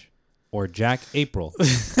March or Jack April?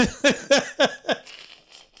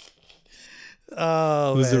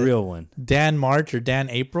 Oh, Who's the real one? Dan March or Dan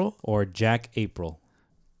April? Or Jack April?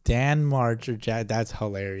 Dan March or Jack. That's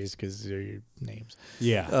hilarious because they're your names.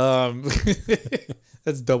 Yeah.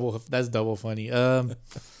 That's double funny. Let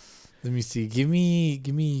me see. Give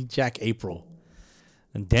me Jack April.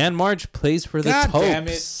 And Dan March plays for the God Topes. damn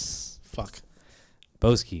it. Fuck.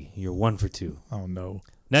 Boski, you're 1 for 2. Oh no.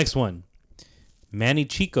 Next one. Manny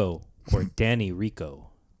Chico or Danny Rico?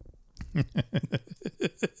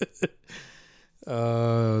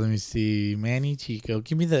 Let me see. Manny Chico.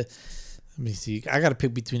 Let me see. I got to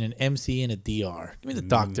pick between an MC and a DR. Give me the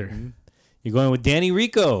doctor. You're going with Danny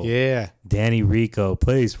Rico. Yeah. Danny Rico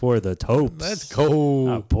plays for the Topes. Let's go.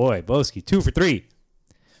 Oh, boy. Boski, 2 for 3.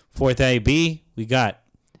 4th AB, we got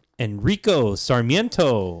Enrico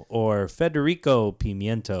Sarmiento or Federico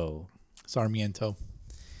Pimiento. Sarmiento.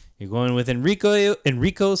 You're going with Enrico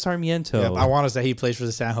Sarmiento. Yep, I want to say he plays for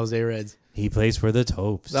the San Jose Reds. He plays for the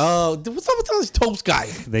Topes. Oh, what's up with all these Topes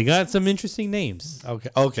guys? They got some interesting names.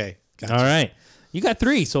 Okay. Gotcha. All right. You got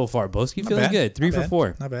 3 so far, Boski. Feeling bad. good. 3 Not for bad.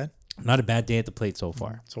 4. Not bad. Not a bad day at the plate so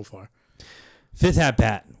far. So far. 5th at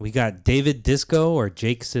bat, we got David Disco or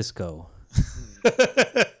Jake Sisko.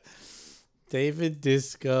 David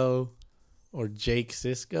Disco or Jake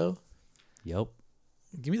Sisko? Yep.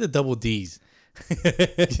 Give me the double D's.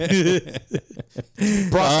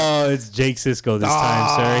 Oh, it's Jake Sisko this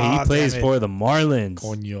time, sir. He plays damn it. for the Marlins.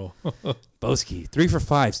 Coño. Boski, 3 for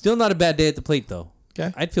 5. Still not a bad day at the plate, though.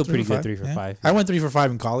 Okay. I'd feel pretty good 3 for yeah. 5. I went 3 for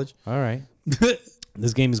 5 in college. All right.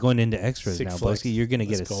 This game is going into extras Sick now, flex. Boski. You're going to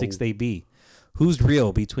get Let's a go. 6th AB. Who's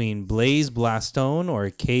real between Blaze Blastone or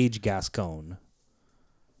Cage Gascon?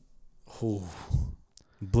 Ooh.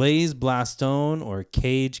 Blaze Blastone or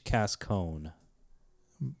Cage Gascon?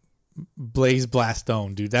 Blaze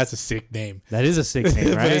Blastone, dude. That's a sick name. That is a 6 name,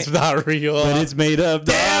 But right? it's not real. But it's made up,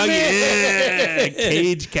 dog. Damn Yeah. it.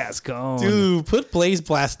 Cage Gascon. Dude, put Blaze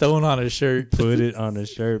Blastone on a shirt. Put it on a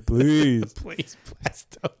shirt, please. Blaze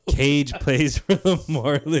Blastone. Cage plays for the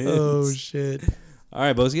Marlins. Oh, shit. All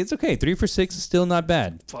right, Boski. It's okay. 3 for 6 is still not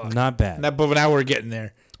bad. Fuck. Not bad. But now we're getting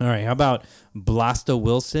there. All right. How about Blasta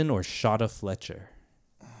Wilson or Shada Fletcher?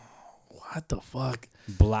 What the fuck?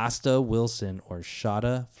 Blasta Wilson or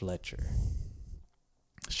Shada Fletcher?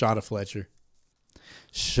 Shot of Fletcher.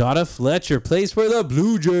 Shada Fletcher plays for the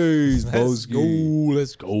Blue Jays. Let's Boski. go.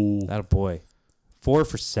 Let's go. That a boy. 4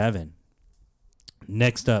 for 7.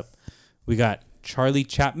 Next up, we got Charlie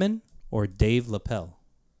Chapman or Dave Lapel.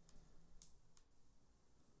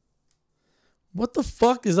 What the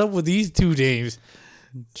fuck is up with these two names?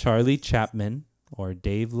 Charlie Chapman or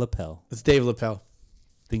Dave Lapel. It's Dave Lapel.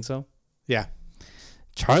 Think so? Yeah.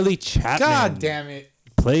 Charlie Chapman God damn it.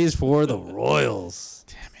 plays for the Royals.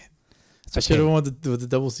 Damn it. I should have won with the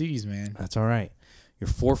double C's, man. That's all right. You're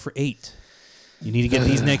 4 for 8. You need to get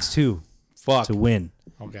these next two Fuck. to win.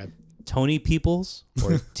 Okay. Tony Peoples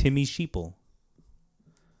or Timmy Sheeple.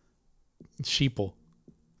 Sheeple.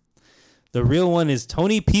 The real one is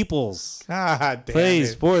Tony Peoples. God damn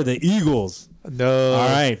Plays it. for the Eagles. No. All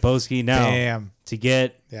right, Boski. Now, Damn. to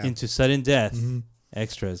get Yeah. into sudden death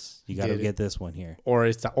extras, you got to Get it. get this one here. Or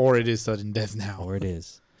it is sudden death now. Or it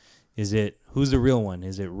is. Is it, who's the real one?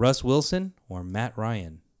 Is it Russ Wilson or Matt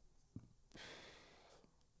Ryan?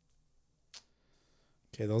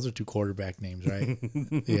 Okay, those are two quarterback names, right?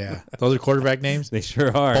 Yeah. Those are quarterback names? They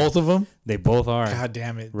sure are. Both of them? They both are. God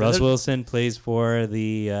damn it. Russ They're- Wilson plays for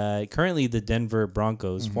the currently the Denver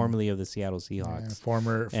Broncos, formerly of the Seattle Seahawks.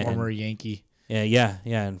 Yeah, former Yankee. Yeah,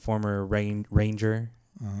 and former Ranger.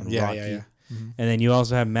 and Yeah, Rocky. yeah. And then you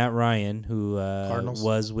also have Matt Ryan, who Cardinals?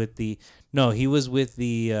 was with he was with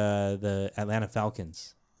the Atlanta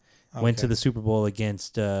Falcons. Went to Okay. the Super Bowl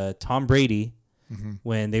against Tom Brady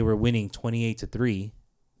when they were winning 28-3,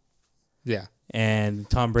 Yeah. and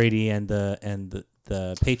Tom Brady and the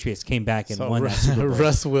Patriots came back and won that Super Bowl.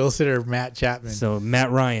 Russ Wilson or Matt Chapman. So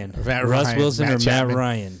Matt Ryan, Matt Russ Ryan, Wilson Matt or Chapman. Matt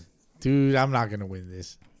Ryan. Dude, I'm not going to win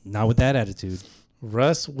this. Not with that attitude.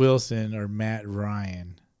 Russ Wilson or Matt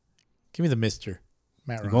Ryan. Give me the Mister.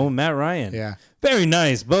 Matt You're Ryan. going with Matt Ryan. Yeah. Very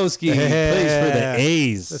nice. Boski plays for the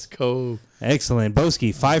A's. Let's go. Excellent.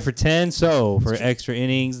 Boski, 5 for 10. So for extra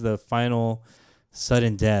innings, the final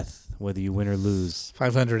sudden death, whether you win or lose.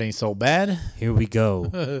 500 ain't so bad. Here we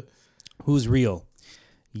go. Who's real?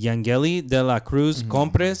 Yangeli de la Cruz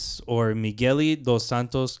Compres or Migueli dos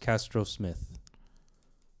Santos Castro Smith?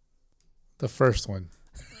 The first one.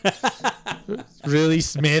 Really,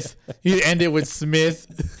 Smith? You end it with Smith?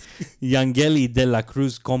 Yangeli de la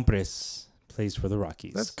Cruz Compres plays for the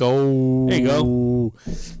Rockies. Let's go. There you go.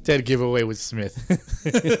 Dead giveaway with Smith.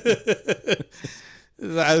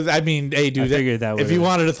 I mean, hey, dude. I figured that if would've- you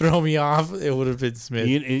wanted to throw me off, it would have been Smith.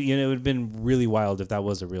 You know, it would have been really wild if that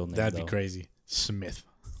was a real name. That'd though. be crazy. Smith.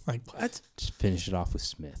 Like, what? Just finish it off with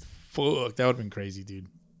Smith. Fuck. That would have been crazy, dude.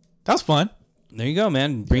 That was fun. There you go,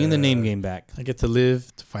 man. Bringing the name game back. I get to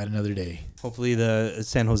live to fight another day. Hopefully the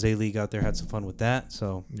San Jose League out there had some fun with that.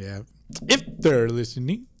 So Yeah. If they're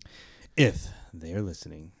listening. if they're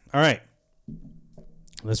listening. All right.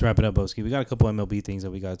 Let's wrap it up, Boski. We got a couple MLB things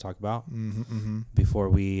that we got to talk about before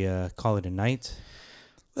we call it a night.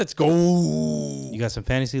 Let's go. You got some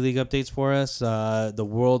Fantasy League updates for us. The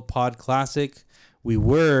World Pod Classic. We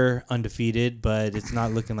were undefeated, but it's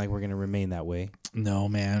not looking like we're going to remain that way. No,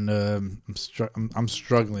 man. I'm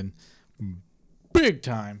struggling big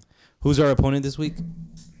time. Who's our opponent this week?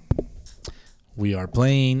 We are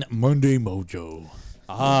playing Monday Mojo.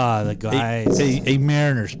 Ah, the guys. A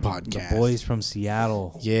Mariners podcast. The boys from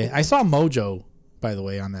Seattle. Yeah, I saw Mojo, by the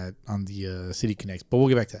way, on the City Connects, but we'll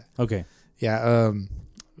get back to that. Okay. Yeah,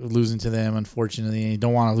 losing to them, unfortunately.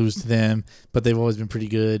 Don't want to lose to them, but they've always been pretty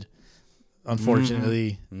good.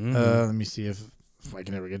 Unfortunately, let me see if I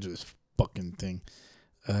can ever get to this fucking thing.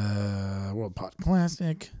 World Pod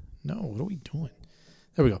Classic. No, what are we doing?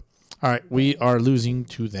 There we go. All right, we are losing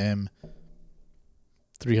to them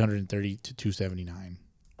 330 to 279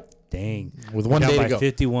 Dang. with one Down day by to go.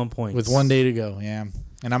 51 points. With one day to go, yeah.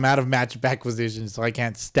 And I'm out of matchup acquisition, so I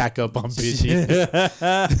can't stack up on pitching,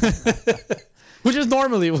 which is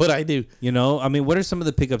normally what I do. You know, I mean, what are some of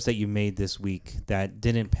the pickups that you made this week that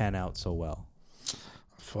didn't pan out so well?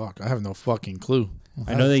 Fuck, I have no fucking clue.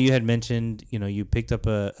 I know that you had mentioned, you picked up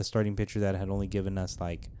a starting pitcher that had only given us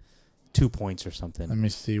like 2 points or something. Let me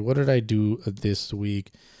see. What did I do this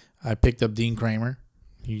week? I picked up Dean Kramer.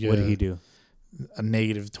 What did he do? A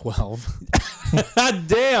 -12.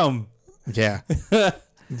 Damn. Yeah.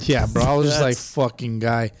 Yeah, bro. I was just like, fucking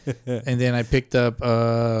guy. And then I picked up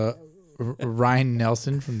Ryan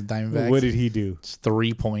Nelson from the Diamondbacks. What did he do? It's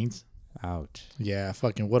 3 points. Ouch. Yeah,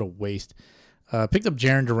 fucking what a waste. Picked up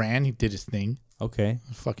Jarren Duran. He did his thing. Okay.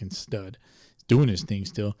 Fucking stud. He's doing his thing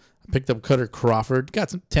still. I picked up Cutter Crawford. Got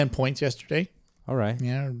some 10 points yesterday. All right.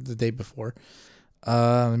 Yeah, the day before.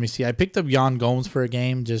 Let me see. I picked up Jan Gomes for a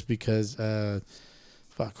game just because,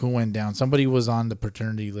 who went down? Somebody was on the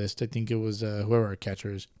paternity list. I think it was whoever our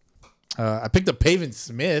catcher is. I picked up Pavin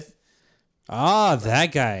Smith. Ah,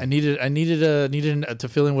 that guy. I needed to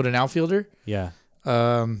fill in with an outfielder. Yeah.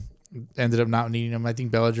 Ended up not needing him. I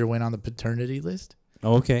think Bellinger went on the paternity list.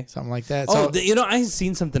 Oh, okay. Something like that. Oh, I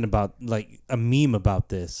seen something about like a meme about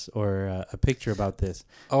this or a picture about this.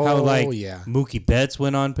 Oh, how, like, yeah. Mookie Betts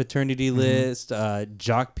went on paternity list.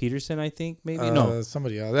 Jock Peterson, I think maybe no.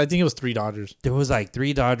 Somebody else. I think it was 3 Dodgers. There was like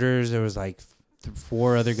 3 Dodgers. There was like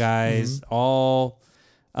 4 other guys. All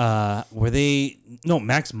were they? No,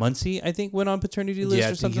 Max Muncy I think went on paternity list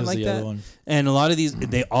or something like that. And a lot of these,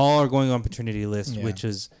 they all are going on paternity list, which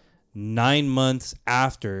is 9 months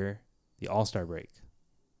after the All-Star break.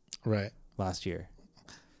 Right. Last year.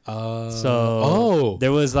 So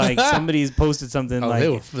there was like somebody's posted something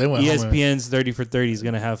like they went ESPN's 30 for 30 is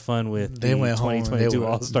going to have fun with the 2022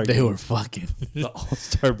 All-Star They game. were fucking. The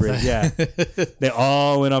All-Star break, yeah. They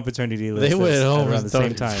all went on paternity list. They went home around the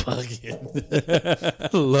same time.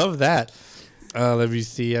 Love that. Let me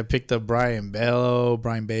see. I picked up Brian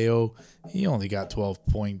Bayo. He only got 12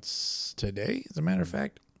 points today, as a matter of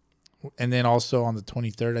fact. And then also on the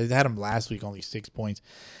 23rd, I had him last week, only 6 points.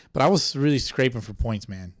 But I was really scraping for points,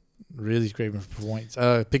 man. Really scraping for points.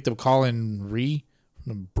 Picked up Colin Ree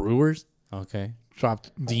from the Brewers. Okay. Dropped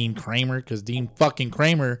Dean Kramer because Dean fucking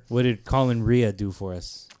Kramer. What did Colin Rhea do for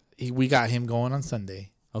us? We got him going on Sunday.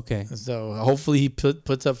 Okay. So hopefully he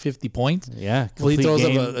puts up 50 points. Yeah. Hopefully he throws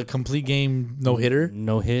up a complete game no-hitter.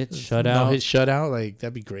 No hit, shutout. No-hit, shutout. Like,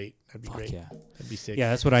 that'd be great. That'd be Fuck great. yeah. That'd be sick. Yeah,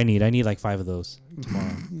 that's what I need. I need like 5 of those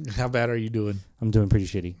tomorrow. How bad are you doing? I'm doing pretty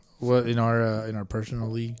shitty. What in our personal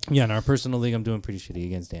league? Yeah, in our personal league, I'm doing pretty shitty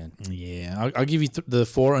against Dan. Yeah, I'll give you the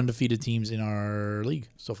 4 undefeated teams in our league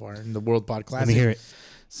so far in the World Pod Classic. Let me hear it.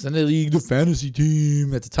 Sunday League, the fantasy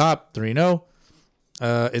team at the top, 3-0.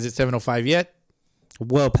 Is it 705 yet?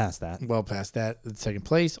 Well past that. Well past that. In second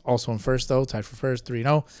place. Also in first, though. Tied for first,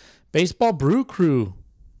 3-0. Baseball Brew Crew.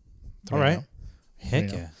 3-0. All right. Heck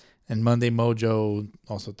 3-0. yeah. And Monday Mojo,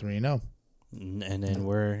 also 3-0. And then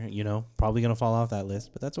we're, probably going to fall off that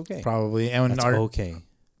list, but that's okay. Probably. And that's okay.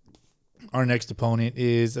 Our next opponent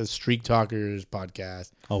is a Streak Talkers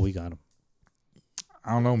podcast. Oh, we got them.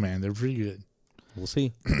 I don't know, man. They're pretty good. We'll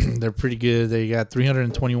see. They're pretty good. They got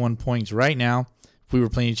 321 points right now. If we were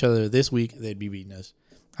playing each other this week, they'd be beating us.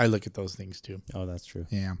 I look at those things too. Oh, that's true.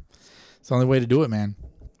 Yeah. It's the only way to do it, man.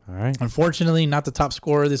 All right. Unfortunately, not the top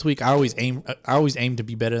scorer this week. I always aim to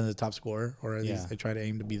be better than the top scorer, or at least I try to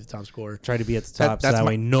aim to be the top scorer. Try to be at the top, so that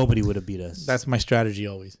way nobody would have beat us. That's my strategy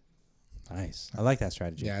always. Nice. I like that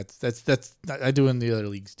strategy. Yeah, that's I do in the other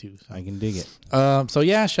leagues too. So. I can dig it. So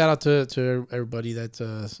yeah, shout out to everybody that's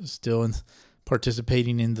still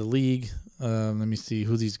participating in the league. Let me see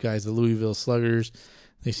who these guys, the Louisville Sluggers.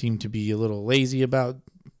 They seem to be a little lazy about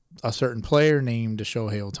a certain player named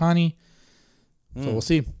Shohei Ohtani. So we'll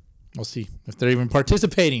see. We'll see if they're even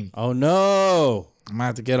participating. Oh, no. I'm going to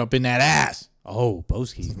have to get up in that ass. Oh,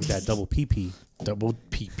 Boski with that double PP. Double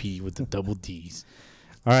PP with the double Ds.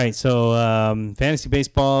 All right, so fantasy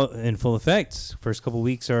baseball in full effect. First couple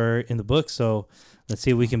weeks are in the books, so let's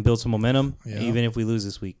see if we can build some momentum, even if we lose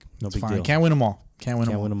this week. No big deal. Can't win them all. Can't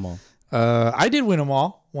win them all. I did win them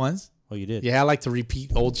all once. Oh, you did? Yeah, I like to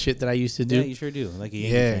repeat old shit that I used to do. Yeah, you sure do. Like a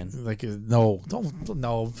Yankee fan. Like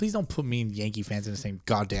no. Please don't put me and Yankee fans in the same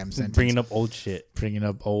goddamn sentence. Bringing up old shit.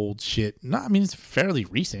 No, I mean it's fairly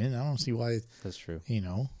recent. I don't see why. That's true.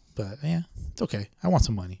 But yeah, it's okay. I want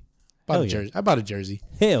some money. I bought a jersey.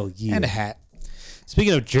 Hell yeah. And a hat.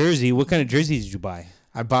 Speaking of jersey, what kind of jersey did you buy?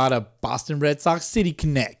 I bought a Boston Red Sox City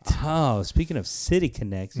Connect. Oh, speaking of City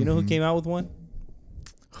Connects, you know who came out with one?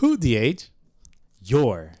 Who, DH?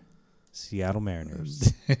 Your Seattle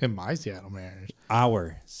Mariners. My Seattle Mariners.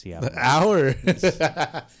 Our Seattle I Mariners.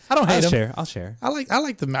 don't hate them. I'll share. I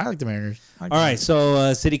like the Mariners. All right,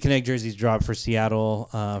 so City Connect jerseys dropped for Seattle.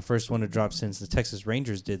 First one to drop since the Texas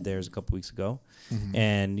Rangers did theirs a couple weeks ago.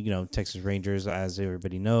 And, Texas Rangers, as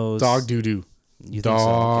everybody knows. Dog doo-doo. You think so?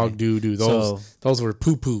 Dog Okay. doo doo. So- Those were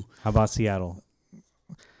poo poo. How about Seattle?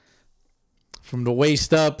 From the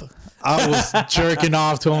waist up, I was jerking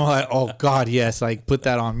off to him. Like, oh God, yes, like put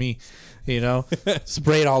that on me,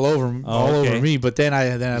 spray it all over okay. me. But then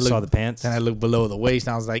I You looked, saw the pants? Then I looked below the waist,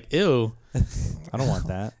 and I was like, ew, I don't want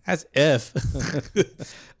that. that's F.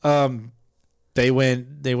 They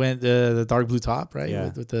went the dark blue top, right?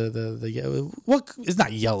 Yeah. With the yellow. What? It's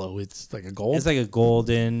not yellow. It's like a gold. It's like a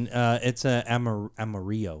golden. It's a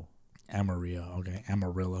Amarillo. Amarillo. Okay,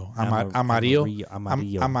 Amarillo.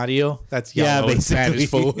 Amarillo. Amarillo. That's Yeah, yellow in Spanish,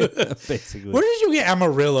 fool. basically. Where did you get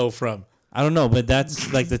Amarillo from? I don't know, but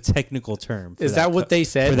that's like the technical term. For Is that what they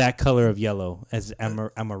said? for that color of yellow as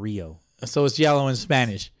Amarillo? So it's yellow in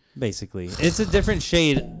Spanish. Basically, it's a different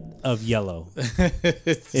shade of yellow.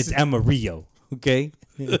 It's Amarillo. Okay,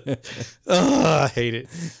 I hate it.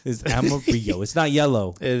 it's Amarillo. It's not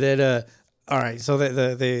yellow. And then, all right. So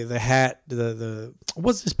the hat, the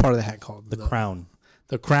what's this part of the hat called? The crown.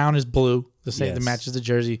 The crown is blue. The same that Yes. matches the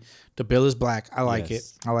jersey. The bill is black. I like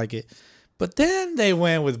Yes. it. I like it. But then they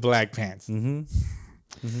went with black pants.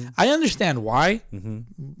 Mm-hmm. I understand why, Mm-hmm.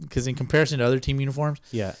 because in comparison to other team uniforms,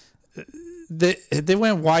 Yeah. they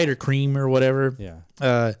went white or cream or whatever.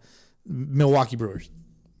 Yeah. Milwaukee Brewers.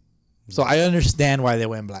 So I understand why they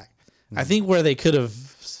went black. I think where they could have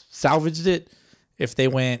salvaged it if they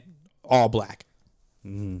went all black. All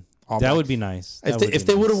That black. would be nice. If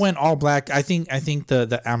they would have went all black, I think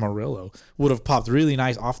the Amarillo would have popped really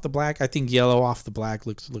nice off the black. I think yellow off the black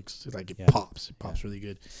looks like it pops. It pops really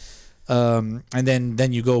good. And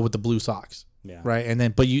then you go with the blue socks. Yeah. Right. And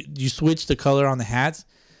then but you switch the color on the hats.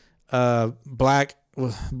 Black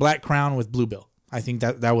crown with blue bill. I think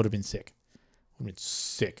that would have been sick. Would have been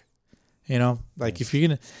sick. Like if you're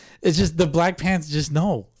gonna, it's just the black pants. Just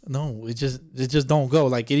no, it just don't go.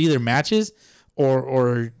 Like it either matches,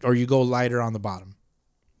 or you go lighter on the bottom.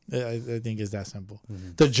 I think it's that simple.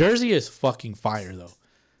 Mm-hmm. The jersey is fucking fire though.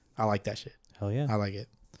 I like that shit. Hell yeah. I like it.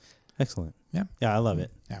 Excellent. Yeah. Yeah, I love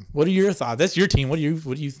it. Yeah. What are your thoughts? That's your team. What do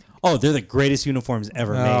you? Oh, they're the greatest uniforms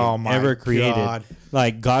ever Oh, made, my ever created. God.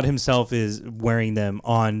 Like God Himself is wearing them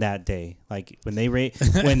on that day. Like when they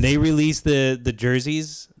when they released the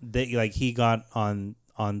jerseys, He got on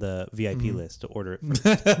the VIP list to order it.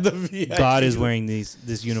 The VIP. God is wearing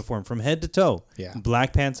this uniform from head to toe. Yeah.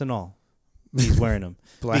 Black pants and all. He's wearing them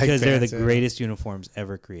Black because they're the pants and- greatest uniforms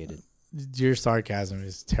ever created. Your sarcasm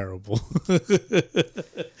is terrible.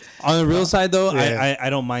 On the real side, though, yeah. I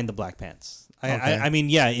don't mind the black pants. Okay. I mean,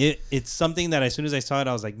 yeah, it's something that as soon as I saw it,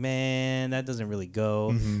 I was like, man, that doesn't really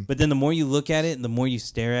go. Mm-hmm. But then the more you look at it and the more you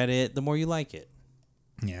stare at it, the more you like it.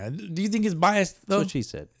 Yeah. Do you think it's biased That's though? what she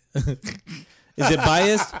said. Is it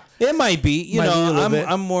biased? It might be. You Might be a know, little bit.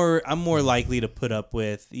 I'm more likely to put up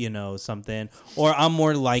with something, or I'm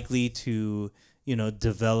more likely to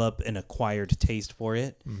develop an acquired taste for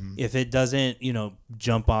it. Mm-hmm. If it doesn't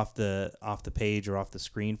jump off the page or off the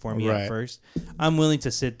screen for me Right. at first, I'm willing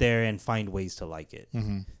to sit there and find ways to like it.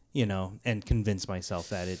 Mm-hmm. And convince myself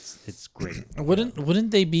that it's great.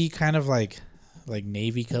 Wouldn't they be kind of like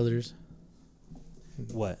navy colors?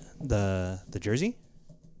 What the jersey?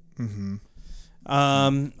 Mm-hmm. I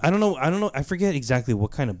don't know. I forget exactly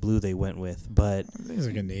what kind of blue they went with, but I think it's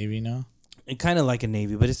like a navy, no? it kind of like a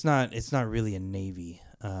navy, but it's not really a navy.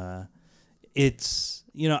 It's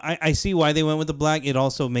I see why they went with the black. It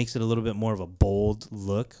also makes it a little bit more of a bold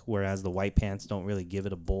look, whereas the white pants don't really give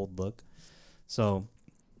it a bold look. So,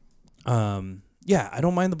 yeah, I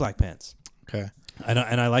don't mind the black pants. Okay. And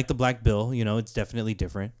I like the black bill. It's definitely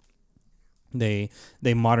different. They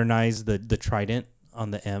modernized the trident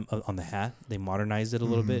on the M on the hat. They modernized it a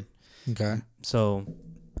little bit. Okay. So,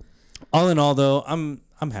 all in all, though, I'm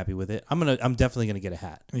happy with it. I'm definitely gonna get a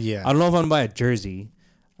hat. Yeah. I don't know if I'm gonna buy a jersey.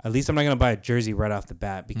 At least I'm not gonna buy a jersey right off the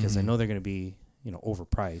bat because I know they're gonna be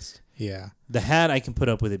overpriced. Yeah. The hat I can put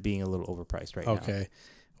up with it being a little overpriced right now. Okay.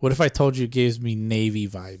 What if I told you it gives me Navy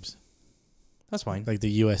vibes, That's fine. like the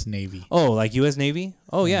U.S. Navy? Oh, like U.S. Navy?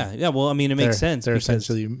 Oh yeah, yeah. Well, I mean, it makes sense. They're because-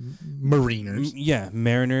 essentially Mariners. Yeah,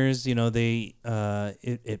 Mariners. They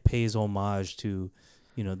it pays homage to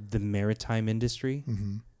the maritime industry,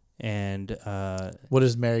 and What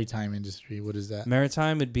is maritime industry? What is that?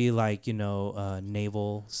 maritime would be like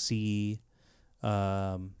naval, sea,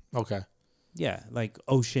 Okay. yeah, like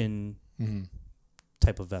ocean Mm-hmm.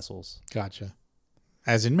 type of vessels, Gotcha.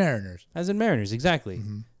 As in Mariners. as in Mariners, exactly.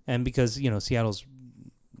 And because Seattle's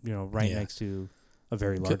right Yeah. next to a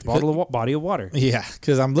very large Could- body of water. Yeah,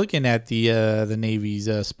 because I'm looking at the Navy's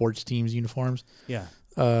sports teams uniforms, Yeah,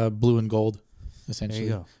 blue and gold, there essentially. you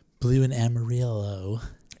go. Blue and Amarillo.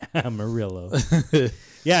 Amarillo.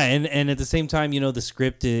 Yeah, and at the same time, the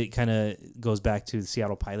script, it kind of goes back to the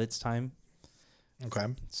Seattle Pilots time. Okay.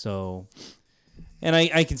 So, and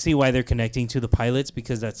I can see why they're connecting to the Pilots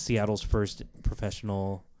because that's Seattle's first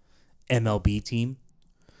professional MLB team.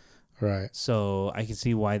 Right. So I can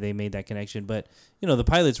see why they made that connection. But, the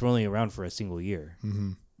Pilots were only around for a single year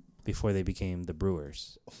before they became the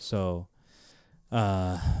Brewers. So,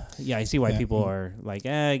 I see why people are like,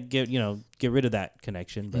 get rid of that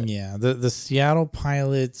connection. But yeah, the Seattle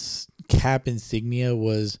Pilots cap insignia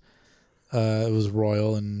was it was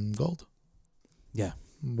royal and gold. Yeah.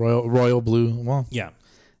 Royal blue. Well, yeah.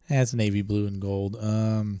 It's navy blue and gold.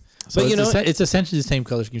 So but it's essentially the same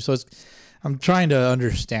color scheme. So I'm trying to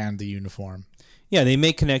understand the uniform. Yeah, they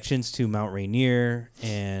make connections to Mount Rainier,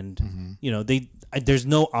 and there's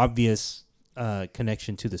no obvious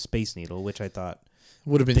connection to the Space Needle, which I thought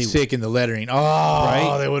would have been sick in the lettering. Oh,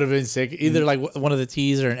 right? They would have been sick. Either like one of the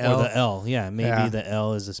T's or an L. Or the L, yeah. Maybe the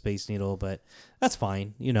L is the Space Needle, but that's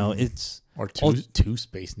fine. It's... Or two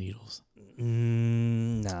Space Needles.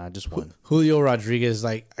 Nah, just one. Julio Rodriguez is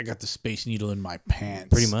like, I got the Space Needle in my pants.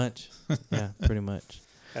 Pretty much. Yeah, pretty much.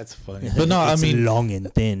 That's funny. But no, I mean... long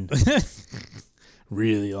and thin.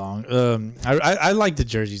 Really long. I like the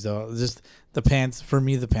jerseys, though. Just the pants. For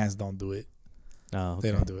me, the pants don't do it. Oh, okay.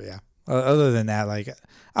 They don't do it, yeah. Other than that, like,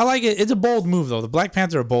 I like it. It's a bold move, though. The Black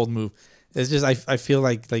Pants are a bold move. It's just I feel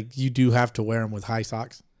like you do have to wear them with high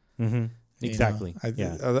socks. Mm-hmm. Exactly.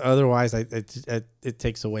 Yeah. Otherwise, it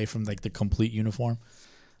takes away from like the complete uniform.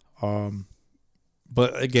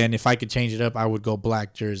 But again, if I could change it up, I would go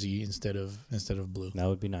black jersey instead of blue. That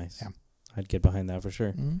would be nice. Yeah. I'd get behind that for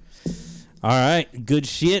sure. Mm-hmm. All right, good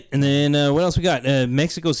shit. And then what else we got?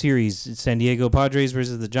 Mexico series, San Diego Padres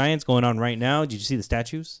versus the Giants going on right now. Did you see the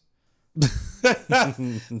statues?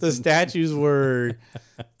 The statues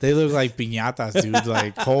they look like piñatas, dude.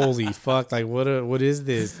 Like, holy fuck! Like, what is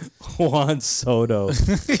this? Juan Soto.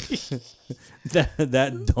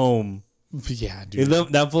 that dome. Yeah, dude.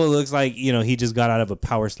 That fool looks like he just got out of a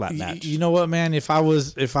power slap match. You know what, man? If I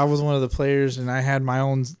was one of the players and I had my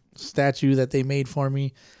own statue that they made for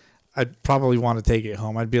me, I'd probably want to take it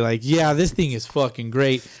home. I'd be like, yeah, this thing is fucking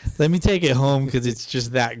great. Let me take it home because it's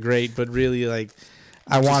just that great. But really, like,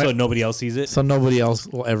 I want so nobody else sees it. So nobody else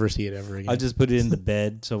will ever see it ever again. I'll just put it in the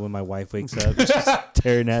bed so when my wife wakes up, she's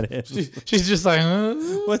staring at it. She's just like, huh?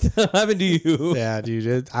 What the hell happened to you? Yeah,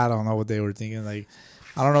 dude. I don't know what they were thinking. Like,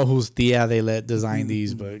 I don't know whose tia they let design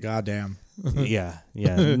these, but goddamn. Yeah.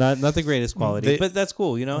 Not the greatest quality, but that's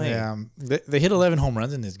cool. Hey. Yeah, they hit 11 home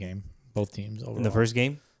runs in this game. Both teams overall. In the first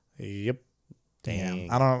game. Yep. Dang.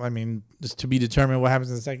 Yeah. I mean, just to be determined what happens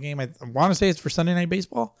in the second game. I want to say it's for Sunday Night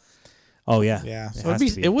Baseball. Oh yeah. Yeah. So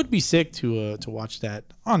it would be sick to watch that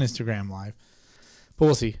on Instagram Live, but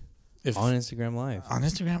we'll see. If on Instagram Live. On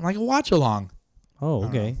Instagram, like a watch along. Oh,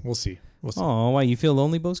 okay. We'll see. Oh, why you feel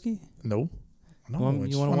lonely, Boski? No. You want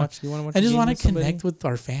to watch? I just want to connect with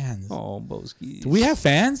our fans. Oh, Boski. Do we have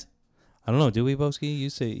fans? I don't know. Do we, Boski?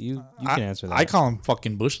 You say you can answer that. I call them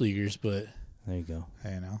fucking bush leaguers, but there you go.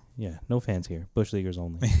 Yeah, no fans here. Bush leaguers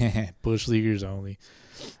only. Bush leaguers only.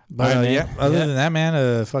 But other than that,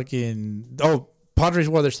 man, Padres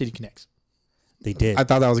wore their City Connects. They did. I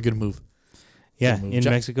thought that was a good move. Yeah, good move. In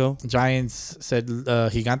Mexico. Giants said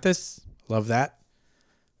Gigantes. Love that.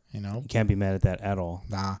 You can't be mad at that at all.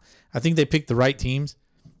 Nah, I think they picked the right teams.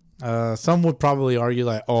 Some would probably argue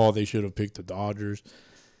like, oh, they should have picked the Dodgers.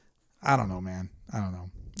 I don't know, man. I don't know.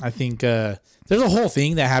 I think there's a whole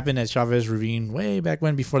thing that happened at Chavez Ravine way back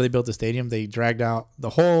when, before they built the stadium. They dragged out the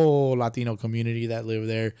whole Latino community that lived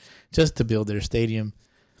there just to build their stadium.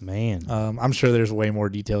 Man. I'm sure there's way more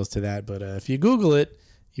details to that, but if you Google it,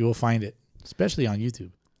 you will find it, especially on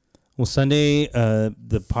YouTube. Well, Sunday,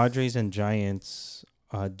 the Padres and Giants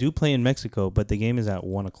do play in Mexico, but the game is at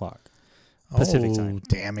 1 o'clock Pacific time. Oh,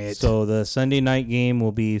 damn it. So the Sunday night game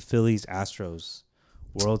will be Phillies-Astros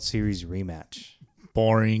World Series rematch.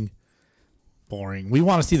 Boring. We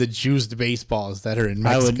want to see the juiced baseballs that are in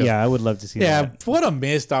Mexico. I would love to see that. Yeah, what a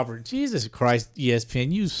missed opportunity. Jesus Christ, ESPN,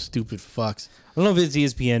 you stupid fucks. I don't know if it's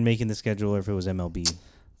ESPN making the schedule or if it was MLB.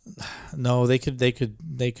 No, they could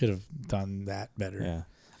have done that better. Yeah.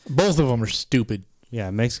 Both of them are stupid. Yeah,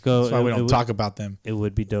 Mexico. That's why we don't talk about them. It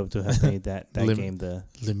would be dope to have made that game the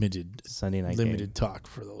limited Sunday night limited game. Talk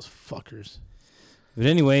for those fuckers. But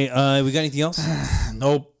anyway, we got anything else?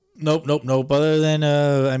 Nope. Other than,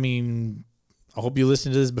 I hope you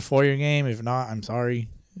listened to this before your game. If not, I'm sorry.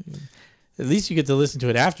 At least you get to listen to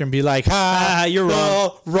it after and be like, "Ha, you're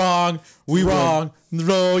wrong. We wrong.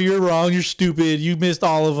 No, you're wrong. You're stupid. You missed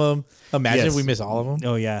all of them." Imagine if we miss all of them.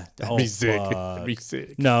 Oh yeah, That'd be sick. That'd be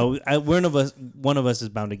sick. No, one of us is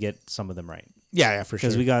bound to get some of them right. Yeah, for sure.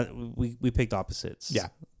 Because we picked opposites. Yeah.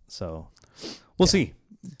 So we'll see.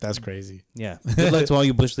 That's crazy. Yeah. Good luck to all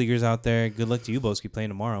you bush leaguers out there. Good luck to you, Boski, playing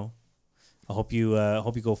tomorrow. I hope you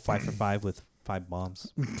go 5 for 5 with 5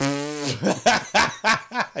 bombs.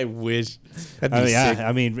 I wish. That'd be sick.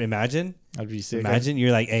 I mean, imagine. That'd be sick. Imagine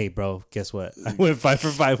you're like, hey, bro, guess what? I went 5 for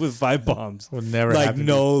 5 with 5 bombs. Would never like, happen.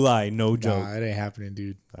 no lie, no joke. Nah, it ain't happening,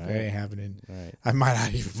 dude. All It right. ain't happening. All right. I might not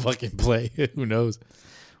even fucking play. Who knows?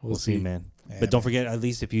 We'll see, man. Yeah, but don't man. forget, at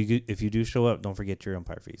least if you do show up, don't forget your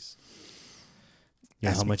umpire fees. You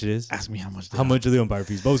know how much it is? Ask me how much. How much are the umpire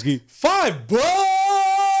fees, Boski? $5.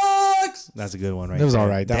 That's a good one, right? That was there. all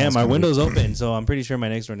right. That Damn, was my kinda window's open, so I'm pretty sure my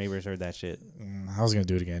next door neighbors heard that shit. I was gonna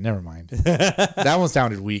do it again. Never mind. That one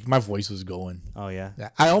sounded weak. My voice was going. Oh yeah.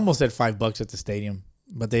 I almost said $5 at the stadium,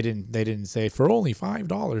 but they didn't say for only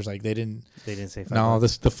 $5. Like they didn't. They didn't say $5. No, the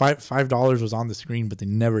 $5 was on the screen, but they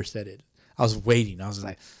never said it. I was waiting. I was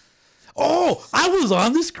like, oh, I was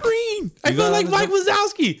on the screen. I felt like Mike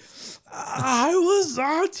Wazowski. I was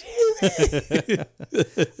on TV.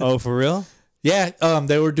 Oh, for real? Yeah,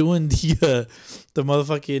 they were doing the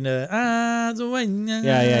motherfucking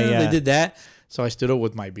yeah. They did that, so I stood up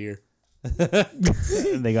with my beer.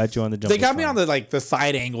 They got you on the jump. They got me on the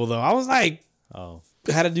side angle though. I was like, Oh.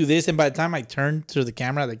 how to do this, and by the time I turned to the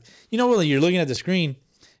camera, like when you're looking at the screen,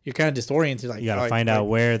 you're kind of disoriented. Like You gotta find out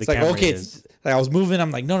where the it's like camera okay, is. it's like I was moving.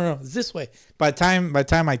 I'm like, no, it's this way. By the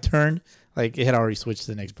time I turned, like it had already switched to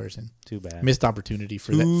the next person. Too bad. Missed opportunity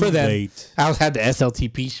for Too them. For them, late. I had the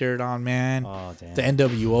SLTP shirt on, man. Oh damn. The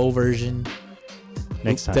NWO version.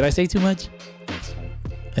 Next time. Did I say too much? Next time.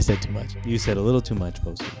 I said too much. You said a little too much,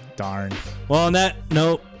 Boski. Darn. Well, on that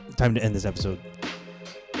note, time to end this episode.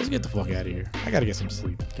 Let's get the fuck out of here. I gotta get some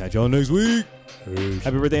sleep. Catch y'all next week.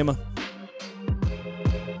 Happy birthday, Emma.